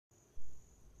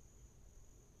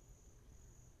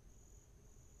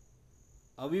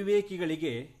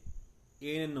ಅವಿವೇಕಿಗಳಿಗೆ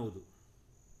ಏನೆನ್ನುವುದು.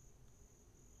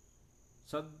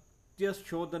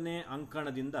 ಸತ್ಯಶೋಧನೆ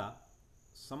ಅಂಕಣದಿಂದ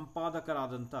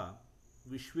ಸಂಪಾದಕರಾದಂಥ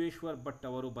ವಿಶ್ವೇಶ್ವರ್ ಭಟ್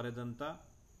ಅವರು ಬರೆದಂಥ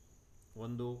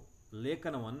ಒಂದು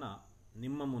ಲೇಖನವನ್ನು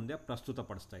ನಿಮ್ಮ ಮುಂದೆ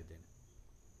ಪ್ರಸ್ತುತಪಡಿಸ್ತಾ ಇದ್ದೇನೆ.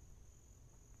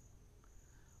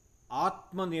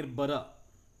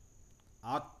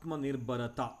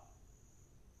 ಆತ್ಮನಿರ್ಭರತಾ.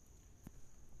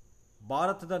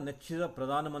 ಭಾರತದ ನೆಚ್ಚಿನ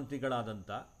ಪ್ರಧಾನಮಂತ್ರಿಗಳಾದಂಥ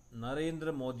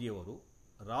ನರೇಂದ್ರ ಮೋದಿಯವರು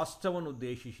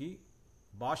ರಾಷ್ಟ್ರವನ್ನುದ್ದೇಶಿಸಿ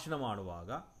ಭಾಷಣ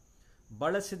ಮಾಡುವಾಗ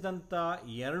ಬಳಸಿದಂಥ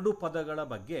ಎರಡು ಪದಗಳ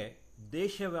ಬಗ್ಗೆ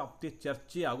ದೇಶವ್ಯಾಪ್ತಿ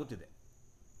ಚರ್ಚೆಯಾಗುತ್ತಿದೆ.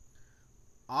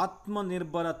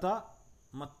 ಆತ್ಮನಿರ್ಭರತಾ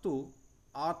ಮತ್ತು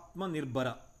ಆತ್ಮನಿರ್ಭರ.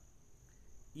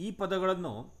 ಈ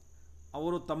ಪದಗಳನ್ನು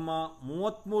ಅವರು ತಮ್ಮ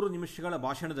 33 ನಿಮಿಷಗಳ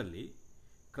ಭಾಷಣದಲ್ಲಿ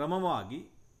ಕ್ರಮವಾಗಿ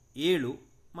 7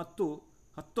 ಮತ್ತು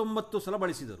 19 ಸಲ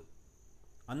ಬಳಸಿದರು.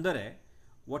 ಅಂದರೆ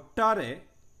ಒಟ್ಟಾರೆ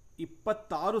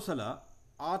 26 ಸಲ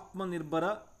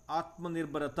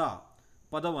ಆತ್ಮನಿರ್ಭರತಾ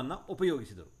ಪದವನ್ನು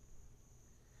ಉಪಯೋಗಿಸಿದರು.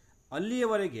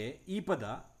 ಅಲ್ಲಿಯವರೆಗೆ ಈ ಪದ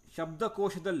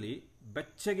ಶಬ್ದಕೋಶದಲ್ಲಿ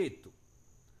ಬೆಚ್ಚಗೆ ಇತ್ತು.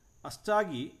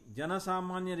 ಅಷ್ಟಾಗಿ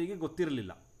ಜನಸಾಮಾನ್ಯರಿಗೆ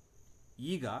ಗೊತ್ತಿರಲಿಲ್ಲ.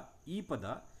 ಈಗ ಈ ಪದ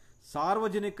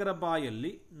ಸಾರ್ವಜನಿಕರ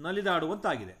ಬಾಯಲ್ಲಿ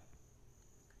ನಲಿದಾಡುವಂತಾಗಿದೆ.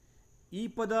 ಈ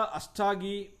ಪದ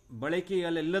ಅಷ್ಟಾಗಿ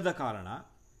ಬಳಕೆಯಲ್ಲಿಲ್ಲದ ಕಾರಣ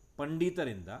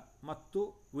ಪಂಡಿತರಿಂದ ಮತ್ತು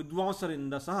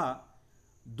ವಿದ್ವಾಂಸರಿಂದ ಸಹ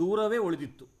ದೂರವೇ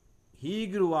ಉಳಿದಿತ್ತು.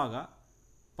 ಹೀಗಿರುವಾಗ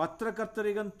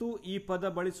ಪತ್ರಕರ್ತರಿಗಂತೂ ಈ ಪದ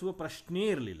ಬಳಸುವ ಪ್ರಶ್ನೆಯೇ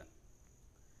ಇರಲಿಲ್ಲ.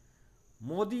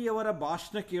 ಮೋದಿಯವರ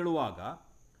ಭಾಷಣ ಕೇಳುವಾಗ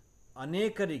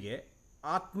ಅನೇಕರಿಗೆ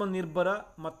ಆತ್ಮನಿರ್ಭರ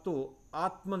ಮತ್ತು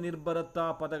ಆತ್ಮನಿರ್ಭರತಾ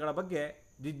ಪದಗಳ ಬಗ್ಗೆ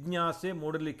ಜಿಜ್ಞಾಸೆ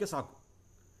ಮೂಡಲಿಕ್ಕೆ ಸಾಕು.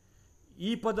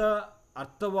 ಈ ಪದ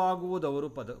ಅರ್ಥವಾಗುವುದವರು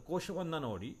ಪದಕೋಶವನ್ನು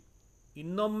ನೋಡಿ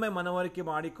ಇನ್ನೊಮ್ಮೆ ಮನವರಿಕೆ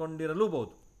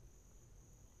ಮಾಡಿಕೊಂಡಿರಲೂಬಹುದು.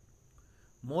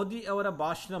 ಮೋದಿ ಅವರ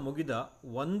ಭಾಷಣ ಮುಗಿದ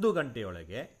 1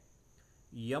 ಗಂಟೆಯೊಳಗೆ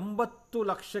 80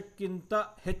 ಲಕ್ಷಕ್ಕಿಂತ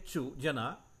ಹೆಚ್ಚು ಜನ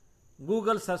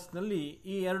ಗೂಗಲ್ ಸರ್ಚ್ನಲ್ಲಿ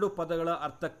ಈ 2 ಪದಗಳ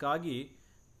ಅರ್ಥಕ್ಕಾಗಿ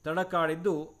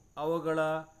ತಡಕಾಡಿದ್ದು ಅವುಗಳ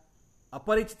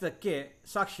ಅಪರಿಚಿತಕ್ಕೆ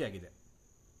ಸಾಕ್ಷಿಯಾಗಿದೆ.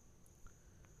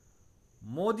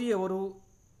 ಮೋದಿಯವರು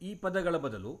ಈ ಪದಗಳ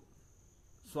ಬದಲು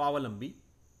ಸ್ವಾವಲಂಬಿ,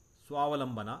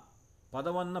 ಸ್ವಾವಲಂಬನ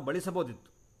ಪದವನ್ನು ಬಳಸಬಹುದಿತ್ತು.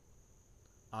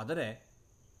 ಆದರೆ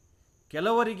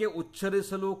ಕೆಲವರಿಗೆ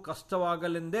ಉಚ್ಚರಿಸಲು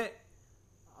ಕಷ್ಟವಾಗಲೆಂದೇ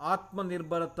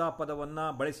ಆತ್ಮನಿರ್ಭರತಾ ಪದವನ್ನು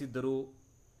ಬಳಸಿದ್ದರು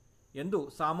ಎಂದು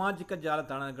ಸಾಮಾಜಿಕ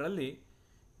ಜಾಲತಾಣಗಳಲ್ಲಿ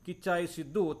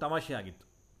ಕಿಚ್ಚಾಯಿಸಿದ್ದು ತಮಾಷೆಯಾಗಿತ್ತು.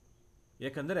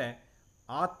 ಏಕೆಂದರೆ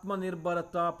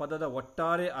ಆತ್ಮನಿರ್ಭರತಾ ಪದದ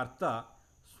ಒಟ್ಟಾರೆ ಅರ್ಥ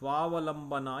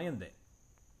ಸ್ವಾವಲಂಬನ ಎಂದೇ.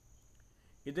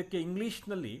 ಇದಕ್ಕೆ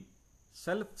ಇಂಗ್ಲೀಷ್ನಲ್ಲಿ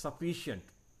ಸೆಲ್ಫ್ ಸಫಿಷಿಯಂಟ್,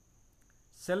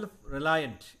 ಸೆಲ್ಫ್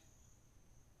ರಿಲಯಂಟ್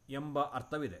ಎಂಬ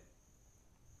ಅರ್ಥವಿದೆ.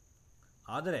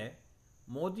 ಆದರೆ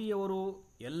ಮೋದಿಯವರು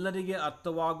ಎಲ್ಲರಿಗೆ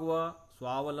ಅರ್ಥವಾಗುವ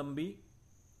ಸ್ವಾವಲಂಬಿ,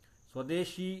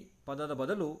 ಸ್ವದೇಶಿ ಪದದ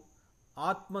ಬದಲು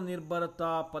ಆತ್ಮನಿರ್ಭರತಾ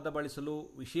ಪದ ಬಳಸಲು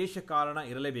ವಿಶೇಷ ಕಾರಣ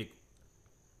ಇರಲೇಬೇಕು.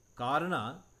 ಕಾರಣ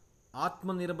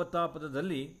ಆತ್ಮನಿರ್ಭರತಾ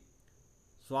ಪದದಲ್ಲಿ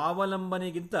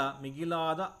ಸ್ವಾವಲಂಬನೆಗಿಂತ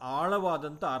ಮಿಗಿಲಾದ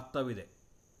ಆಳವಾದಂಥ ಅರ್ಥವಿದೆ.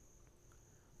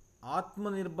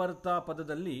 ಆತ್ಮನಿರ್ಭರತಾ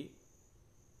ಪದದಲ್ಲಿ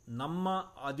ನಮ್ಮ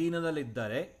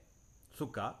ಅಧೀನದಲ್ಲಿದ್ದರೆ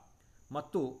ಸುಖ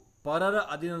ಮತ್ತು ಪರರ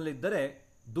ಅಧೀನದಲ್ಲಿದ್ದರೆ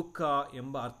ದುಃಖ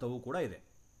ಎಂಬ ಅರ್ಥವೂ ಕೂಡ ಇದೆ.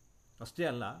 ಅಷ್ಟೇ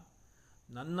ಅಲ್ಲ,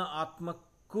 ನನ್ನ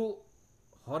ಆತ್ಮಕ್ಕೂ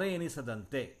ಹೊರೆ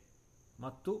ಎನಿಸದಂತೆ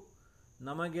ಮತ್ತು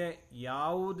ನಮಗೆ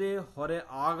ಯಾವುದೇ ಹೊರೆ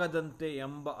ಆಗದಂತೆ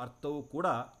ಎಂಬ ಅರ್ಥವೂ ಕೂಡ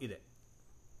ಇದೆ.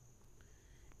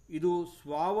 ಇದು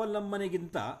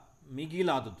ಸ್ವಾವಲಂಬನೆಗಿಂತ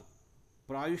ಮಿಗಿಲಾದದ್ದು.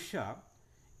 ಪ್ರಾಯಶಃ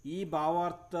ಈ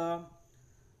ಭಾವಾರ್ಥ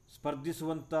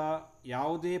ಸ್ಪರ್ಧಿಸುವಂಥ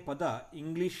ಯಾವುದೇ ಪದ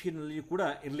ಇಂಗ್ಲೀಷಿನಲ್ಲಿ ಕೂಡ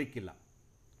ಇರಲಿಕ್ಕಿಲ್ಲ.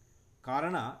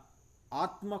 ಕಾರಣ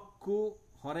ಆತ್ಮಕ್ಕೂ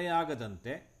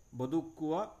ಹೊರೆಯಾಗದಂತೆ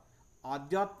ಬದುಕುವ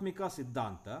ಆಧ್ಯಾತ್ಮಿಕ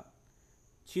ಸಿದ್ಧಾಂತ,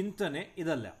 ಚಿಂತನೆ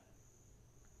ಇದಲ್ಲ.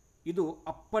 ಇದು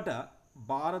ಅಪ್ಪಟ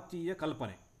ಭಾರತೀಯ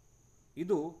ಕಲ್ಪನೆ.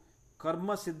 ಇದು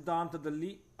ಕರ್ಮ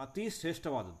ಸಿದ್ಧಾಂತದಲ್ಲಿ ಅತಿ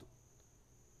ಶ್ರೇಷ್ಠವಾದದ್ದು.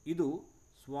 ಇದು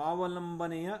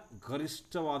ಸ್ವಾವಲಂಬನೆಯ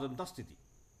ಗರಿಷ್ಠವಾದಂಥ ಸ್ಥಿತಿ.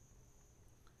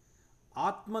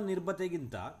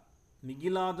 ಆತ್ಮನಿರ್ಭರತೆಗಿಂತ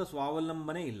ಮಿಗಿಲಾದ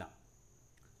ಸ್ವಾವಲಂಬನೆ ಇಲ್ಲ.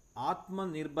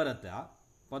 ಆತ್ಮನಿರ್ಭರತಾ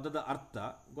ಪದದ ಅರ್ಥ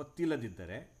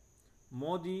ಗೊತ್ತಿಲ್ಲದಿದ್ದರೆ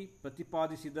ಮೋದಿ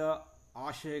ಪ್ರತಿಪಾದಿಸಿದ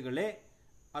ಆಶಯಗಳೇ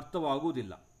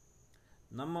ಅರ್ಥವಾಗುವುದಿಲ್ಲ.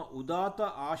 ನಮ್ಮ ಉದಾತ್ತ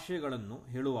ಆಶಯಗಳನ್ನು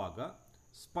ಹೇಳುವಾಗ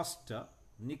ಸ್ಪಷ್ಟ,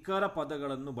 ನಿಖರ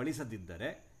ಪದಗಳನ್ನು ಬಳಸದಿದ್ದರೆ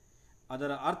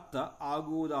ಅದರ ಅರ್ಥ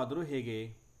ಆಗುವುದಾದರೂ ಹೇಗೆ?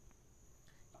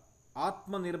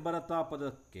 ಆತ್ಮನಿರ್ಭರತಾ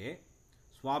ಪದಕ್ಕೆ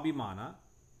ಸ್ವಾಭಿಮಾನ,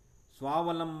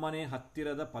 ಸ್ವಾವಲಂಬನೆ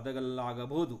ಹತ್ತಿರದ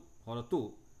ಪದಗಳಾಗಬಹುದು ಹೊರತು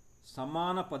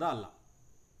ಸಮಾನ ಪದ ಅಲ್ಲ.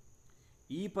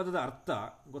 ಈ ಪದದ ಅರ್ಥ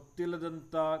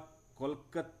ಗೊತ್ತಿಲ್ಲದಂಥ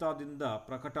ಕೋಲ್ಕತ್ತಾದಿಂದ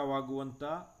ಪ್ರಕಟವಾಗುವಂಥ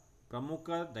ಪ್ರಮುಖ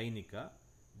ದೈನಿಕ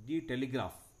ದಿ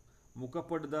ಟೆಲಿಗ್ರಾಫ್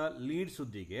ಮುಖಪುಟದ ಲೀಡ್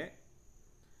ಸುದ್ದಿಗೆ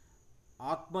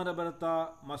Atmanirbharta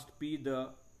must be the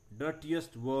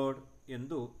dirtiest word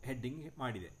ಎಂದು ಹೆಡ್ಡಿಂಗ್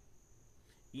ಮಾಡಿದೆ.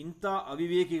 ಇಂಥ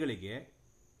ಅವಿವೇಕಿಗಳಿಗೆ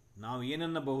ನಾವು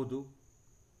ಏನನ್ನಬಹುದು?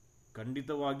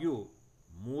 ಖಂಡಿತವಾಗಿಯೂ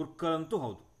ಮೂರ್ಖರಂತೂ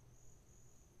ಹೌದು.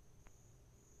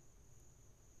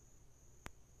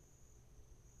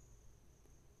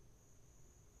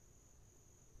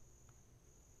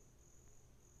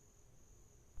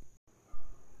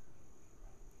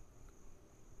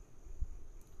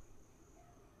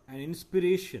 An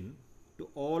inspiration to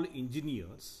all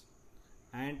engineers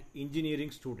and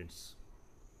engineering students.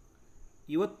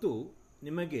 ಇವತ್ತು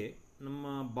ನಿಮಗೆ ನಮ್ಮ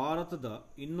ಭಾರತದ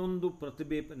ಇನ್ನೊಂದು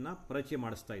ಪ್ರತಿಭೆಯನ್ನು ಪರಿಚಯ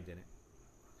ಮಾಡಿಸ್ತಾ ಇದ್ದೇನೆ.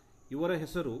 ಇವರ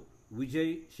ಹೆಸರು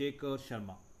ವಿಜಯ್ ಶೇಖರ್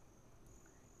ಶರ್ಮಾ.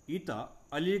 ಈತ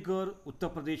ಅಲಿಗಢ್ ಉತ್ತರ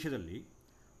ಪ್ರದೇಶದಲ್ಲಿ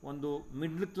ಒಂದು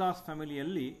ಮಿಡ್ಲ್ ಕ್ಲಾಸ್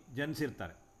ಫ್ಯಾಮಿಲಿಯಲ್ಲಿ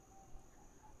ಜನಿಸಿರ್ತಾರೆ.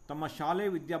 ತಮ್ಮ ಶಾಲೆ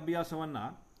ವಿದ್ಯಾಭ್ಯಾಸವನ್ನು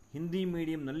ಹಿಂದಿ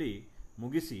ಮೀಡಿಯಂನಲ್ಲಿ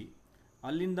ಮುಗಿಸಿ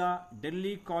ಅಲ್ಲಿಂದ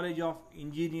ಡೆಲ್ಲಿ ಕಾಲೇಜ್ ಆಫ್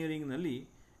ಇಂಜಿನಿಯರಿಂಗ್ನಲ್ಲಿ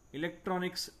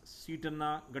ಎಲೆಕ್ಟ್ರಾನಿಕ್ಸ್ ಸೀಟನ್ನು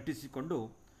ಗಿಟ್ಟಿಸಿಕೊಂಡು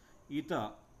ಈತ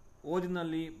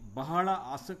ಓದಿನಲ್ಲಿ ಬಹಳ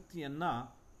ಆಸಕ್ತಿಯನ್ನು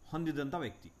ಹೊಂದಿದಂಥ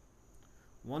ವ್ಯಕ್ತಿ.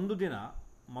 ಒಂದು ದಿನ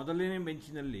ಮೊದಲನೇ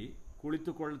ಬೆಂಚಿನಲ್ಲಿ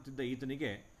ಕುಳಿತುಕೊಳ್ಳುತ್ತಿದ್ದ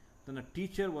ಈತನಿಗೆ ತನ್ನ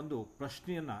ಟೀಚರ್ ಒಂದು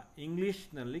ಪ್ರಶ್ನೆಯನ್ನು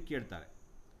ಇಂಗ್ಲೀಷ್ನಲ್ಲಿ ಕೇಳ್ತಾರೆ.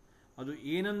 ಅದು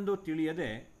ಏನೆಂದು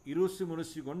ತಿಳಿಯದೆ ಇರುಸು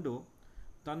ಮುರುಸಿಕೊಂಡು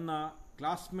ತನ್ನ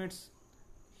ಕ್ಲಾಸ್ಮೇಟ್ಸ್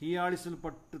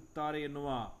ಹೀಯಾಳಿಸಲ್ಪಟ್ಟುತ್ತಾರೆ ಎನ್ನುವ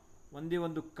ಒಂದೇ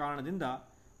ಒಂದು ಕಾರಣದಿಂದ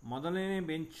ಮೊದಲನೇ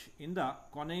ಬೆಂಚ್ ಇಂದ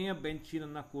ಕೊನೆಯ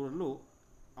ಬೆಂಚಿನನ್ನು ಕೂರಲು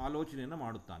ಆಲೋಚನೆಯನ್ನು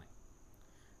ಮಾಡುತ್ತಾನೆ.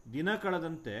 ದಿನ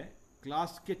ಕಳೆದಂತೆ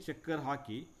ಕ್ಲಾಸ್ಗೆ ಚಕ್ಕರ್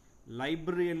ಹಾಕಿ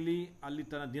ಲೈಬ್ರರಿಯಲ್ಲಿ ಅಲ್ಲಿ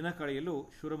ತನ್ನ ದಿನ ಕಳೆಯಲು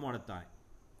ಶುರು ಮಾಡುತ್ತಾನೆ.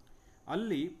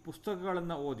 ಅಲ್ಲಿ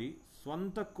ಪುಸ್ತಕಗಳನ್ನು ಓದಿ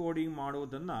ಸ್ವಂತ ಕೋಡಿಂಗ್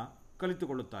ಮಾಡುವುದನ್ನು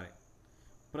ಕಲಿತುಕೊಳ್ಳುತ್ತಾರೆ.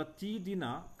 ಪ್ರತಿದಿನ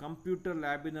ಕಂಪ್ಯೂಟರ್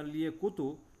ಲ್ಯಾಬಿನಲ್ಲಿಯೇ ಕೂತು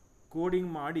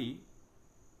ಕೋಡಿಂಗ್ ಮಾಡಿ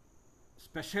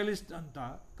ಸ್ಪೆಷಲಿಸ್ಟ್ ಅಂತ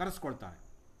ಕರೆಸ್ಕೊಳ್ತಾನೆ.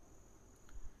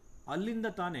 ಅಲ್ಲಿಂದ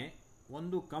ತಾನೇ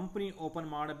ಒಂದು ಕಂಪನಿ ಓಪನ್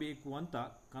ಮಾಡಬೇಕು ಅಂತ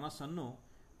ಕನಸನ್ನು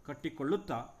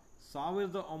ಕಟ್ಟಿಕೊಳ್ಳುತ್ತಾ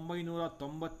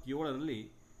 1997ರಲ್ಲಿ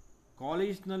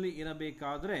ಕಾಲೇಜ್ನಲ್ಲಿ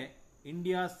ಇರಬೇಕಾದರೆ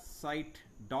ಇಂಡಿಯಾ ಸೈಟ್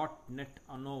 .net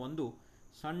ಅನ್ನೋ ಒಂದು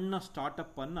ಸಣ್ಣ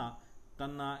ಸ್ಟಾರ್ಟಪ್ಪನ್ನು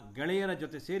ತನ್ನ ಗೆಳೆಯರ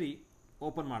ಜೊತೆ ಸೇರಿ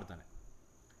ಓಪನ್ ಮಾಡ್ತಾನೆ.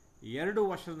 2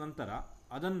 ವರ್ಷದ ನಂತರ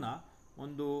ಅದನ್ನು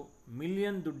 $1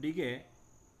 ಮಿಲಿಯನ್ ದುಡ್ಡಿಗೆ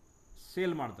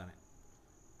ಸೇಲ್ ಮಾಡ್ತಾನೆ.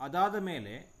 ಅದಾದ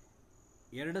ಮೇಲೆ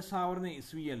 2000ನೇ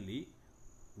ಇಸ್ವಿಯಲ್ಲಿ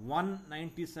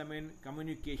 197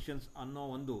 ಕಮ್ಯುನಿಕೇಷನ್ಸ್ ಅನ್ನೋ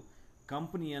ಒಂದು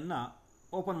ಕಂಪನಿಯನ್ನು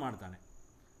ಓಪನ್ ಮಾಡ್ತಾನೆ.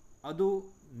 ಅದು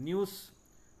ನ್ಯೂಸ್,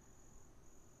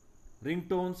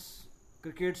 ರಿಂಗ್ಟೋನ್ಸ್,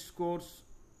 ಕ್ರಿಕೆಟ್ ಸ್ಕೋರ್ಸ್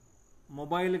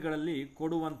ಮೊಬೈಲ್ಗಳಲ್ಲಿ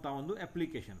ಕೊಡುವಂಥ ಒಂದು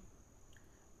ಅಪ್ಲಿಕೇಶನ್.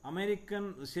 ಅಮೇರಿಕನ್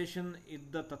ರಿಸೆಷನ್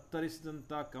ಇದ್ದ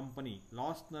ತತ್ತರಿಸಿದಂಥ ಕಂಪನಿ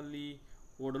ಲಾಸ್ನಲ್ಲಿ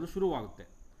ಓಡಲು ಶುರುವಾಗುತ್ತೆ.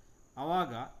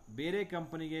 ಆವಾಗ ಬೇರೆ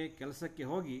ಕಂಪನಿಗೆ ಕೆಲಸಕ್ಕೆ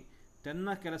ಹೋಗಿ ತನ್ನ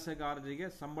ಕೆಲಸಗಾರರಿಗೆ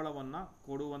ಸಂಬಳವನ್ನು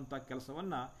ಕೊಡುವಂಥ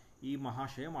ಕೆಲಸವನ್ನು ಈ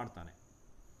ಮಹಾಶಯ ಮಾಡ್ತಾನೆ.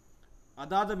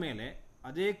 ಅದಾದ ಮೇಲೆ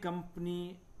ಅದೇ ಕಂಪ್ನಿ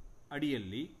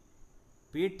ಅಡಿಯಲ್ಲಿ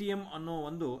ಪೇಟಿಎಮ್ ಅನ್ನೋ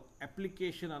ಒಂದು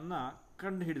ಅಪ್ಲಿಕೇಶನನ್ನು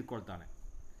ಕಂಡು ಹಿಡಿದುಕೊಳ್ತಾನೆ.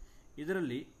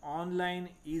 ಇದರಲ್ಲಿ online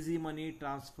easy money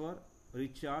transfer,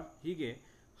 recharge ಹೀಗೆ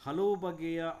ಹಲವು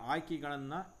ಬಗೆಯ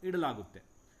ಆಯ್ಕೆಗಳನ್ನು ಇಡಲಾಗುತ್ತೆ.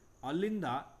 ಅಲ್ಲಿಂದ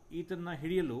ಈತನ್ನು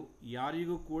ಹಿಡಿಯಲು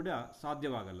ಯಾರಿಗೂ ಕೂಡ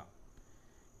ಸಾಧ್ಯವಾಗಲ್ಲ.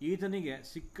 ಈತನಿಗೆ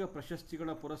ಸಿಕ್ಕ ಪ್ರಶಸ್ತಿಗಳ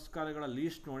ಪುರಸ್ಕಾರಗಳ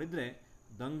ಲೀಸ್ಟ್ ನೋಡಿದರೆ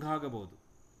ದಂಗಾಗಬಹುದು.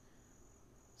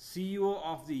 CEO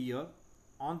of the year,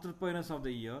 ಆಂಟ್ರಪ್ರೈನರ್ಸ್ of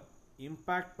the year,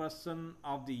 impact person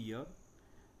of the year,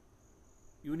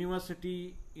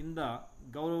 ಯೂನಿವರ್ಸಿಟಿಯಿಂದ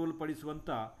ಗೌರವಪಡಿಸುವಂಥ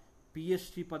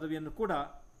PhD ಪದವಿಯನ್ನು ಕೂಡ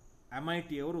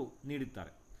MIT ಅವರು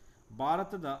ನೀಡುತ್ತಾರೆ.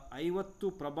 ಭಾರತದ 50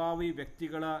 ಪ್ರಭಾವಿ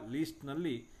ವ್ಯಕ್ತಿಗಳ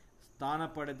ಲೀಸ್ಟ್ನಲ್ಲಿ ಸ್ಥಾನ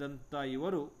ಪಡೆದಂಥ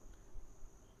ಇವರು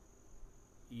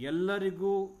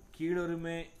ಎಲ್ಲರಿಗೂ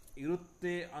ಕೀಳರಿಮೆ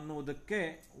ಇರುತ್ತೆ ಅನ್ನುವುದಕ್ಕೆ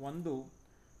ಒಂದು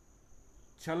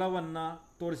ಛಲವನ್ನು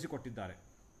ತೋರಿಸಿಕೊಟ್ಟಿದ್ದಾರೆ.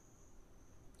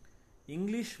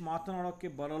 ಇಂಗ್ಲೀಷ್ ಮಾತನಾಡೋಕ್ಕೆ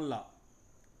ಬರೋಲ್ಲ,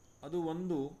 ಅದು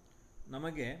ಒಂದು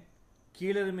ನಮಗೆ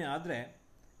ಕೀಳರಿಮೆ ಆದರೆ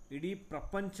ಇಡೀ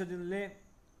ಪ್ರಪಂಚದಲ್ಲೇ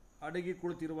ಅಡಗಿ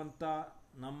ಕುಳಿತಿರುವಂಥ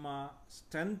ನಮ್ಮ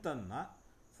ಸ್ಟ್ರೆಂತನ್ನು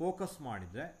ಫೋಕಸ್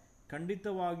ಮಾಡಿದರೆ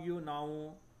ಖಂಡಿತವಾಗಿಯೂ ನಾವು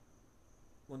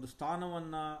ಒಂದು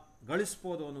ಸ್ಥಾನವನ್ನು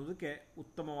ಗಳಿಸ್ಬೋದು ಅನ್ನೋದಕ್ಕೆ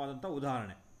ಉತ್ತಮವಾದಂಥ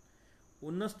ಉದಾಹರಣೆ.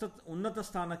 ಉನ್ನತ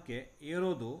ಸ್ಥಾನಕ್ಕೆ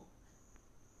ಏರೋದು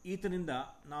ಈತನಿಂದ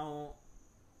ನಾವು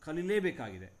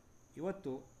ಕಲಿಯಲೇಬೇಕಾಗಿದೆ.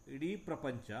 ಇವತ್ತು ಇಡೀ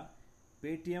ಪ್ರಪಂಚ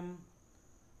ಪೇಟಿಎಮ್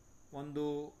ಒಂದು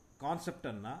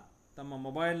ಕಾನ್ಸೆಪ್ಟನ್ನು ತಮ್ಮ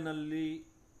ಮೊಬೈಲ್ನಲ್ಲಿ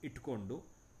ಇಟ್ಕೊಂಡು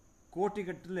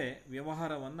ಕೋಟಿಗಟ್ಟಲೆ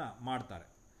ವ್ಯವಹಾರವನ್ನು ಮಾಡ್ತಾರೆ.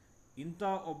 ಇಂಥ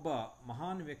ಒಬ್ಬ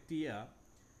ಮಹಾನ್ ವ್ಯಕ್ತಿಯ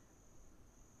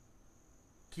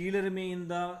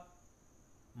ಕೀಳರಿಮೆಯಿಂದ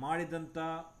ಮಾಡಿದಂಥ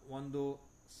ಒಂದು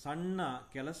ಸಣ್ಣ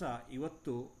ಕೆಲಸ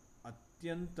ಇವತ್ತು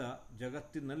ಅತ್ಯಂತ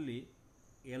ಜಗತ್ತಿನಲ್ಲಿ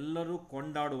ಎಲ್ಲರೂ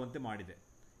ಕೊಂಡಾಡುವಂತೆ ಮಾಡಿದೆ.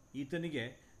 ಈತನಿಗೆ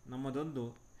ನಮ್ಮದೊಂದು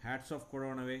ಹ್ಯಾಟ್ಸ್ ಆಫ್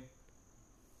ಕೊಡೋಣವೇ?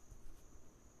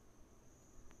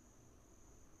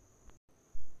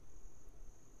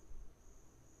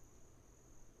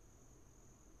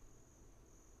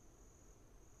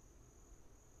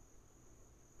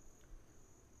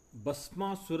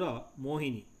 ಭಸ್ಮಾಸುರ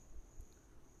ಮೋಹಿನಿ.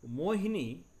 ಮೋಹಿನಿ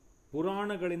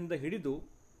ಪುರಾಣಗಳಿಂದ ಹಿಡಿದು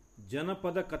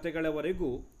ಜನಪದ ಕಥೆಗಳವರೆಗೂ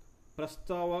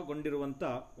ಪ್ರಸ್ತಾವಗೊಂಡಿರುವಂಥ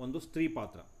ಒಂದು ಸ್ತ್ರೀ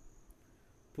ಪಾತ್ರ.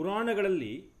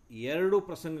 ಪುರಾಣಗಳಲ್ಲಿ 2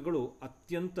 ಪ್ರಸಂಗಗಳು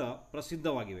ಅತ್ಯಂತ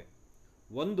ಪ್ರಸಿದ್ಧವಾಗಿವೆ.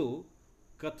 ಒಂದು,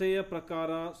 ಕಥೆಯ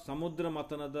ಪ್ರಕಾರ ಸಮುದ್ರ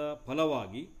ಮಥನದ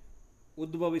ಫಲವಾಗಿ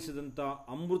ಉದ್ಭವಿಸಿದಂಥ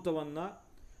ಅಮೃತವನ್ನು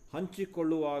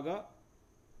ಹಂಚಿಕೊಳ್ಳುವಾಗ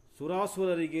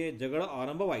ಸುರಾಸುರರಿಗೆ ಜಗಳ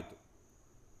ಆರಂಭವಾಯಿತು.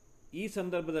 ಈ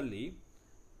ಸಂದರ್ಭದಲ್ಲಿ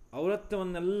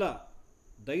ಔರತ್ಯವನ್ನೆಲ್ಲ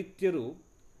ದೈತ್ಯರು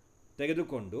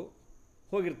ತೆಗೆದುಕೊಂಡು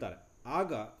ಹೋಗಿರ್ತಾರೆ.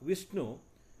 ಆಗ ವಿಷ್ಣು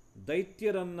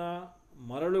ದೈತ್ಯರನ್ನು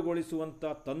ಮರಳುಗೊಳಿಸುವಂಥ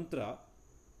ತಂತ್ರ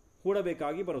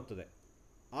ಹೂಡಬೇಕಾಗಿ ಬರುತ್ತದೆ.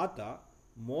 ಆತ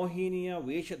ಮೋಹಿನಿಯ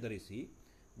ವೇಷ ಧರಿಸಿ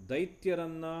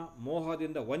ದೈತ್ಯರನ್ನು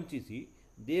ಮೋಹದಿಂದ ವಂಚಿಸಿ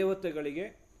ದೇವತೆಗಳಿಗೆ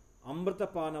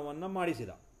ಅಮೃತಪಾನವನ್ನು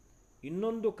ಮಾಡಿಸಿದ.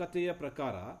 ಇನ್ನೊಂದು ಕಥೆಯ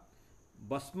ಪ್ರಕಾರ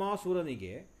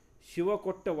ಭಸ್ಮಾಸುರನಿಗೆ ಶಿವ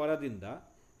ಕೊಟ್ಟ ವರದಿಂದ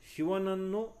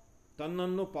ಶಿವನನ್ನು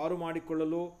ತನ್ನನ್ನು ಪಾರು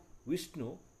ಮಾಡಿಕೊಳ್ಳಲು ವಿಷ್ಣು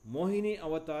ಮೋಹಿನಿ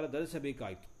ಅವತಾರ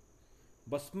ಧರಿಸಬೇಕಾಯಿತು.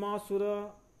 ಭಸ್ಮಾಸುರ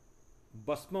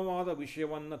ಭಸ್ಮವಾದ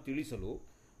ವಿಷಯವನ್ನು ತಿಳಿಸಲು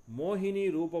ಮೋಹಿನಿ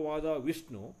ರೂಪವಾದ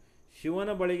ವಿಷ್ಣು ಶಿವನ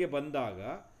ಬಳಿಗೆ ಬಂದಾಗ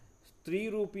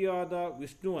ಸ್ತ್ರೀರೂಪಿಯಾದ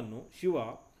ವಿಷ್ಣುವನ್ನು ಶಿವ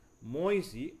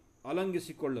ಮೋಹಿಸಿ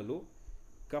ಅಲಂಗಿಸಿಕೊಳ್ಳಲು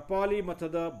ಕಪಾಲಿ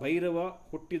ಮಠದ ಭೈರವ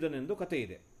ಹುಟ್ಟಿದನೆಂದು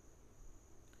ಕಥೆಯಿದೆ.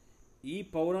 ಈ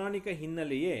ಪೌರಾಣಿಕ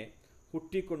ಹಿನ್ನೆಲೆಯೇ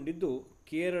ಹುಟ್ಟಿಕೊಂಡಿದ್ದು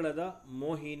ಕೇರಳದ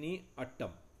ಮೋಹಿನಿ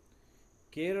ಅಟ್ಟಂ.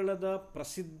 ಕೇರಳದ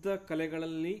ಪ್ರಸಿದ್ಧ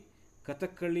ಕಲೆಗಳಲ್ಲಿ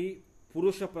ಕಥಕ್ಕಳಿ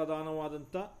ಪುರುಷ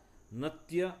ಪ್ರಧಾನವಾದಂಥ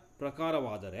ನೃತ್ಯ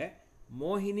ಪ್ರಕಾರವಾದರೆ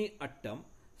ಮೋಹಿನಿ ಅಟ್ಟಂ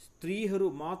ಸ್ತ್ರೀಯರು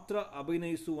ಮಾತ್ರ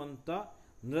ಅಭಿನಯಿಸುವಂಥ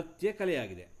ನೃತ್ಯ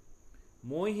ಕಲೆಯಾಗಿದೆ.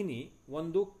 ಮೋಹಿನಿ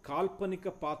ಒಂದು ಕಾಲ್ಪನಿಕ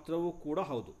ಪಾತ್ರವೂ ಕೂಡ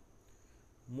ಹೌದು.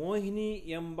 ಮೋಹಿನಿ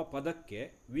ಎಂಬ ಪದಕ್ಕೆ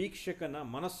ವೀಕ್ಷಕನ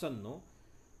ಮನಸ್ಸನ್ನು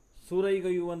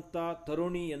ಸೂರೈಗೈಯುವಂಥ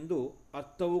ತರುಣಿ ಎಂದು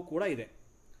ಅರ್ಥವೂ ಕೂಡ ಇದೆ.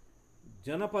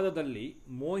 ಜನಪದದಲ್ಲಿ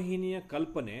ಮೋಹಿನಿಯ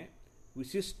ಕಲ್ಪನೆ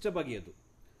ವಿಶಿಷ್ಟ ಬಗೆಯದು.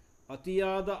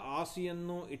 ಅತಿಯಾದ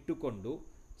ಆಸೆಯನ್ನು ಇಟ್ಟುಕೊಂಡು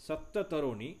ಸತ್ತ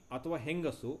ತರುಣಿ ಅಥವಾ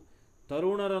ಹೆಂಗಸು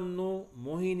ತರುಣರನ್ನು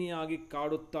ಮೋಹಿನಿಯಾಗಿ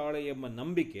ಕಾಡುತ್ತಾಳೆ ಎಂಬ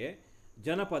ನಂಬಿಕೆ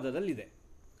ಜನಪದದಲ್ಲಿದೆ.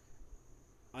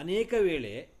 ಅನೇಕ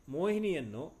ವೇಳೆ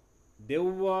ಮೋಹಿನಿಯನ್ನು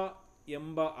ದೆವ್ವ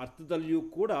ಎಂಬ ಅರ್ಥದಲ್ಲಿಯೂ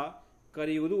ಕೂಡ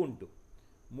ಕರೆಯುವುದು ಉಂಟು.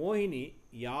 ಮೋಹಿನಿ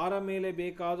ಯಾರ ಮೇಲೆ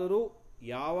ಬೇಕಾದರೂ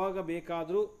ಯಾವಾಗ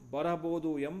ಬೇಕಾದರೂ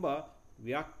ಬರಬಹುದು ಎಂಬ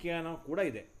ವ್ಯಾಖ್ಯಾನ ಕೂಡ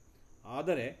ಇದೆ.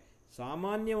 ಆದರೆ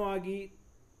ಸಾಮಾನ್ಯವಾಗಿ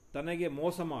ತನಗೆ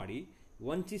ಮೋಸ ಮಾಡಿ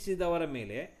ವಂಚಿಸಿದವರ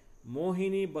ಮೇಲೆ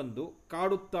ಮೋಹಿನಿ ಬಂದು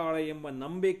ಕಾಡುತ್ತಾಳೆ ಎಂಬ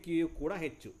ನಂಬಿಕೆಯೂ ಕೂಡ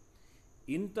ಹೆಚ್ಚು.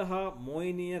 ಇಂತಹ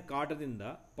ಮೋಹಿನಿಯ ಕಾಟದಿಂದ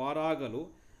ಪಾರಾಗಲು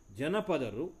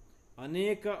ಜನಪದರು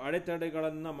ಅನೇಕ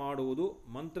ಅಡೆತಡೆಗಳನ್ನು ಮಾಡುವುದು,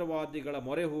 ಮಂತ್ರವಾದಿಗಳ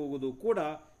ಮೊರೆ ಹೋಗುವುದು ಕೂಡ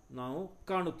ನಾವು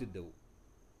ಕಾಣುತ್ತಿದ್ದೆವು.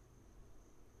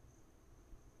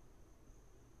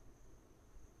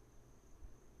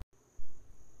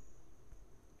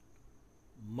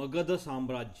 ಮಗಧ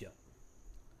ಸಾಮ್ರಾಜ್ಯ.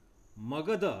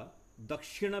 ಮಗಧ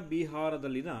ದಕ್ಷಿಣ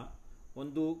ಬಿಹಾರದಲ್ಲಿನ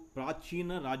ಒಂದು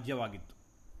ಪ್ರಾಚೀನ ರಾಜ್ಯವಾಗಿತ್ತು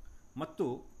ಮತ್ತು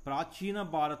ಪ್ರಾಚೀನ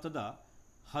ಭಾರತದ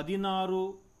 16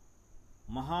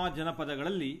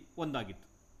 ಮಹಾಜನಪದಗಳಲ್ಲಿ ಒಂದಾಗಿತ್ತು.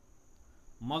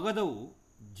 ಮಗಧವು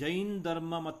ಜೈನ್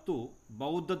ಧರ್ಮ ಮತ್ತು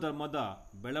ಬೌದ್ಧ ಧರ್ಮದ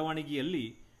ಬೆಳವಣಿಗೆಯಲ್ಲಿ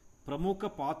ಪ್ರಮುಖ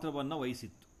ಪಾತ್ರವನ್ನು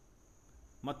ವಹಿಸಿತ್ತು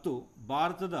ಮತ್ತು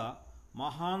ಭಾರತದ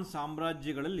ಮಹಾನ್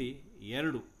ಸಾಮ್ರಾಜ್ಯಗಳಲ್ಲಿ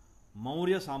 2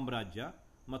 ಮೌರ್ಯ ಸಾಮ್ರಾಜ್ಯ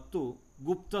ಮತ್ತು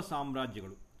ಗುಪ್ತ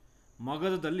ಸಾಮ್ರಾಜ್ಯಗಳು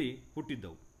ಮಗಧದಲ್ಲಿ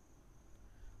ಹುಟ್ಟಿದ್ದವು.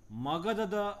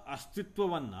 ಮಗಧದ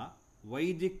ಅಸ್ತಿತ್ವವನ್ನು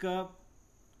ವೈದಿಕ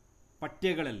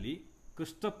ಪಠ್ಯಗಳಲ್ಲಿ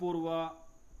ಕ್ರಿಸ್ತಪೂರ್ವ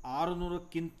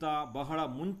 600ಕ್ಕಿಂತ ಬಹಳ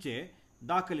ಮುಂಚೆ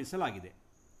ದಾಖಲಿಸಲಾಗಿದೆ.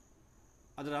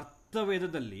 ಅದರ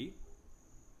ಅರ್ಥವೇದದಲ್ಲಿ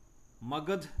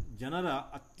ಮಗಧ್ ಜನರ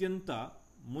ಅತ್ಯಂತ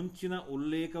ಮುಂಚಿನ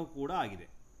ಉಲ್ಲೇಖ ಕೂಡ ಆಗಿದೆ.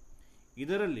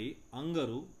 ಇದರಲ್ಲಿ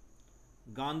ಅಂಗರು,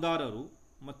 ಗಾಂಧಾರರು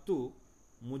ಮತ್ತು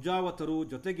ಮುಜಾವತರು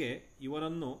ಜೊತೆಗೆ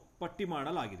ಇವರನ್ನು ಪಟ್ಟಿ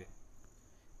ಮಾಡಲಾಗಿದೆ.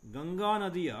 ಗಂಗಾ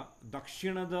ನದಿಯ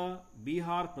ದಕ್ಷಿಣದ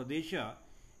ಬಿಹಾರ್ ಪ್ರದೇಶ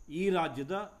ಈ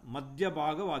ರಾಜ್ಯದ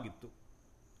ಮಧ್ಯಭಾಗವಾಗಿತ್ತು.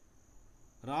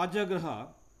 ರಾಜಗೃಹ,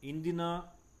 ಇಂದಿನ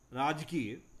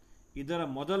ರಾಜ್ಗೀರ್, ಇದರ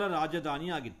ಮೊದಲ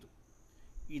ರಾಜಧಾನಿಯಾಗಿತ್ತು.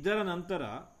 ಇದರ ನಂತರ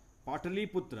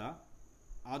ಪಾಟಲಿಪುತ್ರ,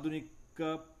 ಆಧುನಿಕ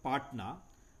ಪಾಟ್ನಾ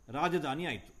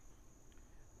ರಾಜಧಾನಿಯಾಯಿತು.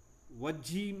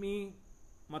 ವಜ್ಜಿಮಿ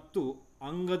ಮತ್ತು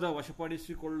ಅಂಗದ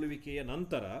ವಶಪಡಿಸಿಕೊಳ್ಳುವಿಕೆಯ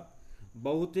ನಂತರ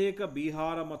ಬಹುತೇಕ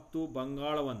ಬಿಹಾರ ಮತ್ತು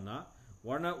ಬಂಗಾಳವನ್ನು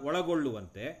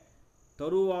ಒಳಗೊಳ್ಳುವಂತೆ,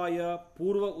 ತರುವಾಯ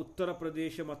ಪೂರ್ವ ಉತ್ತರ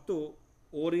ಪ್ರದೇಶ ಮತ್ತು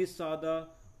ಒರಿಸ್ಸಾದ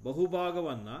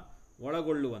ಬಹುಭಾಗವನ್ನು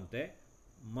ಒಳಗೊಳ್ಳುವಂತೆ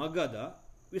ಮಗಧ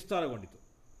ವಿಸ್ತಾರಗೊಂಡಿತು.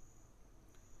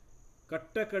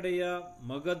 ಕಟ್ಟಕಡೆಯ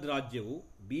ಮಗಧ್ ರಾಜ್ಯವು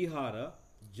ಬಿಹಾರ,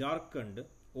 ಜಾರ್ಖಂಡ್,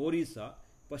 ಒರಿಸ್ಸಾ,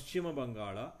 ಪಶ್ಚಿಮ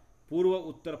ಬಂಗಾಳ, ಪೂರ್ವ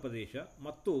ಉತ್ತರ ಪ್ರದೇಶ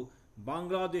ಮತ್ತು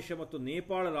ಬಾಂಗ್ಲಾದೇಶ ಮತ್ತು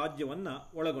ನೇಪಾಳ ರಾಜ್ಯವನ್ನು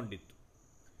ಒಳಗೊಂಡಿತ್ತು.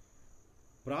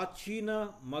 ಪ್ರಾಚೀನ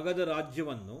ಮಗಧ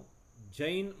ರಾಜ್ಯವನ್ನು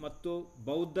ಜೈನ್ ಮತ್ತು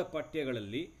ಬೌದ್ಧ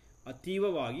ಪಠ್ಯಗಳಲ್ಲಿ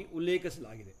ಅತೀವವಾಗಿ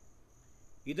ಉಲ್ಲೇಖಿಸಲಾಗಿದೆ.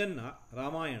 ಇದನ್ನು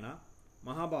ರಾಮಾಯಣ,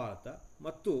 ಮಹಾಭಾರತ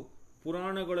ಮತ್ತು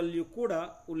ಪುರಾಣಗಳಲ್ಲಿಯೂ ಕೂಡ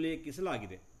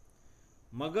ಉಲ್ಲೇಖಿಸಲಾಗಿದೆ.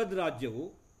 ಮಗಧ್ ರಾಜ್ಯವು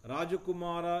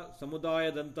ರಾಜಕುಮಾರ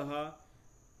ಸಮುದಾಯದಂತಹ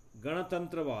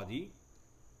ಗಣತಂತ್ರವಾದಿ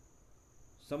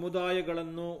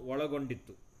ಸಮುದಾಯಗಳನ್ನು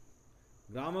ಒಳಗೊಂಡಿತ್ತು.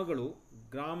 ಗ್ರಾಮಗಳು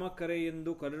ಗ್ರಾಮಕರೆ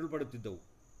ಎಂದು ಕರೆಯಲ್ಪಡುತ್ತಿದ್ದವು.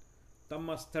 ತಮ್ಮ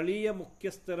ಸ್ಥಳೀಯ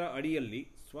ಮುಖ್ಯಸ್ಥರ ಅಡಿಯಲ್ಲಿ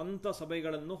ಸ್ವಂತ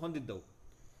ಸಭೆಗಳನ್ನು ಹೊಂದಿದ್ದವು.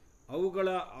 ಅವುಗಳ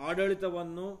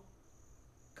ಆಡಳಿತವನ್ನು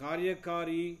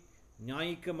ಕಾರ್ಯಕಾರಿ,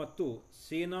 ನ್ಯಾಯಿಕ ಮತ್ತು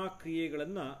ಸೇನಾ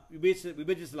ಕ್ರಿಯೆಗಳನ್ನು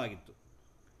ವಿಭಜಿಸಲಾಗಿತ್ತು.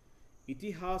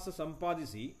 ಇತಿಹಾಸ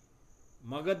ಸಂಪಾದಿಸಿ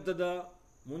ಮಗಧದ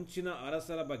ಮುಂಚಿನ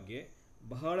ಅರಸರ ಬಗ್ಗೆ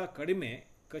ಬಹಳ ಕಡಿಮೆ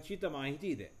ಖಚಿತ ಮಾಹಿತಿ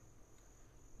ಇದೆ.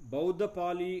 ಬೌದ್ಧ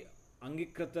ಪಾಲಿ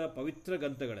ಅಂಗೀಕೃತ ಪವಿತ್ರ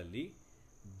ಗ್ರಂಥಗಳಲ್ಲಿ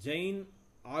ಜೈನ್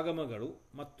ಆಗಮಗಳು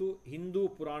ಮತ್ತು ಹಿಂದೂ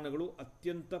ಪುರಾಣಗಳು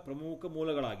ಅತ್ಯಂತ ಪ್ರಮುಖ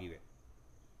ಮೂಲಗಳಾಗಿವೆ.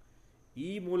 ಈ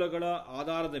ಮೂಲಗಳ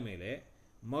ಆಧಾರದ ಮೇಲೆ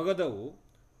ಮಗಧವು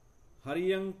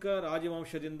ಹರ್ಯಂಕ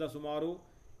ರಾಜವಂಶದಿಂದ ಸುಮಾರು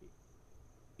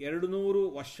 200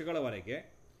 ವರ್ಷಗಳವರೆಗೆ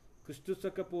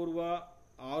ಕ್ರಿಸ್ತಪೂರ್ವ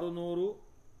 600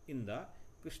 ಇಂದ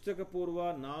ಕ್ರಿಸ್ತಪೂರ್ವ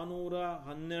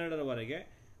 412ರವರೆಗೆ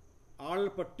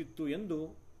ಆಳಲ್ಪಟ್ಟಿತ್ತು ಎಂದು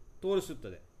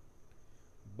ತೋರಿಸುತ್ತದೆ.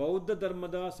 ಬೌದ್ಧ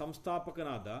ಧರ್ಮದ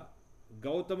ಸಂಸ್ಥಾಪಕನಾದ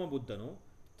ಗೌತಮ ಬುದ್ಧನು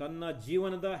ತನ್ನ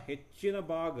ಜೀವನದ ಹೆಚ್ಚಿನ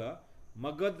ಭಾಗ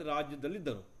ಮಗಧ್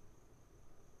ರಾಜ್ಯದಲ್ಲಿದ್ದನು.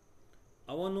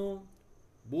 ಅವನು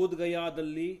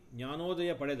ಬೂದ್ಗಯಾದಲ್ಲಿ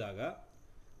ಜ್ಞಾನೋದಯ ಪಡೆದಾಗ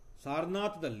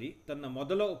ಸಾರನಾಥದಲ್ಲಿ ತನ್ನ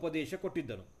ಮೊದಲ ಉಪದೇಶ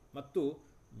ಕೊಟ್ಟಿದ್ದನು ಮತ್ತು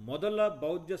ಮೊದಲ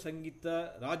ಬೌದ್ಧ ಸಂಗೀತ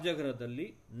ರಾಜಗೃಹದಲ್ಲಿ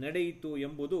ನಡೆಯಿತು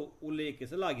ಎಂಬುದು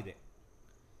ಉಲ್ಲೇಖಿಸಲಾಗಿದೆ.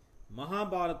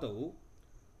 ಮಹಾಭಾರತವು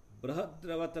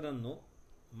ಬೃಹದ್ರವತನನ್ನು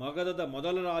ಮಗಧದ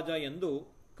ಮೊದಲ ರಾಜ ಎಂದು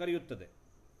ಕರೆಯುತ್ತದೆ.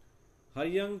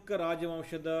 ಹರ್ಯಂಕ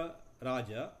ರಾಜವಂಶದ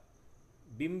ರಾಜ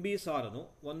ಬಿಂಬಿಸಾರನು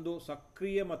ಒಂದು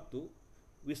ಸಕ್ರಿಯ ಮತ್ತು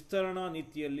ವಿಸ್ತರಣಾ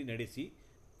ನೀತಿಯಲ್ಲಿ ನಡೆಸಿ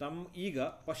ಈಗ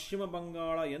ಪಶ್ಚಿಮ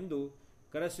ಬಂಗಾಳ ಎಂದು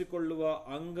ಕರೆಸಿಕೊಳ್ಳುವ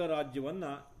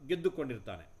ಅಂಗರಾಜ್ಯವನ್ನು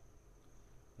ಗೆದ್ದುಕೊಂಡಿರ್ತಾನೆ.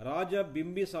 ರಾಜ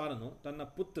ಬಿಂಬಿಸಾರನು ತನ್ನ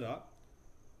ಪುತ್ರ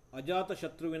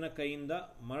ಅಜಾತಶತ್ರುವಿನ ಕೈಯಿಂದ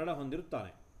ಮರಣ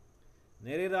ಹೊಂದಿರುತ್ತಾನೆ.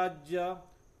 ನೆರೆ ರಾಜ್ಯ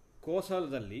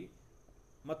ಕೋಸಲದಲ್ಲಿ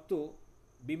ಮತ್ತು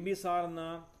ಬಿಂಬಿಸಾರನ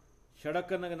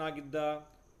ಷಡಕನಾಗಿದ್ದ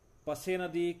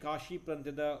ಪಸೇನದಿ ಕಾಶಿ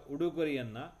ಪ್ರಾಂತ್ಯದ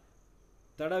ಉಡುಗೊರೆಯನ್ನು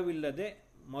ತಡವಿಲ್ಲದೆ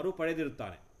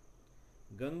ಮರುಪಡೆದಿರುತ್ತಾನೆ.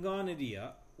 ಗಂಗಾ ನದಿಯ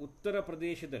ಉತ್ತರ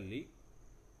ಪ್ರದೇಶದಲ್ಲಿ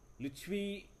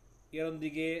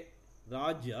ಲಿಚ್ವಿಯರೊಂದಿಗೆ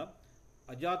ರಾಜ್ಯ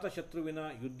ಅಜಾತಶತ್ರುವಿನ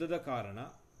ಯುದ್ಧದ ಕಾರಣ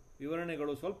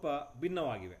ವಿವರಣೆಗಳು ಸ್ವಲ್ಪ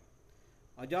ಭಿನ್ನವಾಗಿವೆ.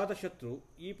 ಅಜಾತಶತ್ರು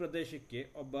ಈ ಪ್ರದೇಶಕ್ಕೆ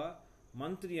ಒಬ್ಬ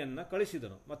ಮಂತ್ರಿಯನ್ನು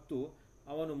ಕಳಿಸಿದನು ಮತ್ತು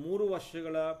ಅವನು 3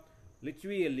 ವರ್ಷಗಳ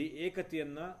ಲಿಚ್ವಿಯಲ್ಲಿ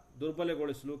ಏಕತೆಯನ್ನು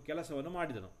ದುರ್ಬಲಗೊಳಿಸಲು ಕೆಲಸವನ್ನು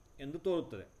ಮಾಡಿದನು ಎಂದು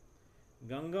ತೋರುತ್ತದೆ.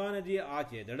 ಗಂಗಾ ನದಿಯ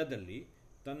ಆಚೆಯ ದಡದಲ್ಲಿ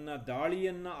ತನ್ನ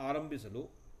ದಾಳಿಯನ್ನು ಆರಂಭಿಸಲು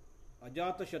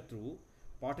ಅಜಾತಶತ್ರುವು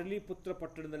ಪಾಟಲಿಪುತ್ರ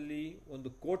ಪಟ್ಟಣದಲ್ಲಿ ಒಂದು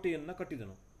ಕೋಟೆಯನ್ನು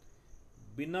ಕಟ್ಟಿದನು.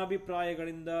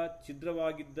 ಭಿನ್ನಾಭಿಪ್ರಾಯಗಳಿಂದ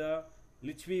ಛಿದ್ರವಾಗಿದ್ದ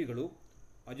ಲಿಚ್ವಿಗಳು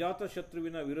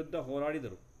ಅಜಾತಶತ್ರುವಿನ ವಿರುದ್ಧ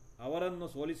ಹೋರಾಡಿದರು. ಅವರನ್ನು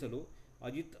ಸೋಲಿಸಲು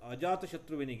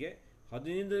ಅಜಾತಶತ್ರುವಿನಿಗೆ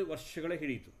 15 ವರ್ಷಗಳ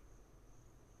ಹಿಡಿಯಿತು.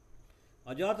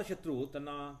 ಅಜಾತಶತ್ರುವು ತನ್ನ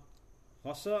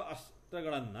ಹೊಸ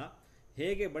ಅಸ್ತ್ರಗಳನ್ನು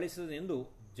ಹೇಗೆ ಬಳಸಿದನೆಂದು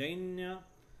ಜೈನ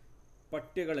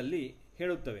ಪಠ್ಯಗಳಲ್ಲಿ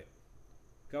ಹೇಳುತ್ತವೆ.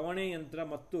 ಕವಣೆ ಯಂತ್ರ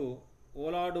ಮತ್ತು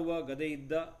ಓಲಾಡುವ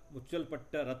ಗದೆಯಿದ್ದ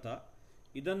ಮುಚ್ಚಲ್ಪಟ್ಟ ರಥ.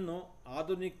 ಇದನ್ನು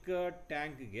ಆಧುನಿಕ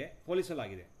ಟ್ಯಾಂಕ್ಗೆ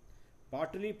ಹೋಲಿಸಲಾಗಿದೆ.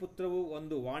 ಪಾಟಲಿಪುತ್ರವು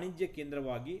ಒಂದು ವಾಣಿಜ್ಯ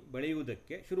ಕೇಂದ್ರವಾಗಿ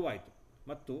ಬೆಳೆಯುವುದಕ್ಕೆ ಶುರುವಾಯಿತು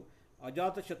ಮತ್ತು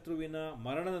ಅಜಾತಶತ್ರುವಿನ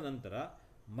ಮರಣದ ನಂತರ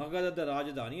ಮಗಧದ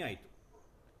ರಾಜಧಾನಿಯಾಯಿತು.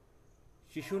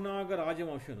 ಶಿಶುನಾಗ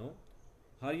ರಾಜವಂಶನು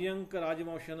ಹರ್ಯಂಕ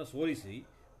ರಾಜವಂಶನ ಸೋಲಿಸಿ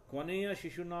ಕೊನೆಯ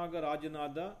ಶಿಶುನಾಗ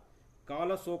ರಾಜನಾದ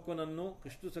ಕಾಲಸೋಕನನ್ನು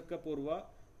ಕ್ರಿಸ್ತಪೂರ್ವ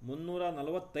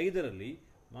 345ರಲ್ಲಿ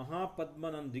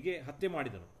ಮಹಾಪದ್ಮನೊಂದಿಗೆ ಹತ್ಯೆ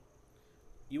ಮಾಡಿದನು.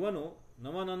 ಇವನು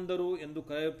ನವನಂದರು ಎಂದು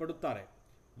ಕರೆಯಲ್ಪಡುತ್ತಾರೆ.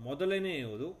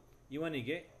 ಮೊದಲನೆಯದು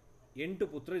ಇವನಿಗೆ 8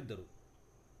 ಪುತ್ರರಿದ್ದರು.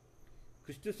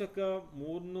 ಕ್ರಿಸ್ತಶಕ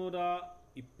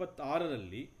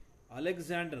 326ರಲ್ಲಿ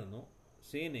ಅಲೆಕ್ಸಾಂಡರನು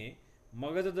ಸೇನೆ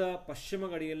ಮಗಧದ ಪಶ್ಚಿಮ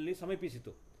ಗಡಿಯಲ್ಲಿ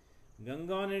ಸಮೀಪಿಸಿತು.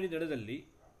 ಗಂಗಾನದಿ ದಡದಲ್ಲಿ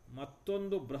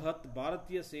ಮತ್ತೊಂದು ಬೃಹತ್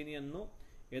ಭಾರತೀಯ ಸೇನೆಯನ್ನು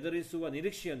ಎದುರಿಸುವ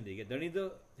ನಿರೀಕ್ಷೆಯೊಂದಿಗೆ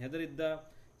ಹೆದರಿದ್ದ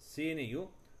ಸೇನೆಯು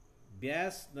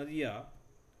ಬ್ಯಾಸ್ ನದಿಯ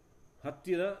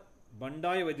ಹತ್ತಿರ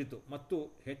ಬಂಡಾಯವೆದ್ದಿತು ಮತ್ತು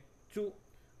ಹೆಚ್ಚು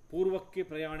ಪೂರ್ವಕ್ಕೆ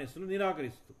ಪ್ರಯಾಣಿಸಲು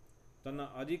ನಿರಾಕರಿಸಿತು. ತನ್ನ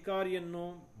ಅಧಿಕಾರಿಯನ್ನು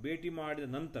ಭೇಟಿ ಮಾಡಿದ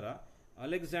ನಂತರ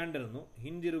ಅಲೆಕ್ಸಾಂಡರನು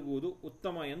ಹಿಂದಿರುಗುವುದು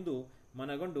ಉತ್ತಮ ಎಂದು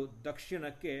ಮನಗೊಂಡು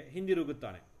ದಕ್ಷಿಣಕ್ಕೆ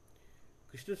ಹಿಂದಿರುಗುತ್ತಾನೆ.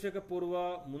 ಕ್ರಿಸ್ತಶಕ ಪೂರ್ವ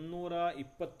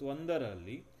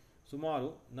 321ರಲ್ಲಿ ಸುಮಾರು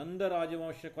ನಂದ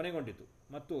ರಾಜವಂಶ ಕೊನೆಗೊಂಡಿತು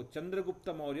ಮತ್ತು ಚಂದ್ರಗುಪ್ತ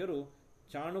ಮೌರ್ಯರು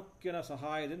ಚಾಣಕ್ಯನ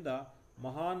ಸಹಾಯದಿಂದ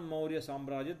ಮಹಾನ್ ಮೌರ್ಯ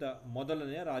ಸಾಮ್ರಾಜ್ಯದ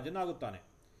ಮೊದಲನೆಯ ರಾಜನಾಗುತ್ತಾನೆ.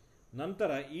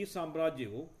 ನಂತರ ಈ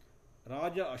ಸಾಮ್ರಾಜ್ಯವು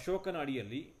ರಾಜ ಅಶೋಕನ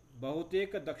ಅಡಿಯಲ್ಲಿ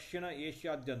ಬಹುತೇಕ ದಕ್ಷಿಣ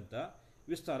ಏಷ್ಯಾದ್ಯಂತ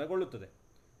ವಿಸ್ತಾರಗೊಳ್ಳುತ್ತದೆ.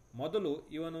 ಮೊದಲು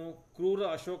ಇವನು ಕ್ರೂರ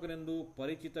ಅಶೋಕನೆಂದು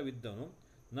ಪರಿಚಿತವಿದ್ದನು.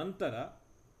 ನಂತರ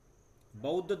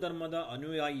ಬೌದ್ಧ ಧರ್ಮದ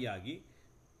ಅನುಯಾಯಿಯಾಗಿ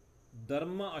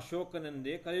ಧರ್ಮ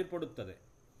ಅಶೋಕನೆಂದೇ ಕರೆಯಲ್ಪಡುತ್ತದೆ.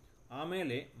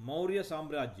 ಆಮೇಲೆ ಮೌರ್ಯ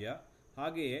ಸಾಮ್ರಾಜ್ಯ,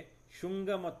 ಹಾಗೆಯೇ ಶುಂಗ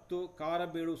ಮತ್ತು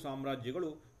ಕಾರಬೇಳು ಸಾಮ್ರಾಜ್ಯಗಳು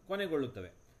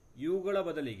ಕೊನೆಗೊಳ್ಳುತ್ತವೆ. ಇವುಗಳ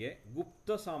ಬದಲಿಗೆ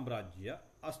ಗುಪ್ತ ಸಾಮ್ರಾಜ್ಯ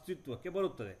ಅಸ್ತಿತ್ವಕ್ಕೆ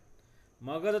ಬರುತ್ತದೆ.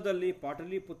 ಮಗಧದಲ್ಲಿ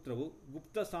ಪಾಟಲಿಪುತ್ರವು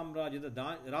ಗುಪ್ತ ಸಾಮ್ರಾಜ್ಯದ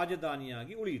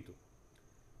ರಾಜಧಾನಿಯಾಗಿ ಉಳಿಯಿತು.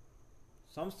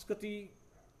 ಸಂಸ್ಕೃತಿ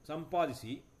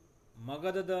ಸಂಪಾದಿಸಿ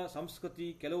ಮಗಧದ ಸಂಸ್ಕೃತಿ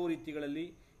ಕೆಲವು ರೀತಿಗಳಲ್ಲಿ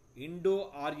ಇಂಡೋ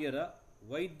ಆರ್ಯರ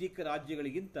ವೈದಿಕ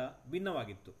ರಾಜ್ಯಗಳಿಗಿಂತ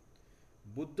ಭಿನ್ನವಾಗಿತ್ತು.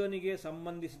 ಬುದ್ಧನಿಗೆ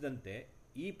ಸಂಬಂಧಿಸಿದಂತೆ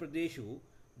ಈ ಪ್ರದೇಶವು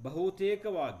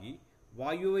ಬಹುತೇಕವಾಗಿ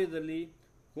ವಾಯುವ್ಯದಲ್ಲಿ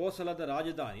ಕೋಸಲದ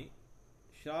ರಾಜಧಾನಿ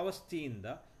ಶ್ರಾವಸ್ತಿಯಿಂದ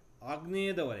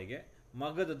ಆಗ್ನೇಯದವರೆಗೆ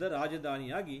ಮಗಧದ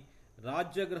ರಾಜಧಾನಿಯಾಗಿ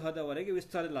ರಾಜ್ಯಗೃಹದವರೆಗೆ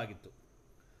ವಿಸ್ತರಿಸಲಾಗಿತ್ತು.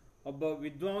 ಒಬ್ಬ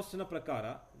ವಿದ್ವಾಂಸನ ಪ್ರಕಾರ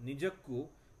ನಿಜಕ್ಕೂ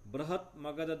ಬೃಹತ್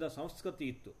ಮಗಧದ ಸಂಸ್ಕೃತಿ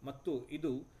ಇತ್ತು ಮತ್ತು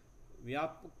ಇದು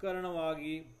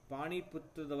ವ್ಯಾಪಕರಣವಾಗಿ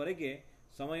ಪಾಣಿಪುತ್ರದವರೆಗೆ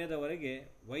ಸಮಯದವರೆಗೆ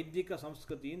ವೈದಿಕ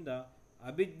ಸಂಸ್ಕೃತಿಯಿಂದ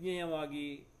ಅಭಿಜ್ಞೇಯವಾಗಿ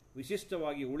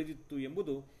ವಿಶಿಷ್ಟವಾಗಿ ಉಳಿದಿತ್ತು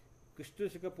ಎಂಬುದು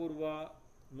ಕ್ರಿಸ್ತಶಕ ಪೂರ್ವ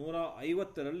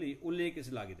 150ರಲ್ಲಿ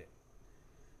ಉಲ್ಲೇಖಿಸಲಾಗಿದೆ.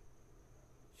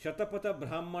 ಶತಪಥ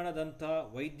ಬ್ರಾಹ್ಮಣದಂಥ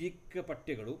ವೈದಿಕ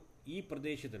ಪಠ್ಯಗಳು ಈ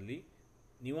ಪ್ರದೇಶದಲ್ಲಿ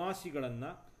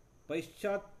ನಿವಾಸಿಗಳನ್ನು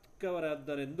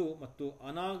ಪೈಶ್ಚಾತ್ಯವರೆಂದು ಮತ್ತು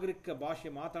ಅನಾಗರಿಕ ಭಾಷೆ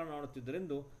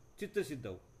ಮಾತನಾಡುತ್ತಿದ್ದರೆಂದು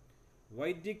ಚಿತ್ರಿಸಿದ್ದವು.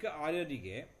 ವೈದಿಕ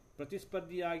ಆರ್ಯರಿಗೆ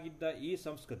ಪ್ರತಿಸ್ಪರ್ಧಿಯಾಗಿದ್ದ ಈ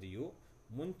ಸಂಸ್ಕೃತಿಯು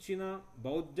ಮುಂಚಿನ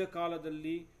ಬೌದ್ಧ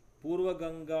ಕಾಲದಲ್ಲಿ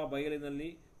ಪೂರ್ವಗಂಗಾ ಬಯಲಿನಲ್ಲಿ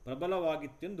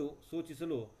ಪ್ರಬಲವಾಗಿತ್ತೆಂದು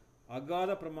ಸೂಚಿಸಲು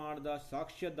ಅಗಾಧ ಪ್ರಮಾಣದ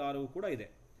ಸಾಕ್ಷ್ಯಾಧಾರವೂ ಕೂಡ ಇದೆ.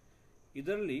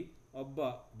 ಇದರಲ್ಲಿ ಒಬ್ಬ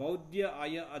ಬೌದ್ಧ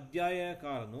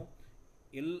ಅಧ್ಯಯನಕಾರನು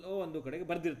ಎಲ್ಲೋ ಒಂದು ಕಡೆಗೆ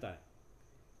ಬರೆದಿರ್ತಾನೆ.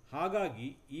 ಹಾಗಾಗಿ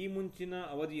ಈ ಮುಂಚಿನ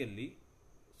ಅವಧಿಯಲ್ಲಿ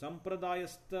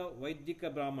ಸಂಪ್ರದಾಯಸ್ಥ ವೈದಿಕ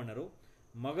ಬ್ರಾಹ್ಮಣರು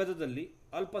ಮಗಧದಲ್ಲಿ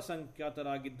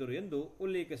ಅಲ್ಪಸಂಖ್ಯಾತರಾಗಿದ್ದರು ಎಂದು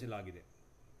ಉಲ್ಲೇಖಿಸಲಾಗಿದೆ.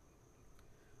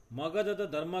 ಮಗಧದ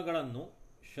ಧರ್ಮಗಳನ್ನು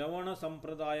ಶ್ರವಣ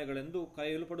ಸಂಪ್ರದಾಯಗಳೆಂದು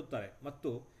ಕರೆಯಲ್ಪಡುತ್ತಾರೆ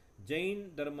ಮತ್ತು ಜೈನ್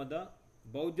ಧರ್ಮದ,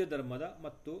 ಬೌದ್ಧ ಧರ್ಮದ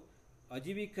ಮತ್ತು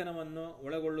ಅಜೀವಿಕನವನ್ನು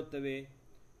ಒಳಗೊಳ್ಳುತ್ತವೆ.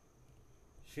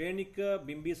 ಶ್ರೇಣಿಕ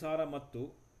ಬಿಂಬಿಸಾರ ಮತ್ತು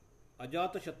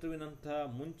ಅಜಾತಶತ್ರುವಿನಂತಹ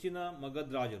ಮುಂಚಿನ ಮಗಧ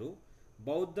ರಾಜರು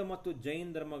ಬೌದ್ಧ ಮತ್ತು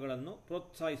ಜೈನ್ ಧರ್ಮಗಳನ್ನು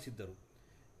ಪ್ರೋತ್ಸಾಹಿಸಿದ್ದರು.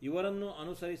 ಇವರನ್ನು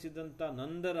ಅನುಸರಿಸಿದಂಥ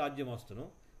ನಂದ ರಾಜ್ಯವಂಶನು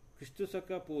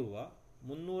ಕ್ರಿಸ್ತಶಕ ಪೂರ್ವ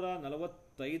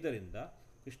 345ರಿಂದ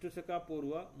ಕ್ರಿಸ್ತಶಕ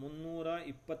ಪೂರ್ವ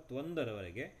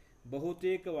 321ರವರೆಗೆ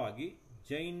ಬಹುತೇಕವಾಗಿ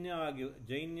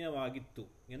ಜೈನ್ಯವಾಗಿತ್ತು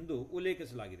ಎಂದು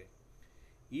ಉಲ್ಲೇಖಿಸಲಾಗಿದೆ.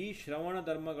 ಈ ಶ್ರವಣ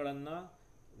ಧರ್ಮಗಳನ್ನು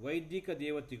ವೈದಿಕ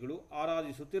ದೇವತೆಗಳು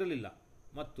ಆರಾಧಿಸುತ್ತಿರಲಿಲ್ಲ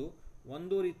ಮತ್ತು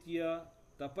ಒಂದು ರೀತಿಯ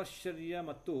ತಪಶ್ಚರ್ಯ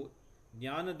ಮತ್ತು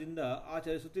ಜ್ಞಾನದಿಂದ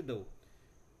ಆಚರಿಸುತ್ತಿದ್ದವು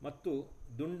ಮತ್ತು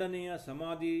ದುಂಡನೆಯ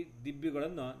ಸಮಾಧಿ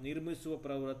ದಿಬ್ಬಗಳನ್ನು ನಿರ್ಮಿಸುವ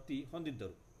ಪ್ರವೃತ್ತಿ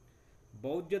ಹೊಂದಿದ್ದರು.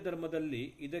 ಬೌದ್ಧ ಧರ್ಮದಲ್ಲಿ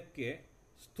ಇದಕ್ಕೆ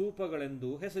ಸ್ತೂಪಗಳೆಂದು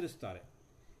ಹೆಸರಿಸುತ್ತಾರೆ.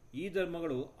 ಈ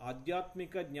ಧರ್ಮಗಳು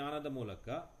ಆಧ್ಯಾತ್ಮಿಕ ಜ್ಞಾನದ ಮೂಲಕ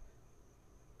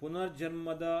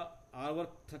ಪುನರ್ಜನ್ಮದ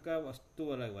ಆವರ್ತಕ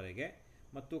ವಸ್ತುವರೆಗೆ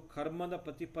ಮತ್ತು ಕರ್ಮದ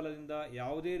ಪ್ರತಿಫಲದಿಂದ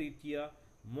ಯಾವುದೇ ರೀತಿಯ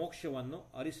ಮೋಕ್ಷವನ್ನು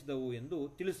ಅರಿಸಿದವು ಎಂದು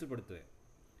ತಿಳಿಸಲ್ಪಡುತ್ತದೆ.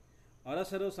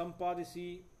 ಅರಸರು ಸಂಪಾದಿಸಿ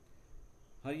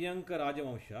ಹರ್ಯಂಕ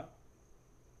ರಾಜವಂಶ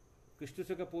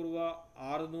ಕ್ರಿಸ್ತಶಕ ಪೂರ್ವ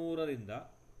 600ರಿಂದ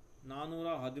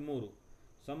 413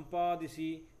 ಸಂಪಾದಿಸಿ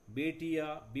ಬೇಟಿಯ,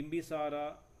 ಬಿಂಬಿಸಾರ,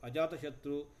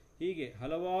 ಅಜಾತಶತ್ರು ಹೀಗೆ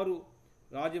ಹಲವಾರು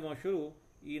ರಾಜವಂಶರು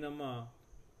ಈ ನಮ್ಮ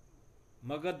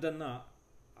ಮಗಧನ್ನು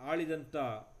ಆಳಿದಂಥ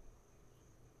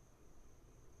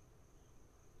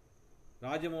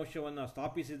ರಾಜವಂಶವನ್ನು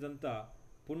ಸ್ಥಾಪಿಸಿದಂಥ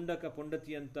ಪುಂಡಕ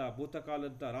ಪುಂಡತಿಯಂಥ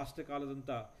ಭೂತಕಾಲದಂಥ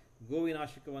ರಾಷ್ಟ್ರಕಾಲದಂಥ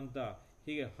ಗೋವಿನಾಶಕವಂತ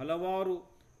ಹೀಗೆ ಹಲವಾರು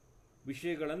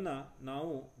ವಿಷಯಗಳನ್ನು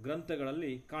ನಾವು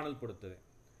ಗ್ರಂಥಗಳಲ್ಲಿ ಕಾಣಲ್ಪಡುತ್ತವೆ.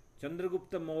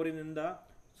 ಚಂದ್ರಗುಪ್ತ ಮೌರ್ಯನಿಂದ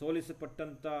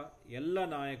ಸೋಲಿಸಲ್ಪಟ್ಟಂಥ ಎಲ್ಲ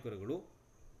ನಾಯಕರುಗಳು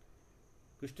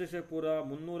ಕ್ರಿಸ್ತಶಕ ಪೂರ್ವ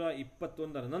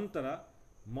 321ರ ನಂತರ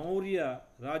ಮೌರ್ಯ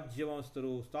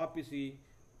ರಾಜ್ಯವಂಶಸ್ಥರು ಸ್ಥಾಪಿಸಿ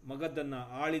ಮಗಧನ್ನು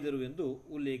ಆಳಿದರು ಎಂದು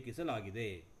ಉಲ್ಲೇಖಿಸಲಾಗಿದೆ.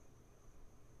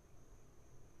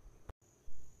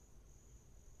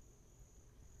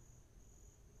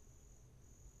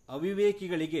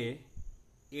 ಅವಿವೇಕಿಗಳಿಗೆ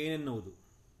ಏನೆನ್ನುವುದು.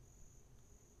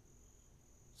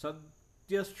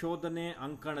 ಸತ್ಯಶೋಧನೆ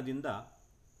ಅಂಕಣದಿಂದ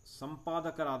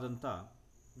ಸಂಪಾದಕರಾದಂಥ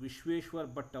ವಿಶ್ವೇಶ್ವರ್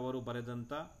ಭಟ್ ಅವರು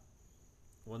ಬರೆದಂಥ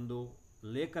ಒಂದು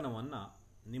ಲೇಖನವನ್ನು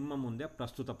ನಿಮ್ಮ ಮುಂದೆ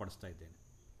ಪ್ರಸ್ತುತಪಡಿಸ್ತಾ ಇದ್ದೇನೆ.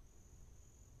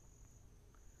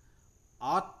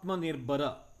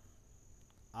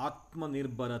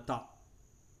 ಆತ್ಮನಿರ್ಭರತಾ.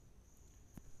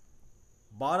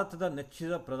 ಭಾರತದ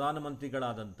ನೆಚ್ಚಿನ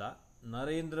ಪ್ರಧಾನಮಂತ್ರಿಗಳಾದಂಥ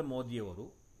ನರೇಂದ್ರ ಮೋದಿಯವರು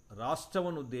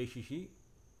ರಾಷ್ಟ್ರವನ್ನುದ್ದೇಶಿಸಿ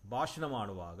ಭಾಷಣ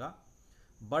ಮಾಡುವಾಗ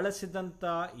ಬಳಸಿದಂಥ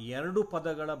 2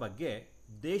 ಪದಗಳ ಬಗ್ಗೆ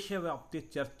ದೇಶವ್ಯಾಪ್ತಿ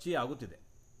ಚರ್ಚೆಯಾಗುತ್ತಿದೆ.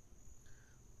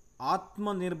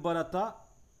 ಆತ್ಮನಿರ್ಭರತಾ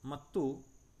ಮತ್ತು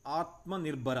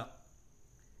ಆತ್ಮನಿರ್ಭರ.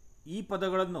 ಈ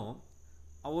ಪದಗಳನ್ನು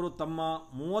ಅವರು ತಮ್ಮ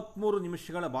 33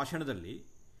 ನಿಮಿಷಗಳ ಭಾಷಣದಲ್ಲಿ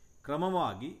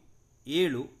ಕ್ರಮವಾಗಿ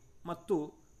 7 ಮತ್ತು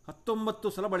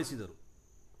 19 ಸಲ ಬಳಸಿದರು.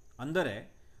 ಅಂದರೆ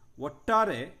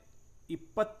ಒಟ್ಟಾರೆ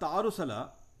 26 ಸಲ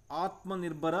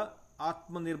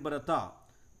ಆತ್ಮನಿರ್ಭರತಾ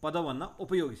ಪದವನ್ನು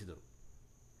ಉಪಯೋಗಿಸಿದರು.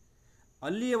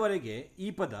 ಅಲ್ಲಿಯವರೆಗೆ ಈ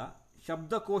ಪದ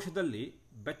ಶಬ್ದಕೋಶದಲ್ಲಿ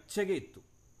ಬೆಚ್ಚಗೆ ಇತ್ತು.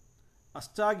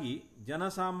 ಅಷ್ಟಾಗಿ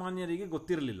ಜನಸಾಮಾನ್ಯರಿಗೆ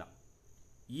ಗೊತ್ತಿರಲಿಲ್ಲ.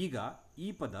 ಈಗ ಈ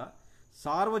ಪದ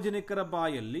ಸಾರ್ವಜನಿಕರ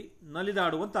ಬಾಯಲ್ಲಿ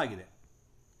ನಲಿದಾಡುವಂತಾಗಿದೆ.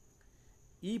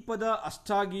 ಈ ಪದ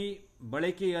ಅಷ್ಟಾಗಿ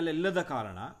ಬಳಕೆಯಲ್ಲಿಲ್ಲದ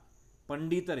ಕಾರಣ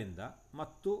ಪಂಡಿತರಿಂದ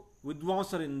ಮತ್ತು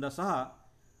ವಿದ್ವಾಂಸರಿಂದ ಸಹ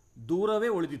ದೂರವೇ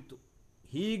ಉಳಿದಿತ್ತು.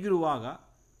 ಹೀಗಿರುವಾಗ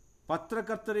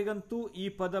ಪತ್ರಕರ್ತರಿಗಂತೂ ಈ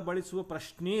ಪದ ಬಳಸುವ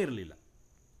ಪ್ರಶ್ನೆಯೇ ಇರಲಿಲ್ಲ.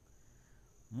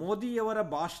 ಮೋದಿಯವರ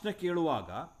ಭಾಷಣ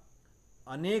ಕೇಳುವಾಗ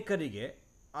ಅನೇಕರಿಗೆ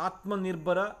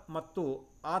ಆತ್ಮನಿರ್ಭರ ಮತ್ತು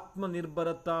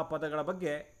ಆತ್ಮನಿರ್ಭರತಾ ಪದಗಳ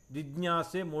ಬಗ್ಗೆ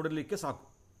ಜಿಜ್ಞಾಸೆ ಮೂಡಲಿಕ್ಕೆ ಸಾಕು.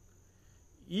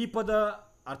 ಈ ಪದ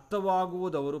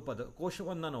ಅರ್ಥವಾಗುವುದವರು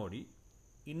ಪದಕೋಶವನ್ನು ನೋಡಿ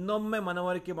ಇನ್ನೊಮ್ಮೆ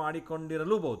ಮನವರಿಕೆ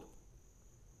ಮಾಡಿಕೊಂಡಿರಲೂಬಹುದು.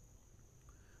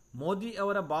 ಮೋದಿ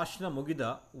ಅವರ ಭಾಷಣ ಮುಗಿದ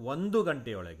 1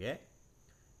 ಗಂಟೆಯೊಳಗೆ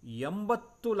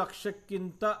 80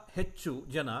 ಲಕ್ಷಕ್ಕಿಂತ ಹೆಚ್ಚು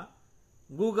ಜನ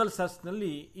ಗೂಗಲ್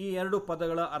ಸರ್ಚ್ನಲ್ಲಿ ಈ 2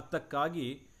 ಪದಗಳ ಅರ್ಥಕ್ಕಾಗಿ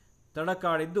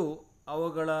ತಡಕಾಡಿದ್ದು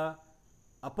ಅವುಗಳ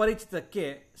ಅಪರಿಚಿತಕ್ಕೆ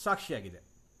ಸಾಕ್ಷಿಯಾಗಿದೆ.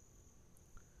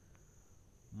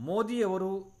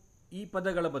 ಮೋದಿಯವರು ಈ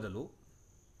ಪದಗಳ ಬದಲು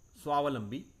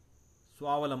ಸ್ವಾವಲಂಬಿ,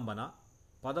 ಸ್ವಾವಲಂಬನ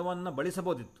ಪದವನ್ನು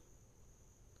ಬಳಸಬಹುದಿತ್ತು.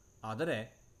 ಆದರೆ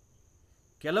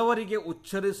ಕೆಲವರಿಗೆ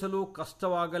ಉಚ್ಚರಿಸಲು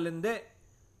ಕಷ್ಟವಾಗಲೆಂದೇ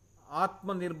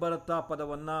ಆತ್ಮನಿರ್ಭರತಾ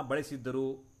ಪದವನ್ನು ಬಳಸಿದ್ದರು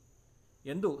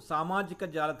ಎಂದು ಸಾಮಾಜಿಕ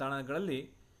ಜಾಲತಾಣಗಳಲ್ಲಿ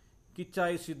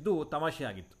ಕಿಚ್ಚಾಯಿಸಿದ್ದು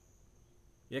ತಮಾಷೆಯಾಗಿತ್ತು.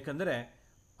 ಏಕೆಂದರೆ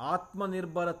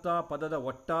ಆತ್ಮನಿರ್ಭರತಾ ಪದದ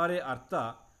ಒಟ್ಟಾರೆ ಅರ್ಥ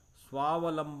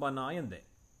ಸ್ವಾವಲಂಬನ ಎಂದೇ.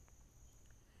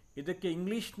 ಇದಕ್ಕೆ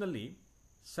ಇಂಗ್ಲಿಷ್ನಲ್ಲಿ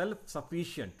ಸೆಲ್ಫ್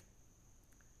ಸಫಿಷಿಯಂಟ್,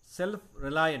 ಸೆಲ್ಫ್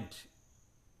ರಿಲಯಂಟ್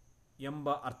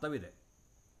ಎಂಬ ಅರ್ಥವಿದೆ.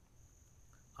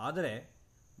 ಆದರೆ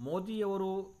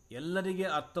ಮೋದಿಯವರು ಎಲ್ಲರಿಗೆ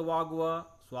ಅರ್ಥವಾಗುವ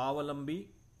ಸ್ವಾವಲಂಬಿ,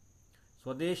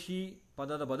 ಸ್ವದೇಶಿ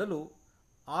ಪದದ ಬದಲು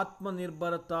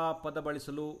ಆತ್ಮನಿರ್ಭರತಾ ಪದ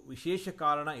ಬಳಸಲು ವಿಶೇಷ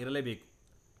ಕಾರಣ ಇರಲೇಬೇಕು.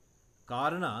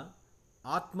 ಕಾರಣ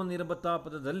ಆತ್ಮನಿರ್ಭರತಾ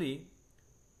ಪದದಲ್ಲಿ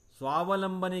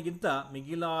ಸ್ವಾವಲಂಬನೆಗಿಂತ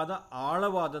ಮಿಗಿಲಾದ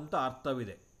ಆಳವಾದಂಥ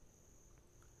ಅರ್ಥವಿದೆ.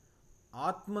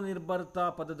 ಆತ್ಮನಿರ್ಭರತಾ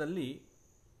ಪದದಲ್ಲಿ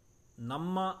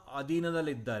ನಮ್ಮ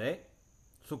ಅಧೀನದಲ್ಲಿದ್ದರೆ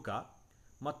ಸುಖ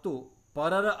ಮತ್ತು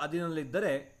ಪರರ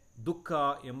ಅಧೀನದಲ್ಲಿದ್ದರೆ ದುಃಖ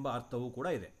ಎಂಬ ಅರ್ಥವೂ ಕೂಡ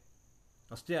ಇದೆ.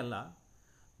 ಅಷ್ಟೇ ಅಲ್ಲ,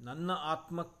 ನನ್ನ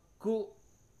ಆತ್ಮಕ್ಕೂ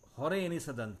ಹೊರೆ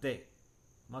ಎನಿಸದಂತೆ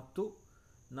ಮತ್ತು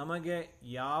ನಮಗೆ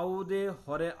ಯಾವುದೇ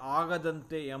ಹೊರೆ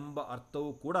ಆಗದಂತೆ ಎಂಬ ಅರ್ಥವೂ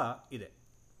ಕೂಡ ಇದೆ.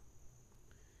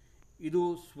 ಇದು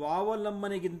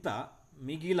ಸ್ವಾವಲಂಬನೆಗಿಂತ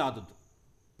ಮಿಗಿಲಾದದ್ದು.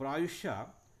 ಪ್ರಾಯಶಃ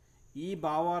ಈ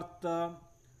ಭಾವಾರ್ಥ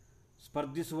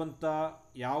ಸ್ಪರ್ಧಿಸುವಂಥ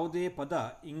ಯಾವುದೇ ಪದ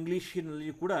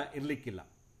ಇಂಗ್ಲಿಷಿನಲ್ಲಿ ಕೂಡ ಇರಲಿಕ್ಕಿಲ್ಲ.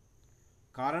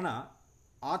 ಕಾರಣ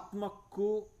ಆತ್ಮಕ್ಕೂ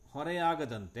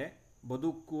ಹೊರೆಯಾಗದಂತೆ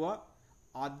ಬದುಕುವ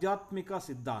ಆಧ್ಯಾತ್ಮಿಕ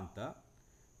ಸಿದ್ಧಾಂತ,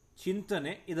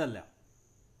 ಚಿಂತನೆ ಇದಲ್ಲ.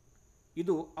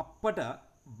 ಇದು ಅಪ್ಪಟ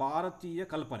ಭಾರತೀಯ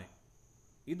ಕಲ್ಪನೆ.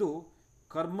 ಇದು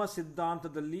ಕರ್ಮ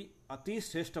ಸಿದ್ಧಾಂತದಲ್ಲಿ ಅತಿ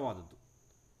ಶ್ರೇಷ್ಠವಾದದ್ದು.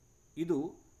 ಇದು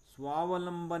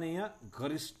ಸ್ವಾವಲಂಬನೆಯ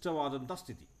ಗರಿಷ್ಠವಾದಂಥ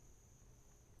ಸ್ಥಿತಿ.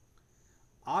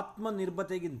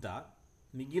 ಆತ್ಮನಿರ್ಭರತೆಗಿಂತ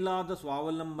ಮಿಗಿಲಾದ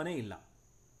ಸ್ವಾವಲಂಬನೆ ಇಲ್ಲ.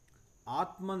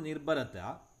 ಆತ್ಮನಿರ್ಭರತಾ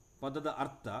ಪದದ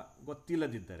ಅರ್ಥ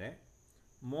ಗೊತ್ತಿಲ್ಲದಿದ್ದರೆ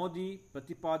ಮೋದಿ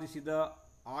ಪ್ರತಿಪಾದಿಸಿದ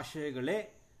ಆಶಯಗಳೇ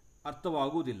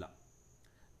ಅರ್ಥವಾಗುವುದಿಲ್ಲ.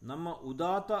 ನಮ್ಮ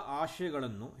ಉದಾತ್ತ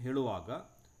ಆಶಯಗಳನ್ನು ಹೇಳುವಾಗ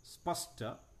ಸ್ಪಷ್ಟ,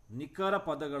 ನಿಖರ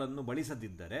ಪದಗಳನ್ನು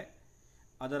ಬಳಸದಿದ್ದರೆ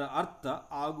ಅದರ ಅರ್ಥ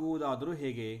ಆಗುವುದಾದರೂ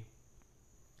ಹೇಗೆ?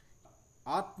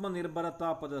 ಆತ್ಮನಿರ್ಭರತಾ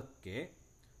ಪದಕ್ಕೆ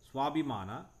ಸ್ವಾಭಿಮಾನ,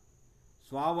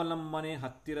 ಸ್ವಾವಲಂಬನೆ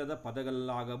ಹತ್ತಿರದ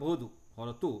ಪದಗಳಾಗಬಹುದು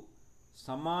ಹೊರತು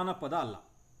ಸಮಾನ ಪದ ಅಲ್ಲ.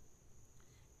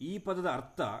 ಈ ಪದದ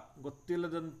ಅರ್ಥ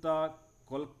ಗೊತ್ತಿಲ್ಲದಂಥ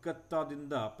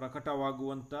ಕೋಲ್ಕತ್ತಾದಿಂದ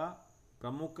ಪ್ರಕಟವಾಗುವಂಥ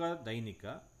ಪ್ರಮುಖ ದೈನಿಕ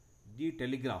ದಿ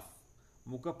ಟೆಲಿಗ್ರಾಫ್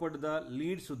ಮುಖಪಡದ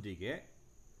ಲೀಡ್ ಸುದ್ದಿಗೆ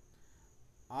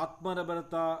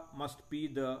Atmanirbharta must be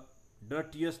the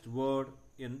dirtiest word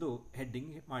ಎಂದು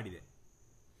ಹೆಡ್ಡಿಂಗ್ ಮಾಡಿದೆ.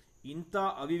 ಇಂಥ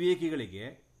ಅವಿವೇಕಿಗಳಿಗೆ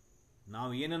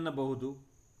ನಾವು ಏನನ್ನಬಹುದು?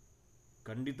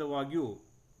 ಖಂಡಿತವಾಗಿಯೂ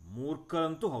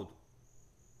ಮೂರ್ಖರಂತೂ ಹೌದು.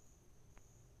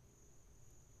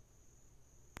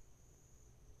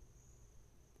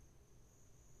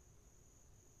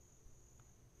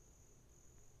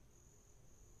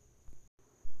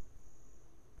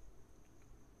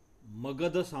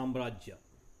 ಮಗಧ ಸಾಮ್ರಾಜ್ಯ.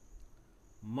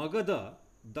 ಮಗಧ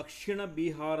ದಕ್ಷಿಣ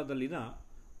ಬಿಹಾರದಲ್ಲಿನ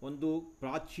ಒಂದು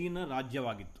ಪ್ರಾಚೀನ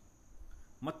ರಾಜ್ಯವಾಗಿತ್ತು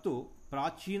ಮತ್ತು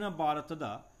ಪ್ರಾಚೀನ ಭಾರತದ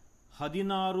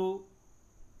 16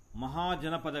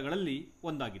 ಮಹಾಜನಪದಗಳಲ್ಲಿ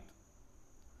ಒಂದಾಗಿತ್ತು.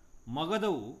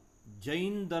 ಮಗಧವು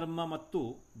ಜೈನ್ ಧರ್ಮ ಮತ್ತು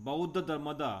ಬೌದ್ಧ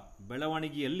ಧರ್ಮದ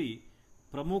ಬೆಳವಣಿಗೆಯಲ್ಲಿ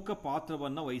ಪ್ರಮುಖ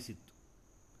ಪಾತ್ರವನ್ನು ವಹಿಸಿತ್ತು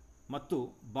ಮತ್ತು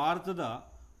ಭಾರತದ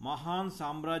ಮಹಾನ್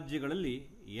ಸಾಮ್ರಾಜ್ಯಗಳಲ್ಲಿ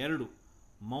ಎರಡು,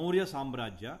 ಮೌರ್ಯ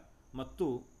ಸಾಮ್ರಾಜ್ಯ ಮತ್ತು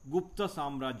ಗುಪ್ತ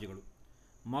ಸಾಮ್ರಾಜ್ಯಗಳು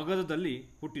ಮಗಧದಲ್ಲಿ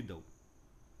ಹುಟ್ಟಿದ್ದವು.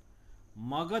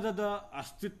 ಮಗಧದ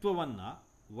ಅಸ್ತಿತ್ವವನ್ನು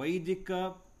ವೈದಿಕ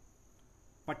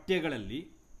ಪಠ್ಯಗಳಲ್ಲಿ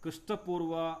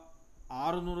ಕ್ರಿಸ್ತಪೂರ್ವ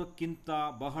 600ಕ್ಕಿಂತ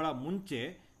ಬಹಳ ಮುಂಚೆ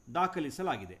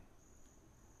ದಾಖಲಿಸಲಾಗಿದೆ.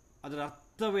 ಅದರ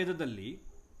ಅರ್ಥವೇದದಲ್ಲಿ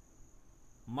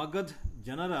ಮಗಧ್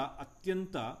ಜನರ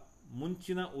ಅತ್ಯಂತ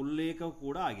ಮುಂಚಿನ ಉಲ್ಲೇಖ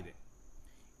ಕೂಡ ಆಗಿದೆ.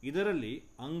 ಇದರಲ್ಲಿ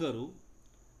ಅಂಗರು,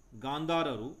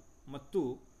 ಗಾಂಧಾರರು ಮತ್ತು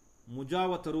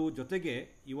ಮುಜಾವತರು ಜೊತೆಗೆ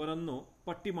ಇವರನ್ನು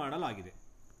ಪಟ್ಟಿ ಮಾಡಲಾಗಿದೆ.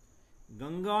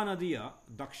 ಗಂಗಾ ನದಿಯ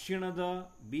ದಕ್ಷಿಣದ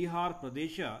ಬಿಹಾರ್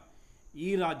ಪ್ರದೇಶ ಈ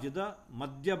ರಾಜ್ಯದ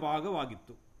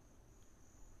ಮಧ್ಯಭಾಗವಾಗಿತ್ತು.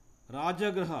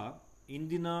 ರಾಜಗೃಹ,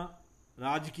 ಇಂದಿನ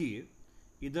ರಾಜ್ಗೀರ್,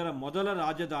 ಇದರ ಮೊದಲ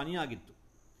ರಾಜಧಾನಿಯಾಗಿತ್ತು.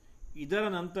 ಇದರ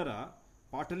ನಂತರ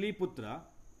ಪಾಟಲಿಪುತ್ರ,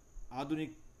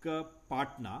 ಆಧುನಿಕ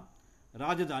ಪಾಟ್ನಾ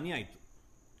ರಾಜಧಾನಿಯಾಯಿತು.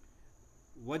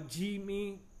 ವಜ್ಜಿಮಿ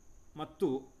ಮತ್ತು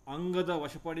ಅಂಗದ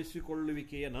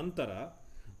ವಶಪಡಿಸಿಕೊಳ್ಳುವಿಕೆಯ ನಂತರ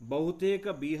ಬಹುತೇಕ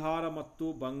ಬಿಹಾರ ಮತ್ತು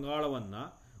ಬಂಗಾಳವನ್ನು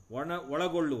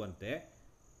ಒಳಗೊಳ್ಳುವಂತೆ,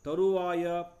 ತರುವಾಯ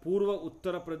ಪೂರ್ವ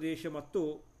ಉತ್ತರ ಪ್ರದೇಶ ಮತ್ತು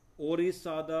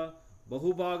ಒರಿಸ್ಸಾದ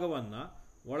ಬಹುಭಾಗವನ್ನು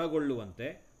ಒಳಗೊಳ್ಳುವಂತೆ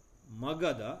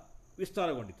ಮಗಧ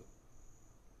ವಿಸ್ತಾರಗೊಂಡಿತು.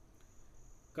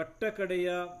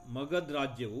 ಕಟ್ಟಕಡೆಯ ಮಗಧ್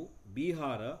ರಾಜ್ಯವು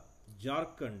ಬಿಹಾರ,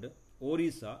 ಜಾರ್ಖಂಡ್,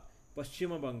 ಒರಿಸ್ಸಾ,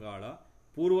 ಪಶ್ಚಿಮ ಬಂಗಾಳ,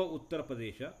 ಪೂರ್ವ ಉತ್ತರ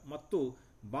ಪ್ರದೇಶ ಮತ್ತು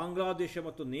ಬಾಂಗ್ಲಾದೇಶ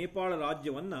ಮತ್ತು ನೇಪಾಳ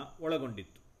ರಾಜ್ಯವನ್ನು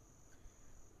ಒಳಗೊಂಡಿತ್ತು.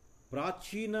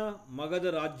 ಪ್ರಾಚೀನ ಮಗಧ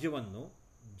ರಾಜ್ಯವನ್ನು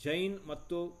ಜೈನ್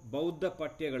ಮತ್ತು ಬೌದ್ಧ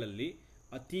ಪಠ್ಯಗಳಲ್ಲಿ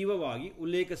ಅತೀವವಾಗಿ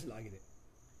ಉಲ್ಲೇಖಿಸಲಾಗಿದೆ.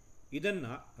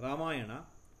 ಇದನ್ನು ರಾಮಾಯಣ,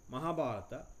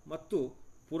 ಮಹಾಭಾರತ ಮತ್ತು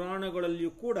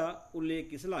ಪುರಾಣಗಳಲ್ಲಿಯೂ ಕೂಡ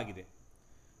ಉಲ್ಲೇಖಿಸಲಾಗಿದೆ.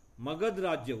 ಮಗಧ್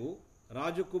ರಾಜ್ಯವು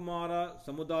ರಾಜಕುಮಾರ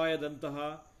ಸಮುದಾಯದಂತಹ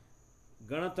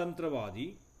ಗಣತಂತ್ರವಾದಿ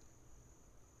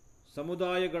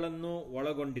ಸಮುದಾಯಗಳನ್ನು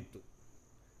ಒಳಗೊಂಡಿತ್ತು.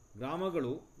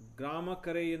 ಗ್ರಾಮಗಳು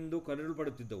ಗ್ರಾಮಕರೆ ಎಂದು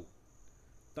ಕರೆಯಲ್ಪಡುತ್ತಿದ್ದವು.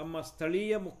 ತಮ್ಮ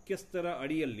ಸ್ಥಳೀಯ ಮುಖ್ಯಸ್ಥರ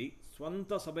ಅಡಿಯಲ್ಲಿ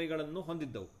ಸ್ವಂತ ಸಭೆಗಳನ್ನು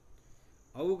ಹೊಂದಿದ್ದವು.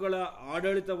 ಅವುಗಳ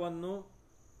ಆಡಳಿತವನ್ನು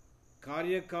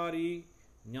ಕಾರ್ಯಕಾರಿ,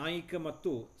 ನ್ಯಾಯಿಕ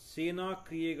ಮತ್ತು ಸೇನಾ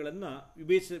ಕ್ರಿಯೆಗಳನ್ನು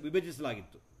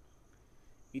ವಿಭಜಿಸಲಾಗಿತ್ತು.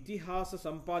 ಇತಿಹಾಸ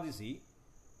ಸಂಪಾದಿಸಿ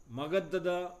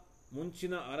ಮಗಧದ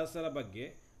ಮುಂಚಿನ ಅರಸರ ಬಗ್ಗೆ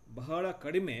ಬಹಳ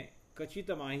ಕಡಿಮೆ ಖಚಿತ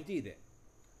ಮಾಹಿತಿ ಇದೆ.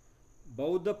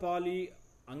 ಬೌದ್ಧ ಪಾಲಿ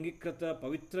ಅಂಗೀಕೃತ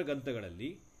ಪವಿತ್ರ ಗ್ರಂಥಗಳಲ್ಲಿ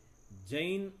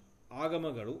ಜೈನ್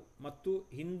ಆಗಮಗಳು ಮತ್ತು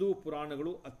ಹಿಂದೂ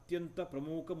ಪುರಾಣಗಳು ಅತ್ಯಂತ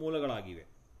ಪ್ರಮುಖ ಮೂಲಗಳಾಗಿವೆ.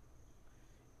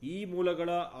 ಈ ಮೂಲಗಳ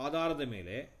ಆಧಾರದ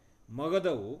ಮೇಲೆ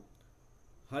ಮಗಧವು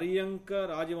ಹರ್ಯಂಕ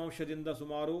ರಾಜವಂಶದಿಂದ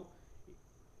ಸುಮಾರು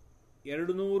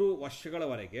 200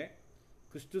 ವರ್ಷಗಳವರೆಗೆ,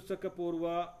 ಕ್ರಿಸ್ತಶಕಪೂರ್ವ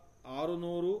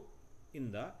 600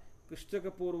 ಇಂದ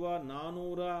ಕ್ರಿಸ್ತಶಕಪೂರ್ವ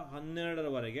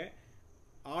 412ರವರೆಗೆ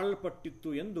ಆಳಲ್ಪಟ್ಟಿತ್ತು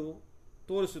ಎಂದು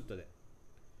ತೋರಿಸುತ್ತದೆ.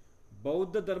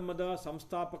 ಬೌದ್ಧ ಧರ್ಮದ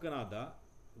ಸಂಸ್ಥಾಪಕನಾದ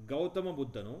ಗೌತಮ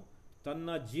ಬುದ್ಧನು ತನ್ನ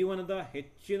ಜೀವನದ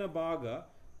ಹೆಚ್ಚಿನ ಭಾಗ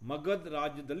ಮಗಧ್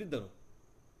ರಾಜ್ಯದಲ್ಲಿದ್ದನು.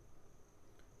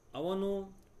 ಅವನು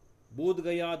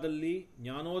ಬೂದ್ಗಯಾದಲ್ಲಿ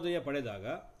ಜ್ಞಾನೋದಯ ಪಡೆದಾಗ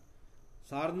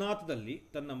ಸಾರನಾಥದಲ್ಲಿ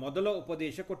ತನ್ನ ಮೊದಲ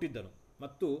ಉಪದೇಶ ಕೊಟ್ಟಿದ್ದನು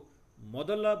ಮತ್ತು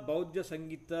ಮೊದಲ ಬೌದ್ಧ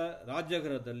ಸಂಗೀತ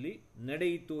ರಾಜಗೃಹದಲ್ಲಿ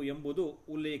ನಡೆಯಿತು ಎಂಬುದು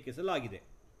ಉಲ್ಲೇಖಿಸಲಾಗಿದೆ.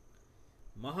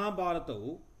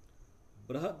 ಮಹಾಭಾರತವು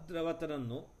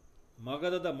ಬೃಹದ್ರವತನನ್ನು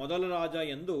ಮಗಧದ ಮೊದಲ ರಾಜ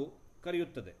ಎಂದು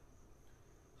ಕರೆಯುತ್ತದೆ.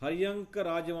 ಹರ್ಯಂಕ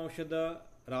ರಾಜವಂಶದ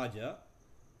ರಾಜ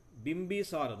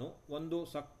ಬಿಂಬಿಸಾರನು ಒಂದು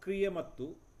ಸಕ್ರಿಯ ಮತ್ತು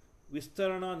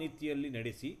ವಿಸ್ತರಣಾ ನೀತಿಯಲ್ಲಿ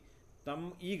ನಡೆಸಿ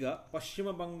ಈಗ ಪಶ್ಚಿಮ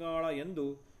ಬಂಗಾಳ ಎಂದು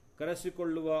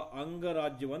ಕರೆಸಿಕೊಳ್ಳುವ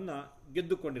ಅಂಗರಾಜ್ಯವನ್ನು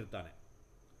ಗೆದ್ದುಕೊಂಡಿರ್ತಾನೆ.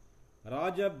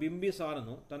 ರಾಜ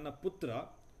ಬಿಂಬಿಸಾರನು ತನ್ನ ಪುತ್ರ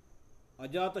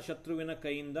ಅಜಾತಶತ್ರುವಿನ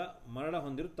ಕೈಯಿಂದ ಮರಣ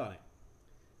ಹೊಂದಿರುತ್ತಾನೆ.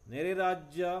 ನೆರೆ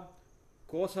ರಾಜ್ಯ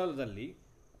ಕೋಸಲದಲ್ಲಿ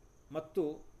ಮತ್ತು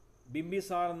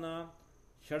ಬಿಂಬಿಸಾರನ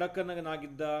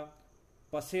ಷಡಕನಾಗಿದ್ದ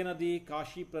ಪಸೇನದಿ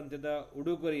ಕಾಶಿ ಪ್ರಾಂತ್ಯದ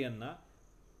ಉಡುಗೊರೆಯನ್ನು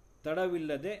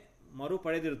ತಡವಿಲ್ಲದೆ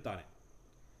ಮರುಪಡೆದಿರುತ್ತಾನೆ.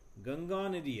 ಗಂಗಾ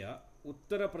ನದಿಯ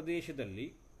ಉತ್ತರ ಪ್ರದೇಶದಲ್ಲಿ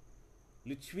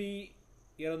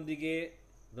ಲಿಚ್ವಿಯರೊಂದಿಗೆ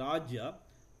ರಾಜ್ಯ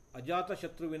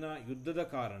ಅಜಾತಶತ್ರುವಿನ ಯುದ್ಧದ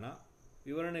ಕಾರಣ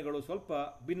ವಿವರಣೆಗಳು ಸ್ವಲ್ಪ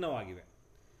ಭಿನ್ನವಾಗಿವೆ.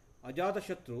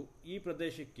 ಅಜಾತಶತ್ರು ಈ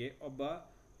ಪ್ರದೇಶಕ್ಕೆ ಒಬ್ಬ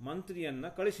ಮಂತ್ರಿಯನ್ನು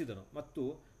ಕಳಿಸಿದನು ಮತ್ತು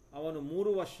ಅವನು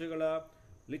 3 ವರ್ಷಗಳ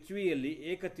ಲಿಚ್ವಿಯಲ್ಲಿ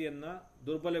ಏಕತೆಯನ್ನು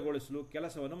ದುರ್ಬಲಗೊಳಿಸಲು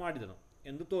ಕೆಲಸವನ್ನು ಮಾಡಿದನು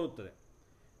ಎಂದು ತೋರುತ್ತದೆ.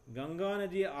 ಗಂಗಾ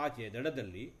ನದಿಯ ಆಚೆ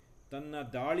ದಡದಲ್ಲಿ ತನ್ನ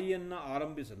ದಾಳಿಯನ್ನು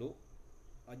ಆರಂಭಿಸಲು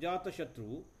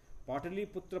ಅಜಾತಶತ್ರುವು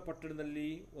ಪಾಟಲಿಪುತ್ರ ಪಟ್ಟಣದಲ್ಲಿ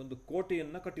ಒಂದು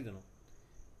ಕೋಟೆಯನ್ನು ಕಟ್ಟಿದನು.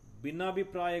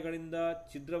 ಭಿನ್ನಾಭಿಪ್ರಾಯಗಳಿಂದ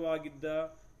ಛಿದ್ರವಾಗಿದ್ದ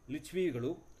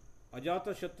ಲಿಚ್ವಿಗಳು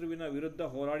ಅಜಾತಶತ್ರುವಿನ ವಿರುದ್ಧ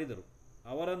ಹೋರಾಡಿದರು.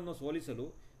 ಅವರನ್ನು ಸೋಲಿಸಲು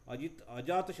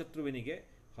ಅಜಾತಶತ್ರುವಿನಿಗೆ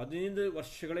 15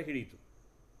 ವರ್ಷಗಳ ಹಿಡಿಯಿತು.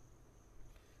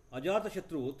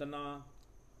 ಅಜಾತಶತ್ರುವು ತನ್ನ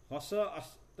ಹೊಸ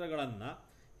ಅಸ್ತ್ರಗಳನ್ನು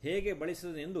ಹೇಗೆ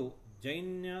ಬಳಸಿದನೆಂದು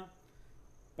ಜೈನ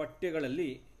ಪಠ್ಯಗಳಲ್ಲಿ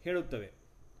ಹೇಳುತ್ತವೆ.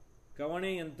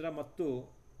 ಕವಣೆ ಯಂತ್ರ ಮತ್ತು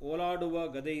ಓಲಾಡುವ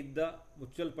ಗದೆಯಿದ್ದ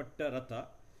ಮುಚ್ಚಲ್ಪಟ್ಟ ರಥ,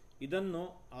 ಇದನ್ನು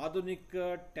ಆಧುನಿಕ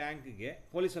ಟ್ಯಾಂಕ್ಗೆ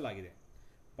ಹೋಲಿಸಲಾಗಿದೆ.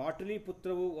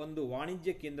 ಪಾಟಲಿಪುತ್ರವು ಒಂದು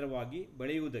ವಾಣಿಜ್ಯ ಕೇಂದ್ರವಾಗಿ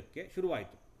ಬೆಳೆಯುವುದಕ್ಕೆ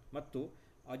ಶುರುವಾಯಿತು ಮತ್ತು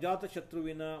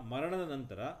ಅಜಾತಶತ್ರುವಿನ ಮರಣದ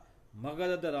ನಂತರ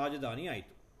ಮಗಧದ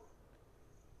ರಾಜಧಾನಿಯಾಯಿತು.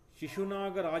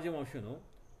 ಶಿಶುನಾಗ ರಾಜವಂಶನು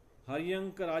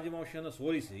ಹರ್ಯಂಕ ರಾಜವಂಶನ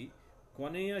ಸೋಲಿಸಿ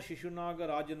ಕೊನೆಯ ಶಿಶುನಾಗ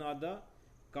ರಾಜನಾದ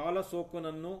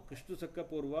ಕಾಲಸೋಕನನ್ನು ಕ್ರಿಸ್ತಶಕ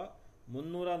ಪೂರ್ವ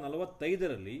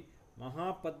 345ರಲ್ಲಿ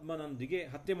ಮಹಾಪದ್ಮನೊಂದಿಗೆ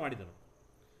ಹತ್ಯೆ ಮಾಡಿದನು.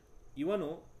 ಇವನು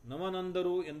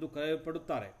ನವನಂದರು ಎಂದು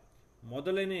ಕರೆಯಲ್ಪಡುತ್ತಾರೆ.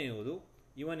 ಮೊದಲನೆಯದು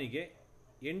ಇವನಿಗೆ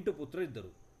 8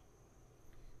 ಪುತ್ರರಿದ್ದರು.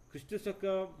 ಕ್ರಿಸ್ತಶಕ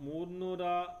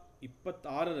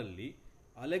 326ರಲ್ಲಿ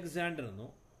ಅಲೆಕ್ಸಾಂಡರನು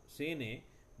ಸೇನೆ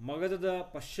ಮಗಧದ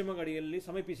ಪಶ್ಚಿಮ ಗಡಿಯಲ್ಲಿ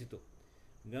ಸಮೀಪಿಸಿತು.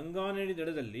 ಗಂಗಾನದಿ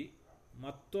ದಡದಲ್ಲಿ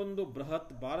ಮತ್ತೊಂದು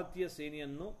ಬೃಹತ್ ಭಾರತೀಯ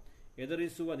ಸೇನೆಯನ್ನು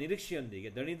ಎದುರಿಸುವ ನಿರೀಕ್ಷೆಯೊಂದಿಗೆ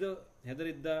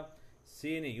ಹೆದರಿದ್ದ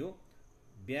ಸೇನೆಯು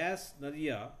ಬ್ಯಾಸ್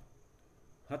ನದಿಯ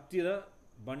ಹತ್ತಿರ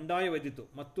ಬಂಡಾಯವೆದ್ದಿತು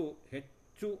ಮತ್ತು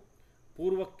ಹೆಚ್ಚು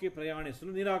ಪೂರ್ವಕ್ಕೆ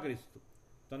ಪ್ರಯಾಣಿಸಲು ನಿರಾಕರಿಸಿತು.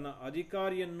 ತನ್ನ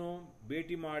ಅಧಿಕಾರಿಯನ್ನು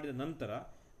ಭೇಟಿ ಮಾಡಿದ ನಂತರ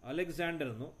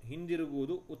ಅಲೆಕ್ಸಾಂಡರನು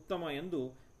ಹಿಂದಿರುಗುವುದು ಉತ್ತಮ ಎಂದು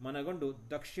ಮನಗೊಂಡು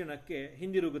ದಕ್ಷಿಣಕ್ಕೆ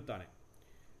ಹಿಂದಿರುಗುತ್ತಾನೆ.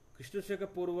 ಕ್ರಿಸ್ತಶಕ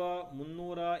ಪೂರ್ವ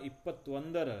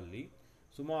 321ರಲ್ಲಿ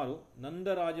ಸುಮಾರು ನಂದ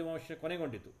ರಾಜವಂಶ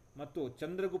ಕೊನೆಗೊಂಡಿತು ಮತ್ತು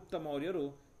ಚಂದ್ರಗುಪ್ತ ಮೌರ್ಯರು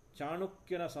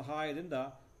ಚಾಣಕ್ಯನ ಸಹಾಯದಿಂದ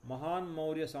ಮಹಾನ್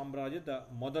ಮೌರ್ಯ ಸಾಮ್ರಾಜ್ಯದ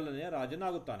ಮೊದಲನೆಯ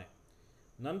ರಾಜನಾಗುತ್ತಾನೆ.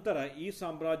 ನಂತರ ಈ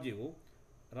ಸಾಮ್ರಾಜ್ಯವು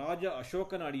ರಾಜ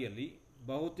ಅಶೋಕನ ಅಡಿಯಲ್ಲಿ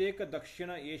ಬಹುತೇಕ ದಕ್ಷಿಣ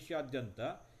ಏಷ್ಯಾದ್ಯಂತ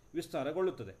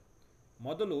ವಿಸ್ತಾರಗೊಳ್ಳುತ್ತದೆ.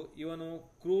 ಮೊದಲು ಇವನು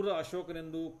ಕ್ರೂರ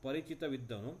ಅಶೋಕನೆಂದು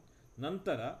ಪರಿಚಿತವಿದ್ದನು.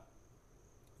 ನಂತರ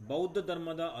ಬೌದ್ಧ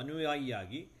ಧರ್ಮದ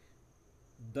ಅನುಯಾಯಿಯಾಗಿ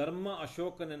ಧರ್ಮ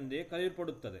ಅಶೋಕನೆಂದೇ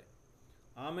ಕರೆಯಲ್ಪಡುತ್ತದೆ.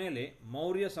 ಆಮೇಲೆ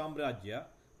ಮೌರ್ಯ ಸಾಮ್ರಾಜ್ಯ,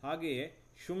 ಹಾಗೆಯೇ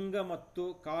ಶುಂಗ ಮತ್ತು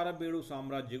ಕಾರಬೇಳು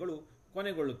ಸಾಮ್ರಾಜ್ಯಗಳು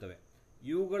ಕೊನೆಗೊಳ್ಳುತ್ತವೆ.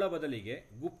 ಇವುಗಳ ಬದಲಿಗೆ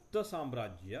ಗುಪ್ತ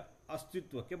ಸಾಮ್ರಾಜ್ಯ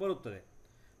ಅಸ್ತಿತ್ವಕ್ಕೆ ಬರುತ್ತದೆ.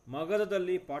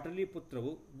 ಮಗಧದಲ್ಲಿ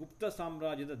ಪಾಟಲಿಪುತ್ರವು ಗುಪ್ತ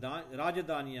ಸಾಮ್ರಾಜ್ಯದ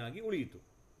ರಾಜಧಾನಿಯಾಗಿ ಉಳಿಯಿತು.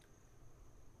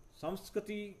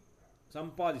 ಸಂಸ್ಕೃತಿ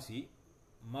ಸಂಪಾದಿಸಿ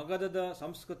ಮಗಧದ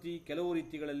ಸಂಸ್ಕೃತಿ ಕೆಲವು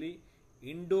ರೀತಿಗಳಲ್ಲಿ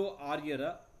ಇಂಡೋ ಆರ್ಯರ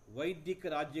ವೈದಿಕ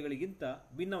ರಾಜ್ಯಗಳಿಗಿಂತ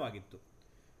ಭಿನ್ನವಾಗಿತ್ತು.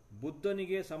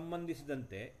 ಬುದ್ಧನಿಗೆ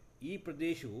ಸಂಬಂಧಿಸಿದಂತೆ ಈ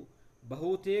ಪ್ರದೇಶವು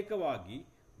ಬಹುತೇಕವಾಗಿ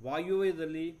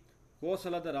ವಾಯುವ್ಯದಲ್ಲಿ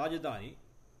ಕೋಸಲದ ರಾಜಧಾನಿ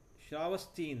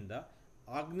ಶ್ರಾವಸ್ತಿಯಿಂದ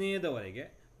ಆಗ್ನೇಯದವರೆಗೆ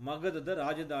ಮಗಧದ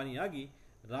ರಾಜಧಾನಿಯಾಗಿ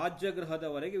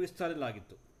ರಾಜ್ಯಗೃಹದವರೆಗೆ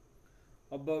ವಿಸ್ತರಿಸಲಾಗಿತ್ತು.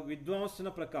 ಒಬ್ಬ ವಿದ್ವಾಂಸನ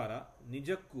ಪ್ರಕಾರ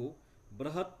ನಿಜಕ್ಕೂ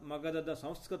ಬೃಹತ್ ಮಗಧದ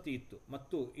ಸಂಸ್ಕೃತಿ ಇತ್ತು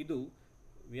ಮತ್ತು ಇದು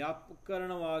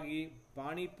ವ್ಯಾಪಕರಣವಾಗಿ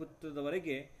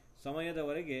ಪಾಣಿಪುತ್ರದವರೆಗೆ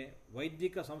ಸಮಯದವರೆಗೆ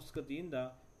ವೈದಿಕ ಸಂಸ್ಕೃತಿಯಿಂದ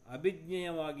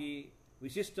ಅಭಿಜ್ಞೇಯವಾಗಿ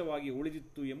ವಿಶಿಷ್ಟವಾಗಿ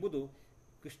ಉಳಿದಿತ್ತು ಎಂಬುದು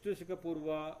ಕ್ರಿಸ್ತಶಕ ಪೂರ್ವ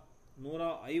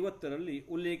 150ರಲ್ಲಿ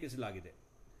ಉಲ್ಲೇಖಿಸಲಾಗಿದೆ.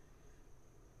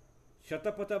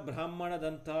 ಶತಪಥ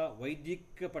ಬ್ರಾಹ್ಮಣದಂಥ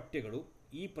ವೈದಿಕ ಪಠ್ಯಗಳು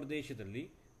ಈ ಪ್ರದೇಶದಲ್ಲಿ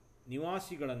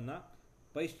ನಿವಾಸಿಗಳನ್ನು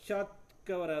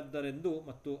ಪಶ್ಚಾತ್ಯವರೆಂದು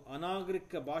ಮತ್ತು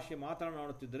ಅನಾಗರಿಕ ಭಾಷೆ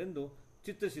ಮಾತನಾಡುತ್ತಿದ್ದರೆಂದು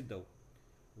ಚಿತ್ರಿಸಿದ್ದವು.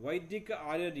 ವೈದಿಕ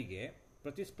ಆರ್ಯರಿಗೆ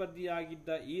ಪ್ರತಿಸ್ಪರ್ಧಿಯಾಗಿದ್ದ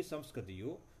ಈ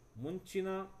ಸಂಸ್ಕೃತಿಯು ಮುಂಚಿನ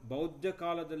ಬೌದ್ಧ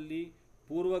ಕಾಲದಲ್ಲಿ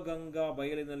ಪೂರ್ವಗಂಗಾ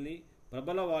ಬಯಲಿನಲ್ಲಿ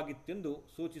ಪ್ರಬಲವಾಗಿತ್ತೆಂದು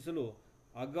ಸೂಚಿಸಲು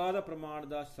ಅಗಾಧ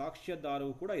ಪ್ರಮಾಣದ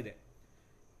ಸಾಕ್ಷ್ಯಾಧಾರವೂ ಕೂಡ ಇದೆ.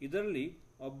 ಇದರಲ್ಲಿ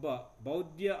ಒಬ್ಬ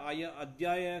ಬೌದ್ಧ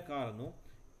ಅಧ್ಯಯನಕಾರನು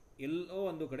ಎಲ್ಲೋ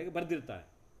ಒಂದು ಕಡೆಗೆ ಬರೆದಿರ್ತಾನೆ.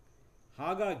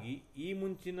 ಹಾಗಾಗಿ ಈ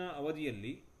ಮುಂಚಿನ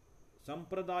ಅವಧಿಯಲ್ಲಿ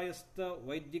ಸಂಪ್ರದಾಯಸ್ಥ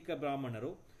ವೈದಿಕ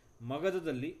ಬ್ರಾಹ್ಮಣರು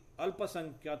ಮಗಧದಲ್ಲಿ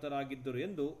ಅಲ್ಪಸಂಖ್ಯಾತರಾಗಿದ್ದರು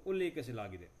ಎಂದು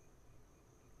ಉಲ್ಲೇಖಿಸಲಾಗಿದೆ.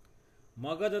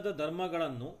 ಮಗಧದ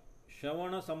ಧರ್ಮಗಳನ್ನು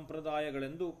ಶ್ರವಣ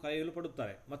ಸಂಪ್ರದಾಯಗಳೆಂದು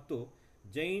ಕರೆಯಲ್ಪಡುತ್ತಾರೆ ಮತ್ತು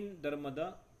ಜೈನ್ ಧರ್ಮದ,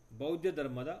 ಬೌದ್ಧ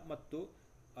ಧರ್ಮದ ಮತ್ತು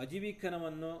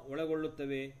ಅಜೀವಿಕನವನ್ನು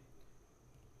ಒಳಗೊಳ್ಳುತ್ತವೆ.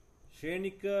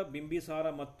 ಶ್ರೇಣಿಕ ಬಿಂಬಿಸಾರ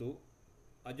ಮತ್ತು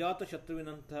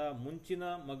ಅಜಾತಶತ್ರುವಿನಂತಹ ಮುಂಚಿನ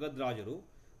ಮಗಧ ರಾಜರು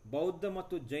ಬೌದ್ಧ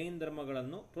ಮತ್ತು ಜೈನ್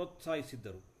ಧರ್ಮಗಳನ್ನು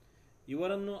ಪ್ರೋತ್ಸಾಹಿಸಿದ್ದರು.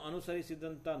 ಇವರನ್ನು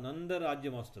ಅನುಸರಿಸಿದಂಥ ನಂದ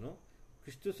ರಾಜ್ಯವಂಶನು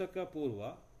ಕ್ರಿಸ್ತಶಕ ಪೂರ್ವ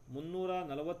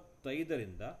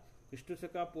 345ರಿಂದ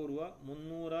ಕ್ರಿಸ್ತಶಕ ಪೂರ್ವ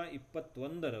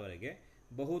 321ರವರೆಗೆ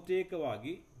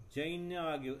ಬಹುತೇಕವಾಗಿ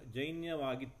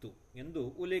ಜೈನ್ಯವಾಗಿತ್ತು ಎಂದು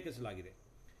ಉಲ್ಲೇಖಿಸಲಾಗಿದೆ.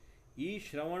 ಈ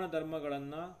ಶ್ರವಣ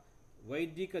ಧರ್ಮಗಳನ್ನು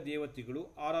ವೈದಿಕ ದೇವತೆಗಳು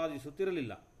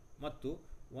ಆರಾಧಿಸುತ್ತಿರಲಿಲ್ಲ ಮತ್ತು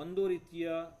ಒಂದು ರೀತಿಯ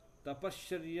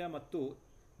ತಪಶ್ಚರ್ಯ ಮತ್ತು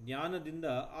ಜ್ಞಾನದಿಂದ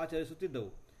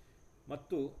ಆಚರಿಸುತ್ತಿದ್ದವು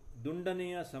ಮತ್ತು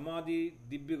ದುಂಡನೆಯ ಸಮಾಧಿ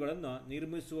ದಿಬ್ಬಗಳನ್ನು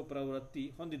ನಿರ್ಮಿಸುವ ಪ್ರವೃತ್ತಿ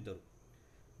ಹೊಂದಿದ್ದರು.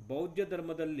 ಬೌದ್ಧ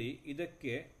ಧರ್ಮದಲ್ಲಿ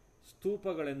ಇದಕ್ಕೆ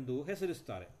ಸ್ತೂಪಗಳೆಂದು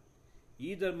ಹೆಸರಿಸುತ್ತಾರೆ. ಈ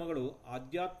ಧರ್ಮಗಳು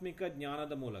ಆಧ್ಯಾತ್ಮಿಕ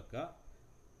ಜ್ಞಾನದ ಮೂಲಕ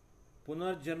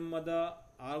ಪುನರ್ಜನ್ಮದ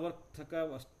ಆವರ್ತಕ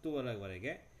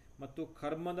ವಸ್ತುವರೆಗೆ ಮತ್ತು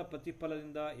ಕರ್ಮದ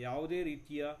ಪ್ರತಿಫಲದಿಂದ ಯಾವುದೇ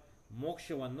ರೀತಿಯ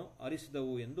ಮೋಕ್ಷವನ್ನು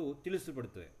ಅರಿಸಿದವು ಎಂದು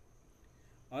ತಿಳಿಸಲ್ಪಡುತ್ತದೆ.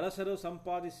 ಅರಸರು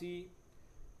ಸಂಪಾದಿಸಿ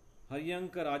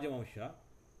ಹರ್ಯಂಕ ರಾಜವಂಶ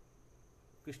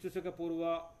ಕ್ರಿಸ್ತಶಕ ಪೂರ್ವ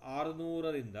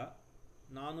 600ರಿಂದ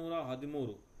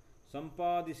 413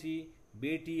 ಸಂಪಾದಿಸಿ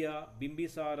ಬೇಟಿಯ,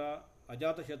 ಬಿಂಬಿಸಾರ,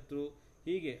 ಅಜಾತಶತ್ರು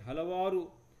ಹೀಗೆ ಹಲವಾರು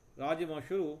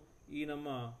ರಾಜವಂಶರು ಈ ನಮ್ಮ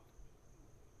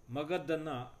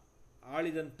ಮಗಧನ್ನು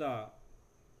ಆಳಿದಂಥ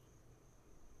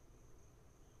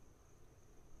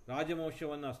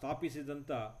ರಾಜವಂಶವನ್ನು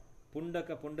ಸ್ಥಾಪಿಸಿದಂಥ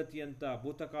ಪುಂಡಕ ಪುಂಡತಿಯಂಥ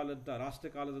ಭೂತಕಾಲದಂಥ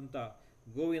ರಾಷ್ಟ್ರಕಾಲದಂಥ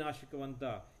ಗೋವಿನಾಶಕವಂತ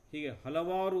ಹೀಗೆ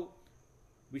ಹಲವಾರು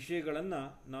ವಿಷಯಗಳನ್ನು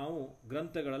ನಾವು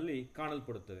ಗ್ರಂಥಗಳಲ್ಲಿ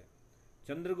ಕಾಣಲ್ಪಡುತ್ತವೆ.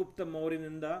 ಚಂದ್ರಗುಪ್ತ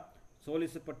ಮೌರ್ಯನಿಂದ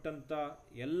ಸೋಲಿಸಲ್ಪಟ್ಟಂಥ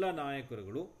ಎಲ್ಲ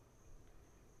ನಾಯಕರುಗಳು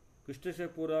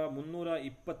ಕ್ರಿಸ್ತಶಕ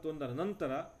 321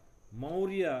 ನಂತರ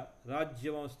ಮೌರ್ಯ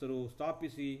ರಾಜ್ಯವಂಶಸ್ಥರು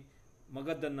ಸ್ಥಾಪಿಸಿ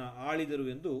ಮಗಧನ್ನು ಆಳಿದರು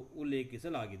ಎಂದು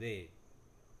ಉಲ್ಲೇಖಿಸಲಾಗಿದೆ.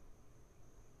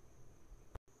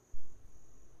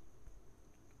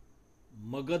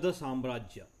 ಮಗಧ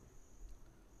ಸಾಮ್ರಾಜ್ಯ.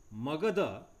 ಮಗಧ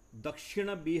ದಕ್ಷಿಣ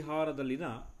ಬಿಹಾರದಲ್ಲಿನ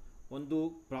ಒಂದು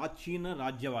ಪ್ರಾಚೀನ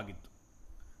ರಾಜ್ಯವಾಗಿತ್ತು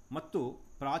ಮತ್ತು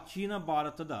ಪ್ರಾಚೀನ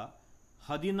ಭಾರತದ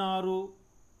 16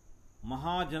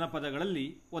 ಮಹಾಜನಪದಗಳಲ್ಲಿ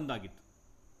ಒಂದಾಗಿತ್ತು.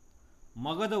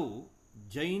 ಮಗಧವು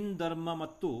ಜೈನ್ ಧರ್ಮ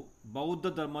ಮತ್ತು ಬೌದ್ಧ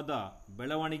ಧರ್ಮದ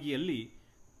ಬೆಳವಣಿಗೆಯಲ್ಲಿ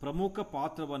ಪ್ರಮುಖ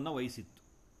ಪಾತ್ರವನ್ನು ವಹಿಸಿತ್ತು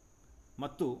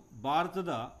ಮತ್ತು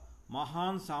ಭಾರತದ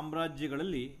ಮಹಾನ್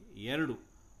ಸಾಮ್ರಾಜ್ಯಗಳಲ್ಲಿ 2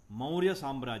 ಮೌರ್ಯ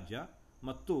ಸಾಮ್ರಾಜ್ಯ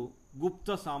ಮತ್ತು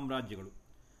ಗುಪ್ತ ಸಾಮ್ರಾಜ್ಯಗಳು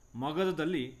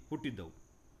ಮಗಧದಲ್ಲಿ ಹುಟ್ಟಿದ್ದವು.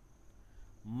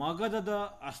 ಮಗಧದ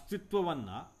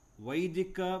ಅಸ್ತಿತ್ವವನ್ನು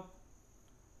ವೈದಿಕ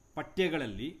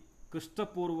ಪಠ್ಯಗಳಲ್ಲಿ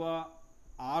ಕ್ರಿಸ್ತಪೂರ್ವ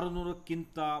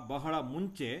 600ಕ್ಕಿಂತ ಬಹಳ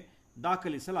ಮುಂಚೆ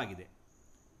ದಾಖಲಿಸಲಾಗಿದೆ.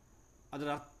 ಅದರ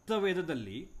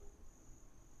ಅರ್ಥವೇದದಲ್ಲಿ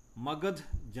ಮಗಧ್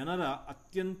ಜನರ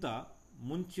ಅತ್ಯಂತ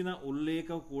ಮುಂಚಿನ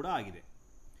ಉಲ್ಲೇಖ ಕೂಡ ಆಗಿದೆ.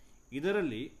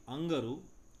 ಇದರಲ್ಲಿ ಅಂಗರು,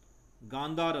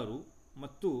 ಗಾಂಧಾರರು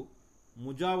ಮತ್ತು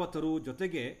ಮುಜಾವತರು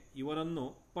ಜೊತೆಗೆ ಇವರನ್ನು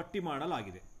ಪಟ್ಟಿ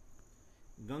ಮಾಡಲಾಗಿದೆ.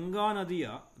 ಗಂಗಾ ನದಿಯ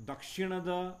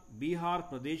ದಕ್ಷಿಣದ ಬಿಹಾರ್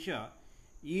ಪ್ರದೇಶ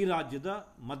ಈ ರಾಜ್ಯದ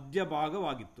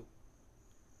ಮಧ್ಯಭಾಗವಾಗಿತ್ತು.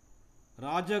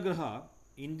 ರಾಜಗೃಹ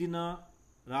ಇಂದಿನ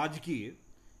ರಾಜ್ಗೀರ್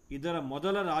ಇದರ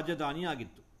ಮೊದಲ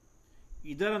ರಾಜಧಾನಿಯಾಗಿತ್ತು.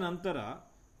 ಇದರ ನಂತರ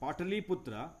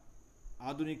ಪಾಟಲಿಪುತ್ರ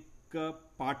ಆಧುನಿಕ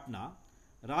ಪಾಟ್ನಾ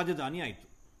ರಾಜಧಾನಿಯಾಯಿತು.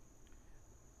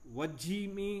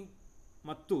 ವಜ್ಜಿಮಿ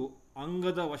ಮತ್ತು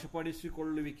ಅಂಗದ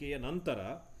ವಶಪಡಿಸಿಕೊಳ್ಳುವಿಕೆಯ ನಂತರ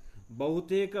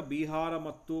ಬಹುತೇಕ ಬಿಹಾರ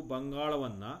ಮತ್ತು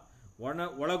ಬಂಗಾಳವನ್ನು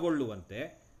ಒಳಗೊಳ್ಳುವಂತೆ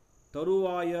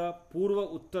ತರುವಾಯ ಪೂರ್ವ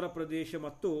ಉತ್ತರ ಪ್ರದೇಶ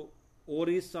ಮತ್ತು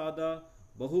ಒರಿಸ್ಸಾದ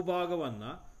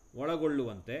ಬಹುಭಾಗವನ್ನು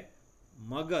ಒಳಗೊಳ್ಳುವಂತೆ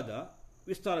ಮಗಧ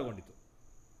ವಿಸ್ತಾರಗೊಂಡಿತು.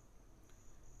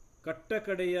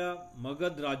 ಕಟ್ಟಕಡೆಯ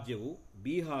ಮಗಧ್ ರಾಜ್ಯವು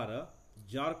ಬಿಹಾರ,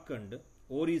 ಜಾರ್ಖಂಡ್,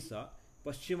 ಒರಿಸ್ಸಾ,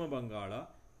 ಪಶ್ಚಿಮ ಬಂಗಾಳ,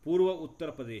 ಪೂರ್ವ ಉತ್ತರ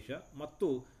ಪ್ರದೇಶ ಮತ್ತು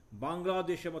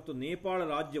ಬಾಂಗ್ಲಾದೇಶ ಮತ್ತು ನೇಪಾಳ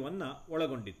ರಾಜ್ಯವನ್ನು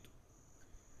ಒಳಗೊಂಡಿತ್ತು.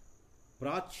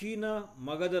 ಪ್ರಾಚೀನ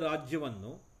ಮಗಧ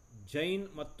ರಾಜ್ಯವನ್ನು ಜೈನ್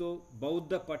ಮತ್ತು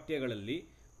ಬೌದ್ಧ ಪಠ್ಯಗಳಲ್ಲಿ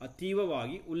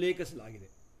ಅತೀವವಾಗಿ ಉಲ್ಲೇಖಿಸಲಾಗಿದೆ.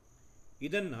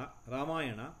 ಇದನ್ನು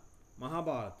ರಾಮಾಯಣ,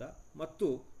 ಮಹಾಭಾರತ ಮತ್ತು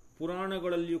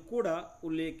ಪುರಾಣಗಳಲ್ಲಿಯೂ ಕೂಡ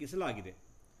ಉಲ್ಲೇಖಿಸಲಾಗಿದೆ.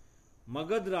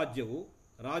 ಮಗಧ್ ರಾಜ್ಯವು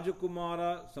ರಾಜಕುಮಾರ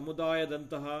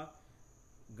ಸಮುದಾಯದಂತಹ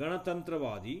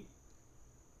ಗಣತಂತ್ರವಾದಿ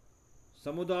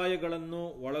ಸಮುದಾಯಗಳನ್ನು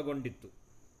ಒಳಗೊಂಡಿತ್ತು.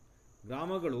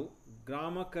 ಗ್ರಾಮಗಳು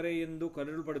ಗ್ರಾಮಕರೆ ಎಂದು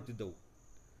ಕರೆಯಲ್ಪಡುತ್ತಿದ್ದವು.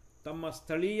 ತಮ್ಮ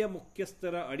ಸ್ಥಳೀಯ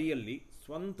ಮುಖ್ಯಸ್ಥರ ಅಡಿಯಲ್ಲಿ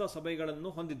ಸ್ವಂತ ಸಭೆಗಳನ್ನು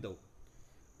ಹೊಂದಿದ್ದವು.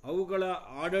 ಅವುಗಳ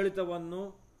ಆಡಳಿತವನ್ನು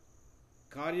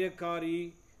ಕಾರ್ಯಕಾರಿ,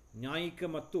 ನ್ಯಾಯಿಕ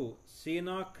ಮತ್ತು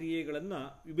ಸೇನಾ ಕ್ರಿಯೆಗಳನ್ನು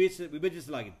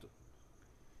ವಿಭಜಿಸಲಾಗಿತ್ತು.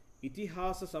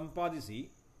 ಇತಿಹಾಸ ಸಂಪಾದಿಸಿ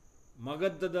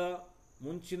ಮಗಧದ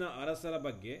ಮುಂಚಿನ ಅರಸರ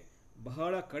ಬಗ್ಗೆ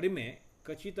ಬಹಳ ಕಡಿಮೆ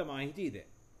ಖಚಿತ ಮಾಹಿತಿ ಇದೆ.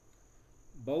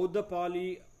 ಬೌದ್ಧ ಪಾಲಿ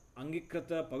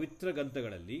ಅಂಗೀಕೃತ ಪವಿತ್ರ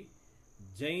ಗ್ರಂಥಗಳಲ್ಲಿ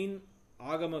ಜೈನ್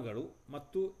ಆಗಮಗಳು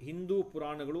ಮತ್ತು ಹಿಂದೂ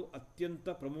ಪುರಾಣಗಳು ಅತ್ಯಂತ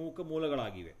ಪ್ರಮುಖ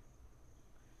ಮೂಲಗಳಾಗಿವೆ.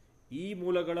 ಈ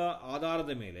ಮೂಲಗಳ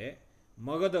ಆಧಾರದ ಮೇಲೆ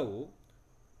ಮಗಧವು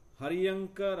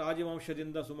ಹರ್ಯಂಕ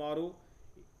ರಾಜವಂಶದಿಂದ ಸುಮಾರು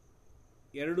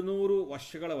 200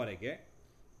 ವರ್ಷಗಳವರೆಗೆ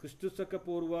ಕ್ರಿಸ್ತಶಕ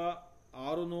ಪೂರ್ವ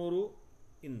 600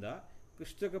 ಇಂದ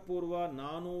ಕ್ರಿಸ್ತಶಕ ಪೂರ್ವ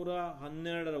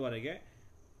 412ರವರೆಗೆ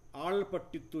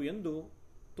ಆಳಲ್ಪಟ್ಟಿತ್ತು ಎಂದು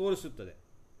ತೋರಿಸುತ್ತದೆ.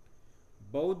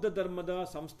 ಬೌದ್ಧ ಧರ್ಮದ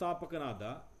ಸಂಸ್ಥಾಪಕನಾದ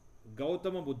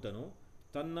ಗೌತಮ ಬುದ್ಧನು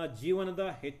ತನ್ನ ಜೀವನದ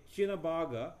ಹೆಚ್ಚಿನ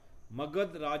ಭಾಗ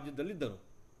ಮಗಧ್ ರಾಜ್ಯದಲ್ಲಿದ್ದನು.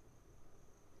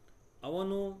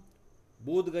 ಅವನು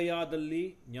ಬೋಧ್ಗಯಾದಲ್ಲಿ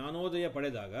ಜ್ಞಾನೋದಯ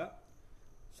ಪಡೆದಾಗ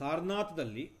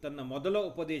ಸಾರನಾಥದಲ್ಲಿ ತನ್ನ ಮೊದಲ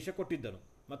ಉಪದೇಶ ಕೊಟ್ಟಿದ್ದನು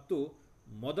ಮತ್ತು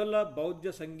ಮೊದಲ ಬೌದ್ಧ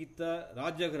ಸಂಗೀತ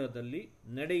ರಾಜಗೃಹದಲ್ಲಿ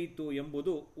ನಡೆಯಿತು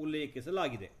ಎಂಬುದು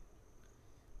ಉಲ್ಲೇಖಿಸಲಾಗಿದೆ.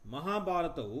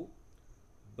 ಮಹಾಭಾರತವು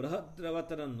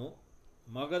ಬೃಹದ್ರವತನನ್ನು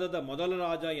ಮಗಧದ ಮೊದಲ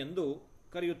ರಾಜ ಎಂದು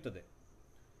ಕರೆಯುತ್ತದೆ.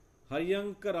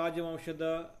 ಹರ್ಯಂಕ ರಾಜವಂಶದ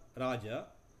ರಾಜ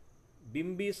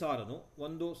ಬಿಂಬಿಸಾರನು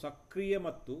ಒಂದು ಸಕ್ರಿಯ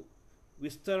ಮತ್ತು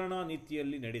ವಿಸ್ತರಣಾ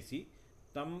ನೀತಿಯಲ್ಲಿ ನಡೆಸಿ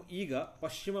ಈಗ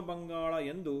ಪಶ್ಚಿಮ ಬಂಗಾಳ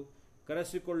ಎಂದು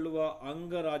ಕರೆಸಿಕೊಳ್ಳುವ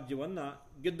ಅಂಗರಾಜ್ಯವನ್ನು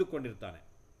ಗೆದ್ದುಕೊಂಡಿರ್ತಾನೆ.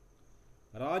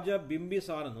 ರಾಜ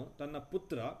ಬಿಂಬಿಸಾರನು ತನ್ನ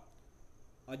ಪುತ್ರ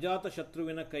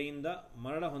ಅಜಾತಶತ್ರುವಿನ ಕೈಯಿಂದ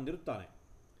ಮರಣ ಹೊಂದಿರುತ್ತಾನೆ.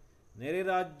 ನೆರೆ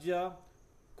ರಾಜ್ಯ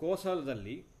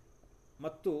ಕೋಸಲದಲ್ಲಿ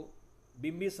ಮತ್ತು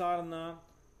ಬಿಂಬಿಸಾರನ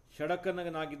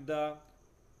ಷಡಕನಾಗಿದ್ದ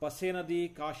ಪಸೇನದಿ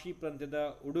ಕಾಶಿ ಪ್ರಾಂತ್ಯದ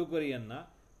ಉಡುಗೊರೆಯನ್ನು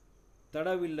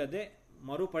ತಡವಿಲ್ಲದೆ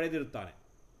ಮರುಪಡೆದಿರುತ್ತಾನೆ.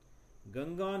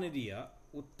 ಗಂಗಾ ನದಿಯ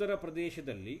ಉತ್ತರ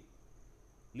ಪ್ರದೇಶದಲ್ಲಿ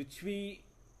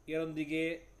ಲಿಚ್ವಿಯರೊಂದಿಗೆ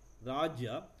ರಾಜ್ಯ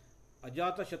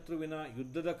ಅಜಾತಶತ್ರುವಿನ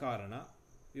ಯುದ್ಧದ ಕಾರಣ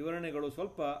ವಿವರಣೆಗಳು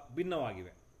ಸ್ವಲ್ಪ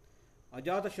ಭಿನ್ನವಾಗಿವೆ.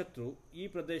 ಅಜಾತಶತ್ರು ಈ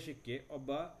ಪ್ರದೇಶಕ್ಕೆ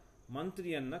ಒಬ್ಬ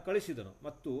ಮಂತ್ರಿಯನ್ನು ಕಳಿಸಿದನು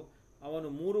ಮತ್ತು ಅವನು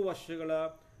 3 ವರ್ಷಗಳ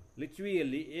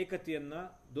ಲಿಚ್ವಿಯಲ್ಲಿ ಏಕತೆಯನ್ನು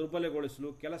ದುರ್ಬಲಗೊಳಿಸಲು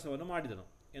ಕೆಲಸವನ್ನು ಮಾಡಿದನು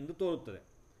ಎಂದು ತೋರುತ್ತದೆ.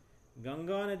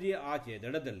 ಗಂಗಾ ನದಿಯ ಆಚೆ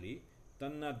ದಡದಲ್ಲಿ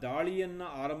ತನ್ನ ದಾಳಿಯನ್ನು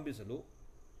ಆರಂಭಿಸಲು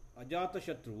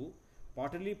ಅಜಾತಶತ್ರುವು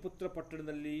ಪಾಟಲಿಪುತ್ರ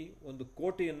ಪಟ್ಟಣದಲ್ಲಿ ಒಂದು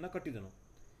ಕೋಟೆಯನ್ನು ಕಟ್ಟಿದನು.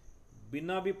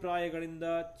 ಭಿನ್ನಾಭಿಪ್ರಾಯಗಳಿಂದ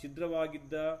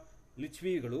ಛಿದ್ರವಾಗಿದ್ದ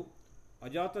ಲಿಚ್ವಿಗಳು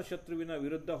ಅಜಾತಶತ್ರುವಿನ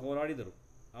ವಿರುದ್ಧ ಹೋರಾಡಿದರು.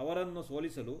 ಅವರನ್ನು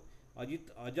ಸೋಲಿಸಲು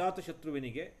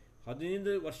ಅಜಾತಶತ್ರುವಿನಿಗೆ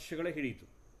 15 ವರ್ಷಗಳ ಹಿಡಿಯಿತು.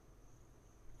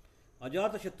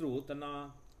 ಅಜಾತಶತ್ರುವು ತನ್ನ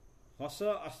ಹೊಸ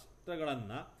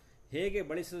ಅಸ್ತ್ರಗಳನ್ನು ಹೇಗೆ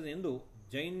ಬಳಸಿದನೆಂದು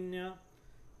ಜೈನ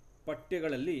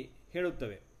ಪಠ್ಯಗಳಲ್ಲಿ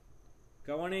ಹೇಳುತ್ತವೆ.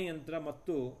 ಕವಣೆ ಯಂತ್ರ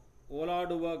ಮತ್ತು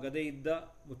ಓಲಾಡುವ ಗದೆಯಿದ್ದ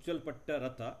ಮುಚ್ಚಲ್ಪಟ್ಟ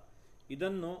ರಥ.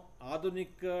 ಇದನ್ನು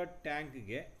ಆಧುನಿಕ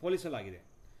ಟ್ಯಾಂಕ್ಗೆ ಹೋಲಿಸಲಾಗಿದೆ.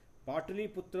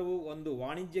 ಪಾಟಲಿಪುತ್ರವು ಒಂದು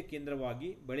ವಾಣಿಜ್ಯ ಕೇಂದ್ರವಾಗಿ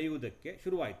ಬೆಳೆಯುವುದಕ್ಕೆ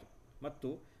ಶುರುವಾಯಿತು ಮತ್ತು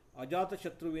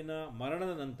ಅಜಾತಶತ್ರುವಿನ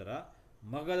ಮರಣದ ನಂತರ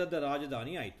ಮಗಧದ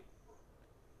ರಾಜಧಾನಿಯಾಯಿತು.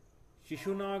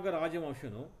 ಶಿಶುನಾಗ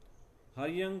ರಾಜವಂಶನು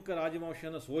ಹರ್ಯಂಕ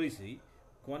ರಾಜವಂಶನ ಸೋಲಿಸಿ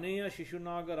ಕೊನೆಯ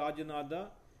ಶಿಶುನಾಗ ರಾಜನಾದ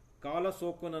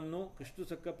ಕಾಲಸೋಕನನ್ನು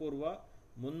ಕ್ರಿಸ್ತಶಕ ಪೂರ್ವ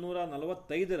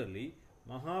 345ರಲ್ಲಿ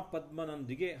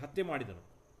ಮಹಾಪದ್ಮನೊಂದಿಗೆ ಹತ್ಯೆ ಮಾಡಿದನು.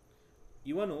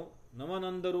 ಇವನು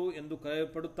ನವನಂದರು ಎಂದು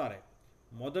ಕರೆಯಲ್ಪಡುತ್ತಾರೆ.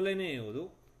 ಮೊದಲನೆಯದು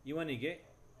ಇವನಿಗೆ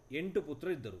 8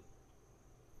 ಪುತ್ರರಿದ್ದರು.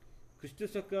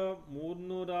 ಕ್ರಿಸ್ತಶಕ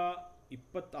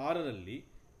 326ರಲ್ಲಿ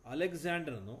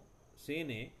ಅಲೆಕ್ಸಾಂಡರನು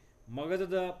ಸೇನೆ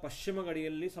ಮಗಧದ ಪಶ್ಚಿಮ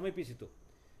ಗಡಿಯಲ್ಲಿ ಸಮೀಪಿಸಿತು.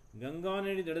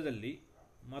 ಗಂಗಾನದಿ ದಡದಲ್ಲಿ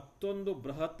ಮತ್ತೊಂದು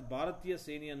ಬೃಹತ್ ಭಾರತೀಯ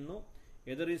ಸೇನೆಯನ್ನು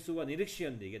ಎದುರಿಸುವ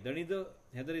ನಿರೀಕ್ಷೆಯೊಂದಿಗೆ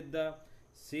ಹೆದರಿದ್ದ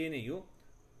ಸೇನೆಯು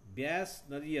ಬ್ಯಾಸ್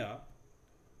ನದಿಯ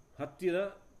ಹತ್ತಿರ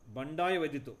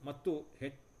ಬಂಡಾಯವೆದ್ದಿತು ಮತ್ತು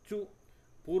ಹೆಚ್ಚು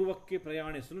ಪೂರ್ವಕ್ಕೆ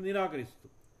ಪ್ರಯಾಣಿಸಲು ನಿರಾಕರಿಸಿತು.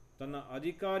 ತನ್ನ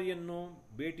ಅಧಿಕಾರಿಯನ್ನು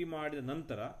ಭೇಟಿ ಮಾಡಿದ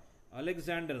ನಂತರ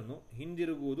ಅಲೆಕ್ಸಾಂಡರನು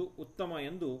ಹಿಂದಿರುಗುವುದು ಉತ್ತಮ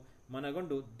ಎಂದು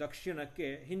ಮನಗೊಂಡು ದಕ್ಷಿಣಕ್ಕೆ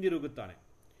ಹಿಂದಿರುಗುತ್ತಾನೆ.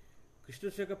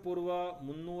 ಕ್ರಿಸ್ತಶಕ ಪೂರ್ವ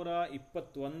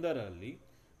 321ರಲ್ಲಿ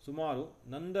ಸುಮಾರು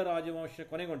ನಂದ ರಾಜವಂಶ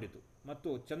ಕೊನೆಗೊಂಡಿತು ಮತ್ತು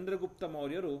ಚಂದ್ರಗುಪ್ತ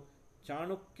ಮೌರ್ಯರು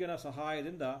ಚಾಣಕ್ಯನ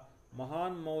ಸಹಾಯದಿಂದ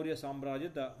ಮಹಾನ್ ಮೌರ್ಯ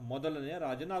ಸಾಮ್ರಾಜ್ಯದ ಮೊದಲನೆಯ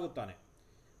ರಾಜನಾಗುತ್ತಾನೆ.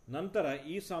 ನಂತರ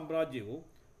ಈ ಸಾಮ್ರಾಜ್ಯವು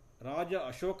ರಾಜ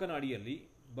ಅಶೋಕನ ಅಡಿಯಲ್ಲಿ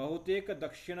ಬಹುತೇಕ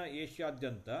ದಕ್ಷಿಣ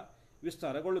ಏಷ್ಯಾದ್ಯಂತ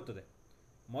ವಿಸ್ತಾರಗೊಳ್ಳುತ್ತದೆ.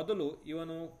 ಮೊದಲು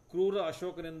ಇವನು ಕ್ರೂರ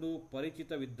ಅಶೋಕನೆಂದು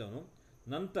ಪರಿಚಿತವಿದ್ದನು.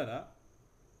 ನಂತರ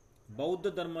ಬೌದ್ಧ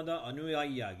ಧರ್ಮದ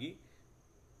ಅನುಯಾಯಿಯಾಗಿ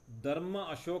ಧರ್ಮ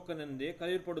ಅಶೋಕನೆಂದೇ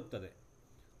ಕರೆಯಲ್ಪಡುತ್ತದೆ.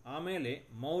 ಆಮೇಲೆ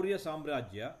ಮೌರ್ಯ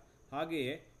ಸಾಮ್ರಾಜ್ಯ,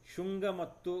 ಹಾಗೆಯೇ ಶುಂಗ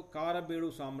ಮತ್ತು ಕಾರಬೇಳು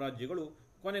ಸಾಮ್ರಾಜ್ಯಗಳು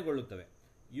ಕೊನೆಗೊಳ್ಳುತ್ತವೆ.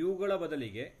 ಇವುಗಳ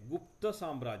ಬದಲಿಗೆ ಗುಪ್ತ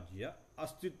ಸಾಮ್ರಾಜ್ಯ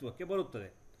ಅಸ್ತಿತ್ವಕ್ಕೆ ಬರುತ್ತದೆ.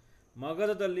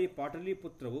 ಮಗಧದಲ್ಲಿ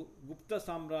ಪಾಟಲಿಪುತ್ರವು ಗುಪ್ತ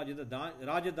ಸಾಮ್ರಾಜ್ಯದ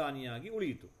ರಾಜಧಾನಿಯಾಗಿ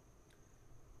ಉಳಿಯಿತು.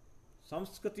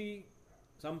 ಸಂಸ್ಕೃತಿ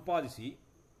ಸಂಪಾದಿಸಿ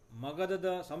ಮಗಧದ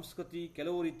ಸಂಸ್ಕೃತಿ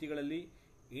ಕೆಲವು ರೀತಿಗಳಲ್ಲಿ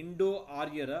ಇಂಡೋ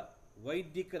ಆರ್ಯರ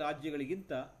ವೈದಿಕ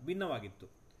ರಾಜ್ಯಗಳಿಗಿಂತ ಭಿನ್ನವಾಗಿತ್ತು.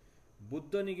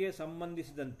 ಬುದ್ಧನಿಗೆ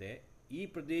ಸಂಬಂಧಿಸಿದಂತೆ ಈ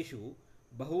ಪ್ರದೇಶವು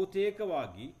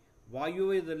ಬಹುತೇಕವಾಗಿ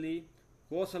ವಾಯುವ್ಯದಲ್ಲಿ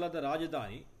ಕೋಸಲದ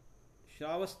ರಾಜಧಾನಿ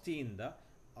ಶ್ರಾವಸ್ತಿಯಿಂದ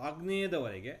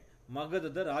ಆಗ್ನೇಯದವರೆಗೆ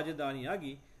ಮಗಧದ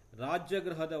ರಾಜಧಾನಿಯಾಗಿ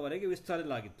ರಾಜ್ಯಗೃಹದವರೆಗೆ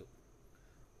ವಿಸ್ತರಿಸಲಾಗಿತ್ತು.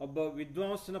 ಒಬ್ಬ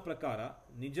ವಿದ್ವಾಂಸನ ಪ್ರಕಾರ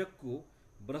ನಿಜಕ್ಕೂ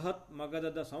ಬೃಹತ್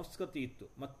ಮಗಧದ ಸಂಸ್ಕೃತಿ ಇತ್ತು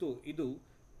ಮತ್ತು ಇದು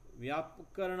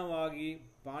ವ್ಯಾಪಕರಣವಾಗಿ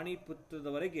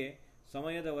ಪಾಣಿಪುತ್ರದವರೆಗೆ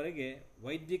ಸಮಯದವರೆಗೆ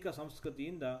ವೈದಿಕ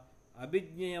ಸಂಸ್ಕೃತಿಯಿಂದ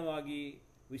ಅಭಿಜ್ಞೇಯವಾಗಿ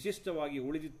ವಿಶಿಷ್ಟವಾಗಿ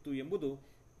ಉಳಿದಿತ್ತು ಎಂಬುದು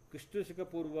ಕ್ರಿಸ್ತಶಕ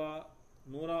ಪೂರ್ವ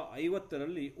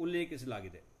 150ರಲ್ಲಿ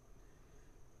ಉಲ್ಲೇಖಿಸಲಾಗಿದೆ.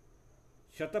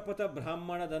 ಶತಪಥ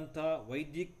ಬ್ರಾಹ್ಮಣದಂಥ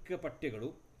ವೈದಿಕ ಪಠ್ಯಗಳು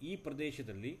ಈ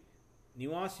ಪ್ರದೇಶದಲ್ಲಿ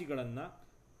ನಿವಾಸಿಗಳನ್ನು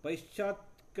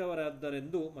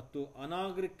ಪಶ್ಚಾತ್ಯವರೆಂದು ಮತ್ತು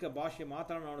ಅನಾಗರಿಕ ಭಾಷೆ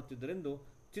ಮಾತನಾಡುತ್ತಿದ್ದರೆಂದು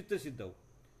ಚಿತ್ರಿಸಿದ್ದವು.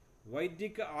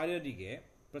 ವೈದಿಕ ಆರ್ಯರಿಗೆ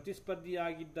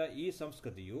ಪ್ರತಿಸ್ಪರ್ಧಿಯಾಗಿದ್ದ ಈ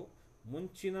ಸಂಸ್ಕೃತಿಯು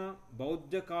ಮುಂಚಿನ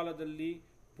ಬೌದ್ಧ ಕಾಲದಲ್ಲಿ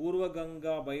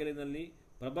ಪೂರ್ವಗಂಗಾ ಬಯಲಿನಲ್ಲಿ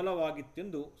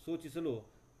ಪ್ರಬಲವಾಗಿತ್ತೆಂದು ಸೂಚಿಸಲು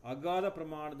ಅಗಾಧ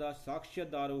ಪ್ರಮಾಣದ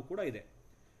ಸಾಕ್ಷ್ಯಾಧಾರವೂ ಕೂಡ ಇದೆ.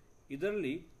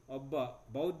 ಇದರಲ್ಲಿ ಒಬ್ಬ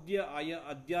ಬೌದ್ಧ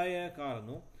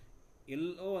ಅಧ್ಯಯನಕಾರನು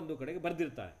ಎಲ್ಲೋ ಒಂದು ಕಡೆಗೆ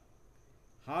ಬರೆದಿರ್ತಾನೆ.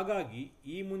 ಹಾಗಾಗಿ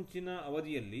ಈ ಮುಂಚಿನ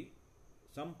ಅವಧಿಯಲ್ಲಿ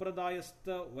ಸಂಪ್ರದಾಯಸ್ಥ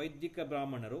ವೈದಿಕ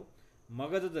ಬ್ರಾಹ್ಮಣರು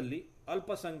ಮಗಧದಲ್ಲಿ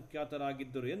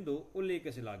ಅಲ್ಪಸಂಖ್ಯಾತರಾಗಿದ್ದರು ಎಂದು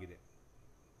ಉಲ್ಲೇಖಿಸಲಾಗಿದೆ.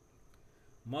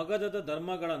 ಮಗಧದ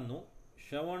ಧರ್ಮಗಳನ್ನು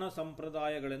ಶ್ರವಣ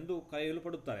ಸಂಪ್ರದಾಯಗಳೆಂದು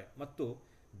ಕರೆಯಲ್ಪಡುತ್ತಾರೆ ಮತ್ತು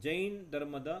ಜೈನ್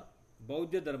ಧರ್ಮದ,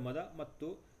 ಬೌದ್ಧ ಧರ್ಮದ ಮತ್ತು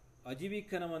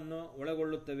ಅಜೀವಿಕನವನ್ನು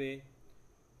ಒಳಗೊಳ್ಳುತ್ತವೆ.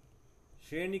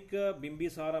 ಶ್ರೇಣಿಕ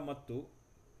ಬಿಂಬಿಸಾರ ಮತ್ತು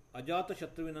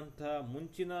ಅಜಾತಶತ್ರುವಿನಂತಹ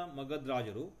ಮುಂಚಿನ ಮಗಧ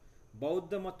ರಾಜರು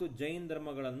ಬೌದ್ಧ ಮತ್ತು ಜೈನ್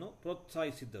ಧರ್ಮಗಳನ್ನು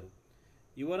ಪ್ರೋತ್ಸಾಹಿಸಿದ್ದರು.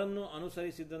 ಇವರನ್ನು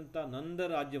ಅನುಸರಿಸಿದಂಥ ನಂದ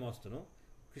ರಾಜ್ಯವಂಶನು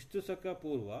ಕ್ರಿಸ್ತಶಕ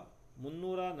ಪೂರ್ವ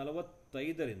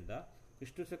 345ರಿಂದ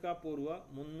ಕ್ರಿಸ್ತಶಕ ಪೂರ್ವ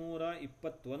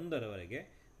 321ರವರೆಗೆ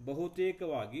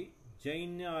ಬಹುತೇಕವಾಗಿ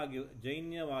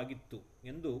ಜೈನ್ಯವಾಗಿತ್ತು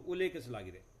ಎಂದು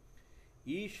ಉಲ್ಲೇಖಿಸಲಾಗಿದೆ.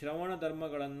 ಈ ಶ್ರವಣ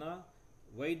ಧರ್ಮಗಳನ್ನು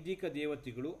ವೈದಿಕ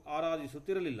ದೇವತೆಗಳು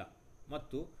ಆರಾಧಿಸುತ್ತಿರಲಿಲ್ಲ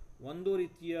ಮತ್ತು ಒಂದು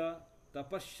ರೀತಿಯ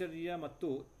ತಪಶ್ಚರ್ಯ ಮತ್ತು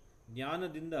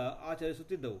ಜ್ಞಾನದಿಂದ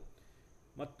ಆಚರಿಸುತ್ತಿದ್ದವು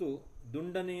ಮತ್ತು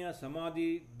ದುಂಡನೆಯ ಸಮಾಧಿ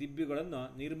ದಿಬ್ಬಗಳನ್ನು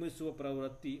ನಿರ್ಮಿಸುವ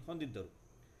ಪ್ರವೃತ್ತಿ ಹೊಂದಿದ್ದರು.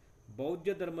 ಬೌದ್ಧ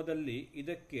ಧರ್ಮದಲ್ಲಿ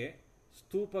ಇದಕ್ಕೆ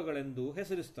ಸ್ತೂಪಗಳೆಂದು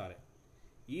ಹೆಸರಿಸುತ್ತಾರೆ.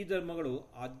 ಈ ಧರ್ಮಗಳು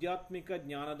ಆಧ್ಯಾತ್ಮಿಕ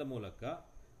ಜ್ಞಾನದ ಮೂಲಕ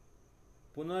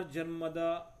ಪುನರ್ಜನ್ಮದ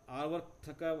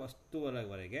ಆವರ್ತಕ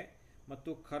ವಸ್ತುವವರೆಗೆ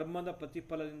ಮತ್ತು ಕರ್ಮದ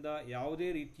ಪ್ರತಿಫಲದಿಂದ ಯಾವುದೇ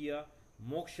ರೀತಿಯ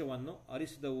ಮೋಕ್ಷವನ್ನು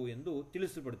ಅರಿಸಿದವು ಎಂದು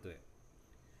ತಿಳಿಸಲ್ಪಡುತ್ತದೆ.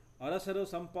 ಅರಸರು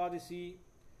ಸಂಪಾದಿಸಿ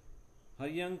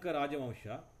ಹರ್ಯಂಕ ರಾಜವಂಶ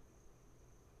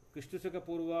ಕ್ರಿಸ್ತಶಕ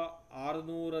ಪೂರ್ವ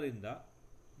 600ರಿಂದ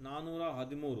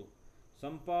 413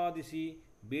 ಸಂಪಾದಿಸಿ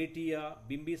ಬೇಟಿಯ,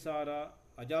 ಬಿಂಬಿಸಾರ,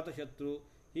 ಅಜಾತಶತ್ರು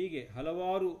ಹೀಗೆ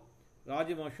ಹಲವಾರು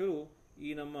ರಾಜವಂಶರು ಈ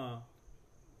ನಮ್ಮ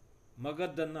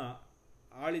ಮಗಧನ್ನು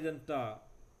ಆಳಿದಂಥ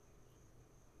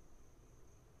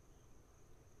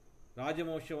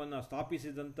ರಾಜವಂಶವನ್ನು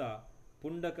ಸ್ಥಾಪಿಸಿದಂಥ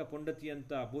ಪುಂಡಕ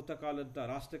ಪುಂಡತಿಯಂಥ ಭೂತಕಾಲದಂಥ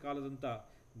ರಾಷ್ಟ್ರಕಾಲದಂಥ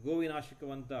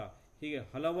ಗೋವಿನಾಶಕವಂತ ಹೀಗೆ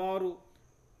ಹಲವಾರು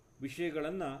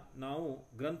ವಿಷಯಗಳನ್ನು ನಾವು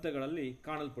ಗ್ರಂಥಗಳಲ್ಲಿ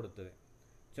ಕಾಣಲ್ಪಡುತ್ತವೆ.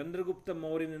 ಚಂದ್ರಗುಪ್ತ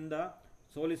ಮೌರ್ಯನಿಂದ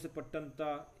ಸೋಲಿಸಲ್ಪಟ್ಟಂಥ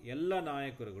ಎಲ್ಲ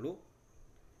ನಾಯಕರುಗಳು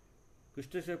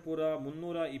ಕ್ರಿಸ್ತಶಕ ಪೂರ್ವ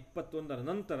 321ರ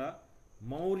ನಂತರ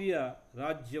ಮೌರ್ಯ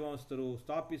ರಾಜ್ಯವಂಶಸ್ಥರು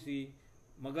ಸ್ಥಾಪಿಸಿ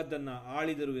ಮಗಧನ್ನು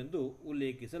ಆಳಿದರು ಎಂದು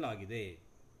ಉಲ್ಲೇಖಿಸಲಾಗಿದೆ.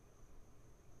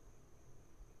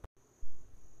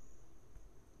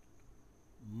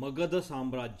 ಮಗಧ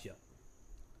ಸಾಮ್ರಾಜ್ಯ.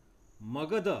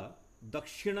 ಮಗಧ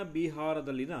ದಕ್ಷಿಣ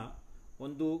ಬಿಹಾರದಲ್ಲಿನ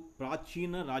ಒಂದು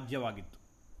ಪ್ರಾಚೀನ ರಾಜ್ಯವಾಗಿತ್ತು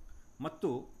ಮತ್ತು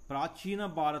ಪ್ರಾಚೀನ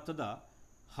ಭಾರತದ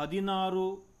 16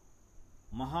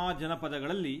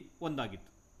 ಮಹಾಜನಪದಗಳಲ್ಲಿ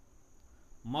ಒಂದಾಗಿತ್ತು.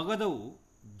 ಮಗಧವು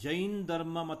ಜೈನ್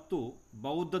ಧರ್ಮ ಮತ್ತು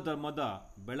ಬೌದ್ಧ ಧರ್ಮದ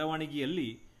ಬೆಳವಣಿಗೆಯಲ್ಲಿ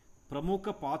ಪ್ರಮುಖ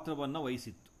ಪಾತ್ರವನ್ನು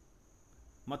ವಹಿಸಿತ್ತು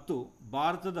ಮತ್ತು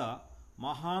ಭಾರತದ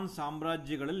ಮಹಾನ್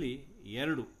ಸಾಮ್ರಾಜ್ಯಗಳಲ್ಲಿ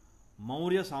 2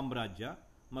 ಮೌರ್ಯ ಸಾಮ್ರಾಜ್ಯ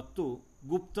ಮತ್ತು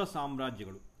ಗುಪ್ತ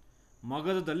ಸಾಮ್ರಾಜ್ಯಗಳು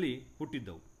ಮಗಧದಲ್ಲಿ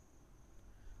ಹುಟ್ಟಿದ್ದವು.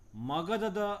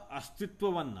 ಮಗಧದ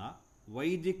ಅಸ್ತಿತ್ವವನ್ನು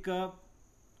ವೈದಿಕ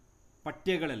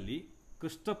ಪಠ್ಯಗಳಲ್ಲಿ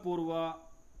ಕ್ರಿಸ್ತಪೂರ್ವ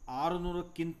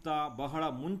 600ಕ್ಕಿಂತ ಬಹಳ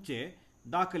ಮುಂಚೆ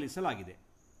ದಾಖಲಿಸಲಾಗಿದೆ.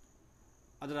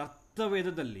 ಅದರ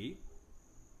ಅರ್ಥವೇದದಲ್ಲಿ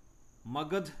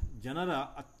ಮಗಧ್ ಜನರ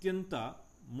ಅತ್ಯಂತ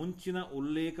ಮುಂಚಿನ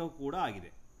ಉಲ್ಲೇಖ ಕೂಡ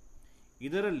ಆಗಿದೆ.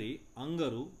 ಇದರಲ್ಲಿ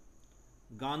ಅಂಗರು,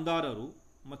 ಗಾಂಧಾರರು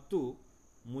ಮತ್ತು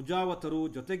ಮುಜಾವತರು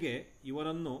ಜೊತೆಗೆ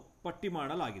ಇವರನ್ನು ಪಟ್ಟಿ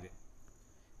ಮಾಡಲಾಗಿದೆ.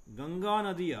 ಗಂಗಾ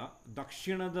ನದಿಯ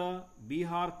ದಕ್ಷಿಣದ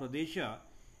ಬಿಹಾರ್ ಪ್ರದೇಶ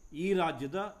ಈ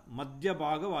ರಾಜ್ಯದ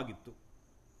ಮಧ್ಯಭಾಗವಾಗಿತ್ತು.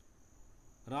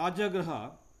 ರಾಜಗೃಹ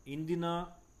ಇಂದಿನ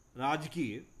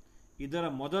ರಾಜ್ಗೀರ್ ಇದರ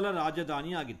ಮೊದಲ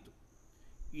ರಾಜಧಾನಿಯಾಗಿತ್ತು.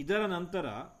 ಇದರ ನಂತರ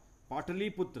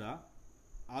ಪಾಟಲಿಪುತ್ರ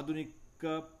ಆಧುನಿಕ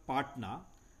ಪಾಟ್ನಾ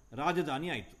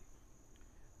ರಾಜಧಾನಿಯಾಯಿತು.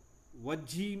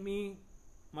 ವಜ್ಜಿಮಿ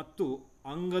ಮತ್ತು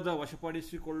ಅಂಗದ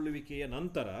ವಶಪಡಿಸಿಕೊಳ್ಳುವಿಕೆಯ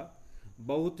ನಂತರ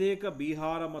ಬಹುತೇಕ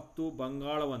ಬಿಹಾರ ಮತ್ತು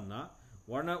ಬಂಗಾಳವನ್ನು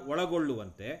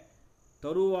ಒಳಗೊಳ್ಳುವಂತೆ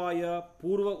ತರುವಾಯ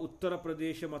ಪೂರ್ವ ಉತ್ತರ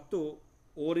ಪ್ರದೇಶ ಮತ್ತು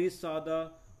ಒರಿಸ್ಸಾದ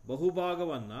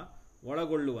ಬಹುಭಾಗವನ್ನು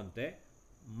ಒಳಗೊಳ್ಳುವಂತೆ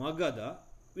ಮಗಧ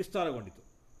ವಿಸ್ತಾರಗೊಂಡಿತು.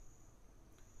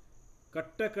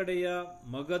 ಕಟ್ಟಕಡೆಯ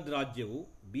ಮಗಧ್ ರಾಜ್ಯವು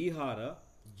ಬಿಹಾರ,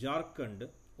 ಜಾರ್ಖಂಡ್,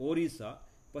 ಒರಿಸ್ಸಾ,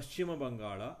 ಪಶ್ಚಿಮ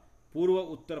ಬಂಗಾಳ, ಪೂರ್ವ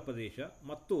ಉತ್ತರ ಪ್ರದೇಶ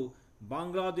ಮತ್ತು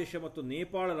ಬಾಂಗ್ಲಾದೇಶ ಮತ್ತು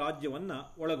ನೇಪಾಳ ರಾಜ್ಯವನ್ನು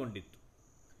ಒಳಗೊಂಡಿತ್ತು.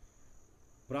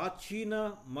 ಪ್ರಾಚೀನ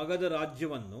ಮಗಧ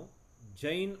ರಾಜ್ಯವನ್ನು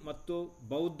ಜೈನ್ ಮತ್ತು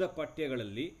ಬೌದ್ಧ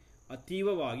ಪಠ್ಯಗಳಲ್ಲಿ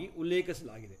ಅತೀವವಾಗಿ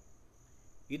ಉಲ್ಲೇಖಿಸಲಾಗಿದೆ.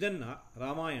 ಇದನ್ನು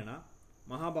ರಾಮಾಯಣ,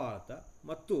 ಮಹಾಭಾರತ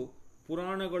ಮತ್ತು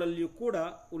ಪುರಾಣಗಳಲ್ಲಿಯೂ ಕೂಡ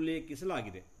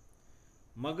ಉಲ್ಲೇಖಿಸಲಾಗಿದೆ.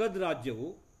 ಮಗಧ್ ರಾಜ್ಯವು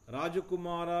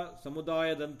ರಾಜಕುಮಾರ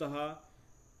ಸಮುದಾಯದಂತಹ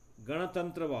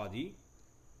ಗಣತಂತ್ರವಾದಿ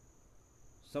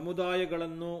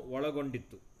ಸಮುದಾಯಗಳನ್ನು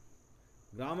ಒಳಗೊಂಡಿತ್ತು.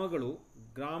 ಗ್ರಾಮಗಳು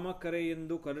ಗ್ರಾಮಕರೆ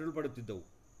ಎಂದು ಕರೆಯಲ್ಪಡುತ್ತಿದ್ದವು.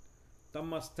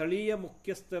 ತಮ್ಮ ಸ್ಥಳೀಯ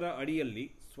ಮುಖ್ಯಸ್ಥರ ಅಡಿಯಲ್ಲಿ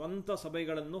ಸ್ವಂತ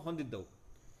ಸಭೆಗಳನ್ನು ಹೊಂದಿದ್ದವು.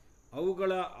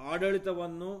 ಅವುಗಳ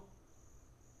ಆಡಳಿತವನ್ನು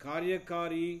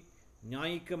ಕಾರ್ಯಕಾರಿ,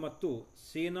 ನ್ಯಾಯಿಕ ಮತ್ತು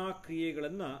ಸೇನಾ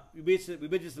ಕ್ರಿಯೆಗಳನ್ನು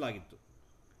ವಿಭಜಿಸಲಾಗಿತ್ತು.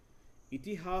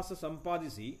 ಇತಿಹಾಸ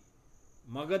ಸಂಪಾದಿಸಿ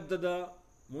ಮಗಧದ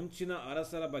ಮುಂಚಿನ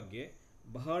ಅರಸರ ಬಗ್ಗೆ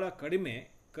ಬಹಳ ಕಡಿಮೆ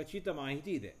ಖಚಿತ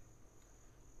ಮಾಹಿತಿ ಇದೆ.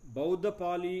 ಬೌದ್ಧ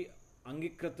ಪಾಲಿ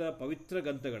ಅಂಗೀಕೃತ ಪವಿತ್ರ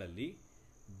ಗ್ರಂಥಗಳಲ್ಲಿ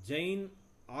ಜೈನ್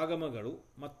ಆಗಮಗಳು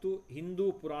ಮತ್ತು ಹಿಂದೂ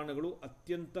ಪುರಾಣಗಳು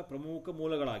ಅತ್ಯಂತ ಪ್ರಮುಖ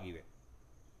ಮೂಲಗಳಾಗಿವೆ.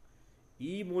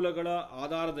 ಈ ಮೂಲಗಳ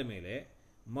ಆಧಾರದ ಮೇಲೆ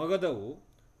ಮಗಧವು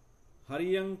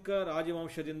ಹರ್ಯಂಕ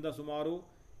ರಾಜವಂಶದಿಂದ ಸುಮಾರು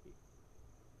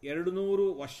 200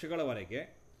 ವರ್ಷಗಳವರೆಗೆ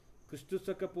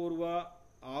ಕ್ರಿಸ್ತಶಕಪೂರ್ವ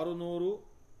 600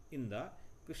 ಇಂದ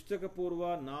ಕ್ರಿಸ್ತಶಕಪೂರ್ವ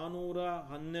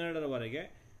 412ರವರೆಗೆ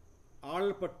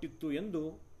ಆಳಲ್ಪಟ್ಟಿತ್ತು ಎಂದು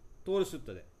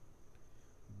ತೋರಿಸುತ್ತದೆ.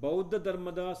 ಬೌದ್ಧ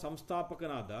ಧರ್ಮದ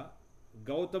ಸಂಸ್ಥಾಪಕನಾದ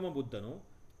ಗೌತಮ ಬುದ್ಧನು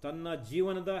ತನ್ನ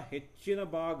ಜೀವನದ ಹೆಚ್ಚಿನ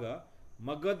ಭಾಗ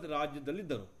ಮಗಧ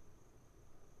ರಾಜ್ಯದಲ್ಲಿದ್ದನು.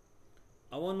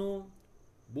 ಅವನು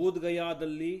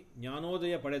ಬೂದ್ಗಯಾದಲ್ಲಿ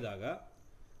ಜ್ಞಾನೋದಯ ಪಡೆದಾಗ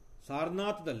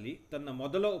ಸಾರನಾಥದಲ್ಲಿ ತನ್ನ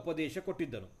ಮೊದಲ ಉಪದೇಶ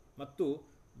ಕೊಟ್ಟಿದ್ದನು ಮತ್ತು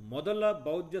ಮೊದಲ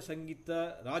ಬೌದ್ಧ ಸಂಗೀತ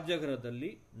ರಾಜಗೃಹದಲ್ಲಿ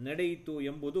ನಡೆಯಿತು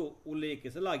ಎಂಬುದು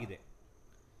ಉಲ್ಲೇಖಿಸಲಾಗಿದೆ.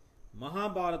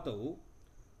 ಮಹಾಭಾರತವು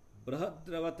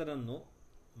ಬೃಹದ್ರವತನನ್ನು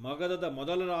ಮಗಧದ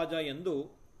ಮೊದಲ ರಾಜ ಎಂದು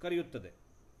ಕರೆಯುತ್ತದೆ.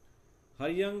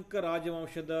 ಹರ್ಯಂಕ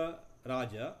ರಾಜವಂಶದ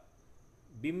ರಾಜ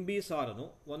ಬಿಂಬಿಸಾರನು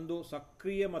ಒಂದು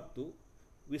ಸಕ್ರಿಯ ಮತ್ತು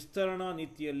ವಿಸ್ತರಣಾ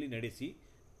ನೀತಿಯಲ್ಲಿ ನಡೆಸಿ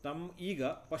ಈಗ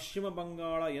ಪಶ್ಚಿಮ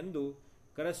ಬಂಗಾಳ ಎಂದು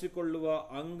ಕರೆಸಿಕೊಳ್ಳುವ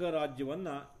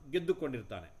ಅಂಗರಾಜ್ಯವನ್ನು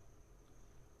ಗೆದ್ದುಕೊಂಡಿರ್ತಾನೆ.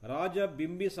 ರಾಜ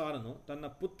ಬಿಂಬಿಸಾರನು ತನ್ನ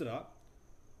ಪುತ್ರ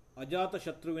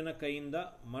ಅಜಾತಶತ್ರುವಿನ ಕೈಯಿಂದ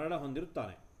ಮರಣ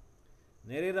ಹೊಂದಿರುತ್ತಾನೆ.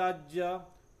 ನೆರೆ ರಾಜ್ಯ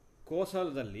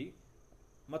ಕೋಸಲದಲ್ಲಿ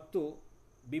ಮತ್ತು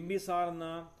ಬಿಂಬಿಸಾರನ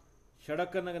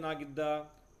ಷಡಕನಾಗಿದ್ದ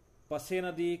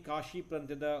ಪಸೇನದಿ ಕಾಶಿ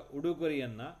ಪ್ರಾಂತ್ಯದ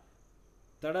ಉಡುಗೊರೆಯನ್ನು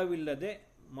ತಡವಿಲ್ಲದೆ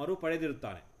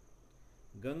ಮರುಪಡೆದಿರುತ್ತಾನೆ.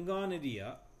 ಗಂಗಾ ನದಿಯ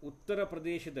ಉತ್ತರ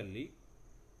ಪ್ರದೇಶದಲ್ಲಿ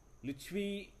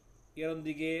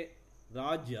ಲಿಚ್ವಿಯರೊಂದಿಗೆ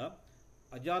ರಾಜ್ಯ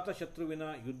ಅಜಾತಶತ್ರುವಿನ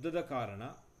ಯುದ್ಧದ ಕಾರಣ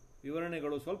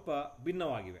ವಿವರಣೆಗಳು ಸ್ವಲ್ಪ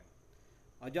ಭಿನ್ನವಾಗಿವೆ.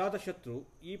 ಅಜಾತಶತ್ರು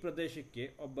ಈ ಪ್ರದೇಶಕ್ಕೆ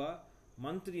ಒಬ್ಬ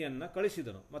ಮಂತ್ರಿಯನ್ನು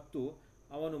ಕಳಿಸಿದನು ಮತ್ತು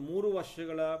ಅವನು 3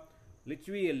 ವರ್ಷಗಳ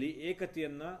ಲಿಚ್ವಿಯಲ್ಲಿ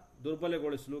ಏಕತೆಯನ್ನು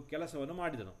ದುರ್ಬಲಗೊಳಿಸಲು ಕೆಲಸವನ್ನು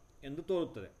ಮಾಡಿದನು ಎಂದು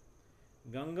ತೋರುತ್ತದೆ.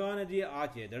 ಗಂಗಾ ನದಿಯ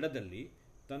ಆಚೆ ದಡದಲ್ಲಿ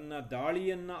ತನ್ನ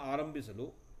ದಾಳಿಯನ್ನು ಆರಂಭಿಸಲು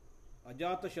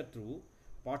ಅಜಾತಶತ್ರುವು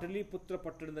ಪಾಟಲಿಪುತ್ರ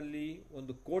ಪಟ್ಟಣದಲ್ಲಿ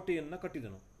ಒಂದು ಕೋಟೆಯನ್ನು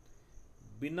ಕಟ್ಟಿದನು.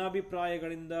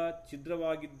 ಭಿನ್ನಾಭಿಪ್ರಾಯಗಳಿಂದ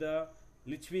ಛಿದ್ರವಾಗಿದ್ದ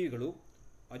ಲಿಚ್ವಿಗಳು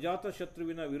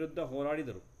ಅಜಾತಶತ್ರುವಿನ ವಿರುದ್ಧ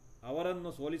ಹೋರಾಡಿದರು. ಅವರನ್ನು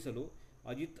ಸೋಲಿಸಲು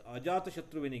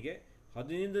ಅಜಾತಶತ್ರುವಿನಿಗೆ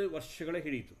 15 ವರ್ಷಗಳ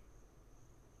ಹಿಡಿಯಿತು.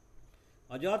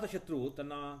 ಅಜಾತಶತ್ರುವು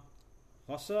ತನ್ನ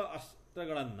ಹೊಸ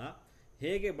ಅಸ್ತ್ರಗಳನ್ನು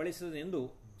ಹೇಗೆ ಬಳಸಿದನೆಂದು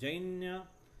ಜೈನ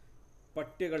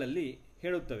ಪಠ್ಯಗಳಲ್ಲಿ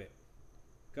ಹೇಳುತ್ತವೆ.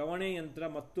 ಕವಣೆ ಯಂತ್ರ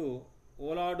ಮತ್ತು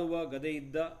ಓಲಾಡುವ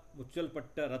ಗದೆಯಿದ್ದ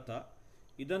ಮುಚ್ಚಲ್ಪಟ್ಟ ರಥ.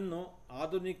 ಇದನ್ನು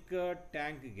ಆಧುನಿಕ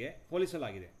ಟ್ಯಾಂಕ್ಗೆ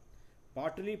ಹೋಲಿಸಲಾಗಿದೆ.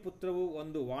 ಪಾಟಲಿಪುತ್ರವು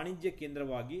ಒಂದು ವಾಣಿಜ್ಯ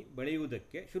ಕೇಂದ್ರವಾಗಿ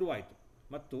ಬೆಳೆಯುವುದಕ್ಕೆ ಶುರುವಾಯಿತು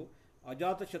ಮತ್ತು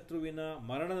ಅಜಾತಶತ್ರುವಿನ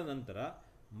ಮರಣದ ನಂತರ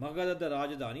ಮಗಧದ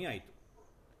ರಾಜಧಾನಿಯಾಯಿತು.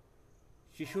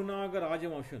 ಶಿಶುನಾಗ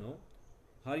ರಾಜವಂಶನು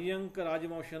ಹರ್ಯಂಕ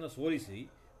ರಾಜವಂಶನ ಸೋಲಿಸಿ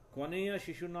ಕೊನೆಯ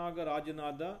ಶಿಶುನಾಗ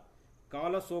ರಾಜನಾದ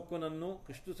ಕಾಲಸೋಕನನ್ನು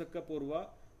ಕ್ರಿಸ್ತಶಕ ಪೂರ್ವ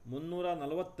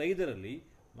 345ರಲ್ಲಿ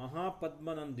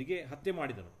ಮಹಾಪದ್ಮನೊಂದಿಗೆ ಹತ್ಯೆ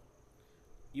ಮಾಡಿದನು.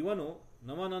 ಇವನು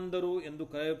ನವನಂದರು ಎಂದು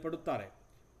ಕರೆಯಲ್ಪಡುತ್ತಾರೆ.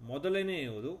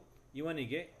 ಮೊದಲನೆಯದು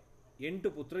ಇವನಿಗೆ 8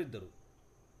 ಪುತ್ರರಿದ್ದರು.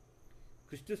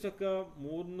 ಕ್ರಿಸ್ತಶಕ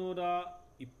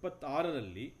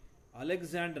 326ರಲ್ಲಿ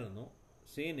ಅಲೆಕ್ಸಾಂಡರನು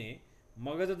ಸೇನೆ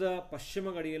ಮಗಧದ ಪಶ್ಚಿಮ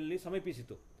ಗಡಿಯಲ್ಲಿ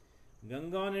ಸಮೀಪಿಸಿತು.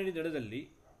 ಗಂಗಾ ನದಿ ದಡದಲ್ಲಿ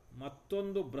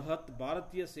ಮತ್ತೊಂದು ಬೃಹತ್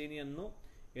ಭಾರತೀಯ ಸೇನೆಯನ್ನು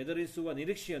ಎದುರಿಸುವ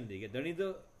ನಿರೀಕ್ಷೆಯೊಂದಿಗೆ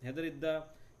ಹೆದರಿದ್ದ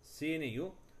ಸೇನೆಯು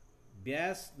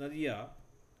ಬ್ಯಾಸ್ ನದಿಯ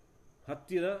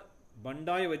ಹತ್ತಿರ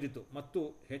ಬಂಡಾಯವೆದ್ದಿತು ಮತ್ತು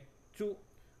ಹೆಚ್ಚು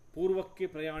ಪೂರ್ವಕ್ಕೆ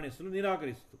ಪ್ರಯಾಣಿಸಲು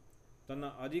ನಿರಾಕರಿಸಿತು. ತನ್ನ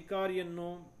ಅಧಿಕಾರಿಯನ್ನು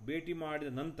ಭೇಟಿ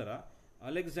ಮಾಡಿದ ನಂತರ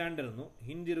ಅಲೆಕ್ಸಾಂಡರನು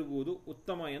ಹಿಂದಿರುಗುವುದು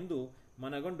ಉತ್ತಮ ಎಂದು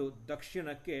ಮನಗೊಂಡು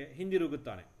ದಕ್ಷಿಣಕ್ಕೆ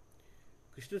ಹಿಂದಿರುಗುತ್ತಾನೆ.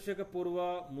 ಕ್ರಿಸ್ತಶಕ ಪೂರ್ವ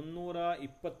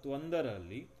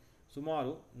 321ರಲ್ಲಿ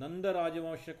ಸುಮಾರು ನಂದ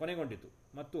ರಾಜವಂಶ ಕೊನೆಗೊಂಡಿತು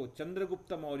ಮತ್ತು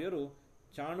ಚಂದ್ರಗುಪ್ತ ಮೌರ್ಯರು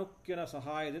ಚಾಣಕ್ಯನ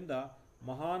ಸಹಾಯದಿಂದ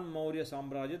ಮಹಾನ್ ಮೌರ್ಯ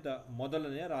ಸಾಮ್ರಾಜ್ಯದ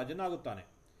ಮೊದಲನೆಯ ರಾಜನಾಗುತ್ತಾನೆ.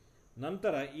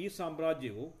 ನಂತರ ಈ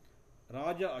ಸಾಮ್ರಾಜ್ಯವು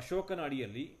ರಾಜ ಅಶೋಕನ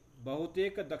ಅಡಿಯಲ್ಲಿ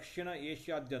ಬಹುತೇಕ ದಕ್ಷಿಣ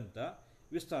ಏಷ್ಯಾದ್ಯಂತ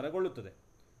ವಿಸ್ತಾರಗೊಳ್ಳುತ್ತದೆ.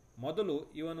 ಮೊದಲು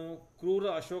ಇವನು ಕ್ರೂರ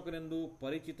ಅಶೋಕನೆಂದು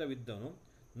ಪರಿಚಿತವಿದ್ದನು.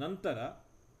 ನಂತರ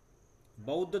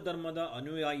ಬೌದ್ಧ ಧರ್ಮದ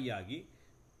ಅನುಯಾಯಿಯಾಗಿ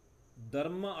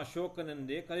ಧರ್ಮ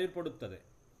ಅಶೋಕನೆಂದೇ ಕರೆಯಲ್ಪಡುತ್ತದೆ.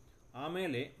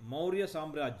 ಆಮೇಲೆ ಮೌರ್ಯ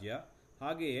ಸಾಮ್ರಾಜ್ಯ,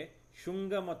 ಹಾಗೆಯೇ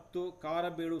ಶುಂಗ ಮತ್ತು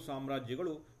ಕಾರಬೇಳು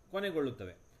ಸಾಮ್ರಾಜ್ಯಗಳು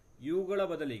ಕೊನೆಗೊಳ್ಳುತ್ತವೆ. ಇವುಗಳ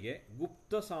ಬದಲಿಗೆ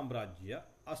ಗುಪ್ತ ಸಾಮ್ರಾಜ್ಯ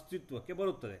ಅಸ್ತಿತ್ವಕ್ಕೆ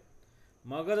ಬರುತ್ತದೆ.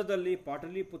 ಮಗಧದಲ್ಲಿ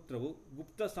ಪಾಟಲಿಪುತ್ರವು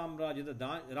ಗುಪ್ತ ಸಾಮ್ರಾಜ್ಯದ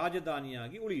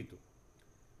ರಾಜಧಾನಿಯಾಗಿ ಉಳಿಯಿತು.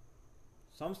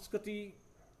 ಸಂಸ್ಕೃತಿ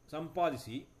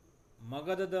ಸಂಪಾದಿಸಿ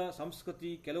ಮಗಧದ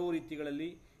ಸಂಸ್ಕೃತಿ ಕೆಲವು ರೀತಿಗಳಲ್ಲಿ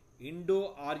ಇಂಡೋ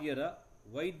ಆರ್ಯರ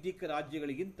ವೈದಿಕ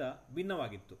ರಾಜ್ಯಗಳಿಗಿಂತ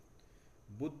ಭಿನ್ನವಾಗಿತ್ತು.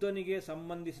 ಬುದ್ಧನಿಗೆ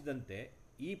ಸಂಬಂಧಿಸಿದಂತೆ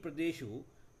ಈ ಪ್ರದೇಶವು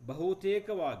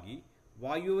ಬಹುತೇಕವಾಗಿ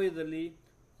ವಾಯುವ್ಯದಲ್ಲಿ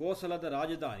ಕೋಸಲದ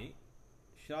ರಾಜಧಾನಿ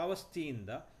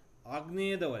ಶ್ರಾವಸ್ತಿಯಿಂದ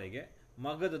ಆಗ್ನೇಯದವರೆಗೆ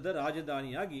ಮಗಧದ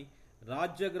ರಾಜಧಾನಿಯಾಗಿ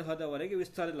ರಾಜ್ಯಗೃಹದವರೆಗೆ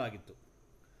ವಿಸ್ತರಿಸಲಾಗಿತ್ತು.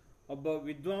 ಒಬ್ಬ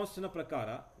ವಿದ್ವಾಂಸನ ಪ್ರಕಾರ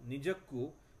ನಿಜಕ್ಕೂ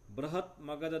ಬೃಹತ್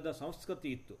ಮಗಧದ ಸಂಸ್ಕೃತಿ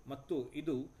ಇತ್ತು ಮತ್ತು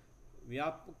ಇದು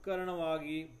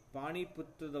ವ್ಯಾಪಕರಣವಾಗಿ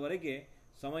ಪಾಣಿಪುತ್ರದವರೆಗೆ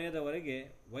ಸಮಯದವರೆಗೆ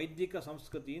ವೈದಿಕ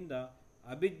ಸಂಸ್ಕೃತಿಯಿಂದ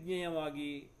ಅಭಿಜ್ಞೇಯವಾಗಿ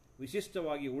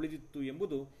ವಿಶಿಷ್ಟವಾಗಿ ಉಳಿದಿತ್ತು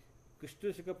ಎಂಬುದು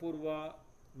ಕ್ರಿಸ್ತಶಕ ಪೂರ್ವ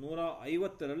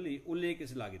 150ರಲ್ಲಿ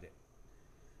ಉಲ್ಲೇಖಿಸಲಾಗಿದೆ.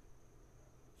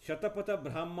 ಶತಪಥ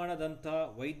ಬ್ರಾಹ್ಮಣದಂಥ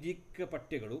ವೈದಿಕ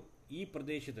ಪಠ್ಯಗಳು ಈ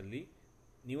ಪ್ರದೇಶದಲ್ಲಿ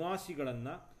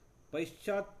ನಿವಾಸಿಗಳನ್ನು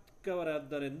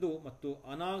ಪೈಶ್ಚಾತ್ಯವರದ್ದರೆಂದು ಮತ್ತು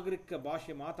ಅನಾಗರಿಕ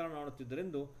ಭಾಷೆ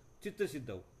ಮಾತನಾಡುತ್ತಿದ್ದರೆಂದು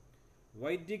ಚಿತ್ರಿಸಿದ್ದವು.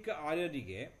 ವೈದಿಕ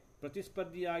ಆರ್ಯರಿಗೆ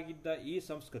ಪ್ರತಿಸ್ಪರ್ಧಿಯಾಗಿದ್ದ ಈ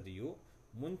ಸಂಸ್ಕೃತಿಯು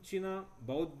ಮುಂಚಿನ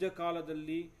ಬೌದ್ಧ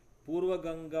ಕಾಲದಲ್ಲಿ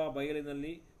ಪೂರ್ವಗಂಗಾ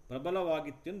ಬಯಲಿನಲ್ಲಿ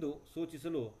ಪ್ರಬಲವಾಗಿತ್ತೆಂದು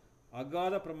ಸೂಚಿಸಲು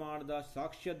ಅಗಾಧ ಪ್ರಮಾಣದ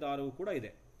ಸಾಕ್ಷ್ಯಾಧಾರವೂ ಕೂಡ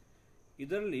ಇದೆ.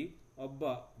 ಇದರಲ್ಲಿ ಒಬ್ಬ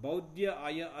ಬೌದ್ಧ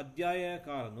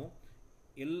ಅಧ್ಯಯನಕಾರನು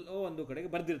ಎಲ್ಲೋ ಒಂದು ಕಡೆಗೆ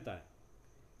ಬರೆದಿರ್ತಾನೆ.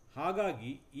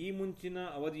 ಹಾಗಾಗಿ ಈ ಮುಂಚಿನ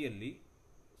ಅವಧಿಯಲ್ಲಿ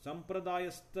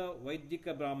ಸಂಪ್ರದಾಯಸ್ಥ ವೈದಿಕ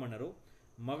ಬ್ರಾಹ್ಮಣರು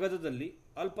ಮಗಧದಲ್ಲಿ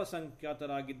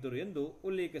ಅಲ್ಪಸಂಖ್ಯಾತರಾಗಿದ್ದರು ಎಂದು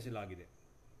ಉಲ್ಲೇಖಿಸಲಾಗಿದೆ.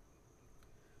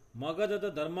 ಮಗಧದ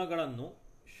ಧರ್ಮಗಳನ್ನು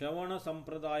ಶ್ರವಣ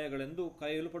ಸಂಪ್ರದಾಯಗಳೆಂದು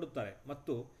ಕರೆಯಲ್ಪಡುತ್ತಾರೆ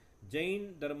ಮತ್ತು ಜೈನ್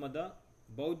ಧರ್ಮದ,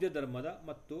 ಬೌದ್ಧ ಧರ್ಮದ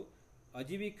ಮತ್ತು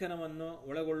ಅಜೀವಿಕನವನ್ನು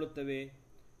ಒಳಗೊಳ್ಳುತ್ತವೆ.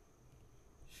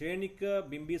 ಶ್ರೇಣಿಕ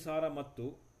ಬಿಂಬಿಸಾರ ಮತ್ತು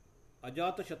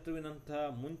ಅಜಾತಶತ್ರುವಿನಂತಹ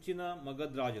ಮುಂಚಿನ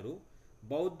ಮಗಧ ರಾಜರು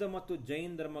ಬೌದ್ಧ ಮತ್ತು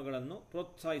ಜೈನ್ ಧರ್ಮಗಳನ್ನು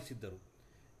ಪ್ರೋತ್ಸಾಹಿಸಿದ್ದರು.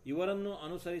 ಇವರನ್ನು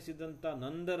ಅನುಸರಿಸಿದಂಥ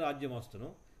ನಂದ ರಾಜ್ಯವಂಶನು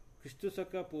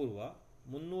ಕ್ರಿಸ್ತಶಕ ಪೂರ್ವ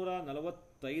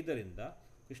 345ರಿಂದ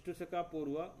ಕ್ರಿಸ್ತಶಕ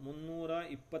ಪೂರ್ವ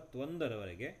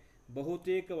 321ರವರೆಗೆ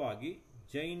ಬಹುತೇಕವಾಗಿ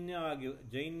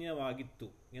ಜೈನ್ಯವಾಗಿತ್ತು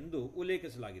ಎಂದು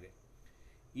ಉಲ್ಲೇಖಿಸಲಾಗಿದೆ.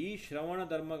 ಈ ಶ್ರವಣ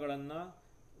ಧರ್ಮಗಳನ್ನು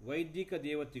ವೈದಿಕ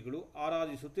ದೇವತೆಗಳು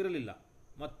ಆರಾಧಿಸುತ್ತಿರಲಿಲ್ಲ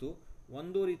ಮತ್ತು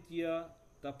ಒಂದು ರೀತಿಯ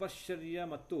ತಪಶ್ಚರ್ಯ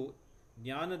ಮತ್ತು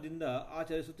ಜ್ಞಾನದಿಂದ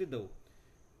ಆಚರಿಸುತ್ತಿದ್ದವು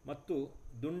ಮತ್ತು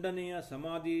ದುಂಡನೆಯ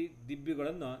ಸಮಾಧಿ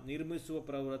ದಿಬ್ಬಗಳನ್ನು ನಿರ್ಮಿಸುವ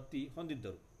ಪ್ರವೃತ್ತಿ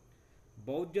ಹೊಂದಿದ್ದರು.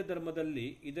 ಬೌದ್ಧ ಧರ್ಮದಲ್ಲಿ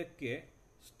ಇದಕ್ಕೆ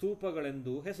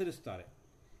ಸ್ತೂಪಗಳೆಂದು ಹೆಸರಿಸುತ್ತಾರೆ.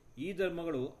 ಈ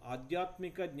ಧರ್ಮಗಳು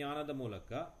ಆಧ್ಯಾತ್ಮಿಕ ಜ್ಞಾನದ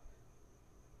ಮೂಲಕ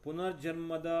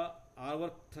ಪುನರ್ಜನ್ಮದ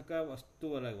ಆವರ್ತಕ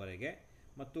ವಸ್ತುವರವರೆಗೆ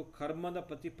ಮತ್ತು ಕರ್ಮದ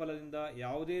ಪ್ರತಿಫಲದಿಂದ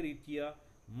ಯಾವುದೇ ರೀತಿಯ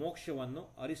ಮೋಕ್ಷವನ್ನು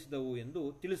ಅರಿಸಿದವು ಎಂದು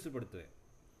ತಿಳಿಸಲ್ಪಡುತ್ತವೆ.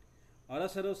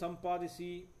 ಅರಸರು ಸಂಪಾದಿಸಿ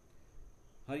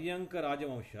ಹರ್ಯಂಕ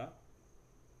ರಾಜವಂಶ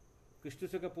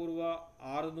ಕ್ರಿಸ್ತಶಕ ಪೂರ್ವ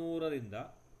 600ರಿಂದ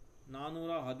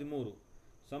 413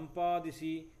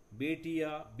 ಸಂಪಾದಿಸಿ ಬೇಟಿಯ,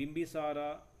 ಬಿಂಬಿಸಾರ,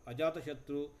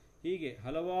 ಅಜಾತಶತ್ರು ಹೀಗೆ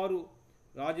ಹಲವಾರು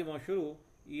ರಾಜವಂಶರು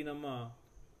ಈ ನಮ್ಮ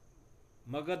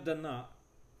ಮಗಧನ್ನು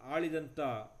ಆಳಿದಂಥ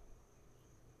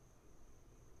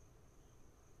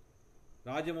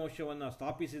ರಾಜವಂಶವನ್ನು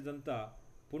ಸ್ಥಾಪಿಸಿದಂಥ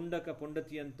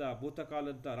ಪುಂಡತಿಯಂಥ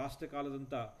ಭೂತಕಾಲದಂಥ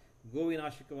ರಾಷ್ಟ್ರಕಾಲದಂಥ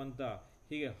ಗೋವಿನಾಶಕವಂತ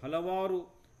ಹೀಗೆ ಹಲವಾರು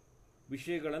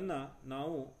ವಿಷಯಗಳನ್ನು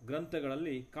ನಾವು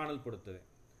ಗ್ರಂಥಗಳಲ್ಲಿ ಕಾಣಲ್ಪಡುತ್ತವೆ.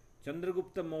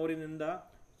 ಚಂದ್ರಗುಪ್ತ ಮೌರ್ಯನಿಂದ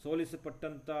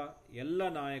ಸೋಲಿಸಲ್ಪಟ್ಟಂಥ ಎಲ್ಲ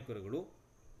ನಾಯಕರುಗಳು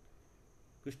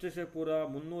ಕ್ರಿಸ್ತಶಕ ಪೂರ್ವ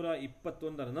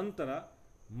 321ರ ನಂತರ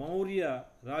ಮೌರ್ಯ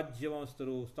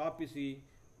ರಾಜ್ಯವಂಶಸ್ಥರು ಸ್ಥಾಪಿಸಿ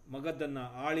ಮಗಧನ್ನು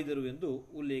ಆಳಿದರು ಎಂದು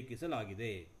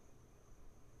ಉಲ್ಲೇಖಿಸಲಾಗಿದೆ.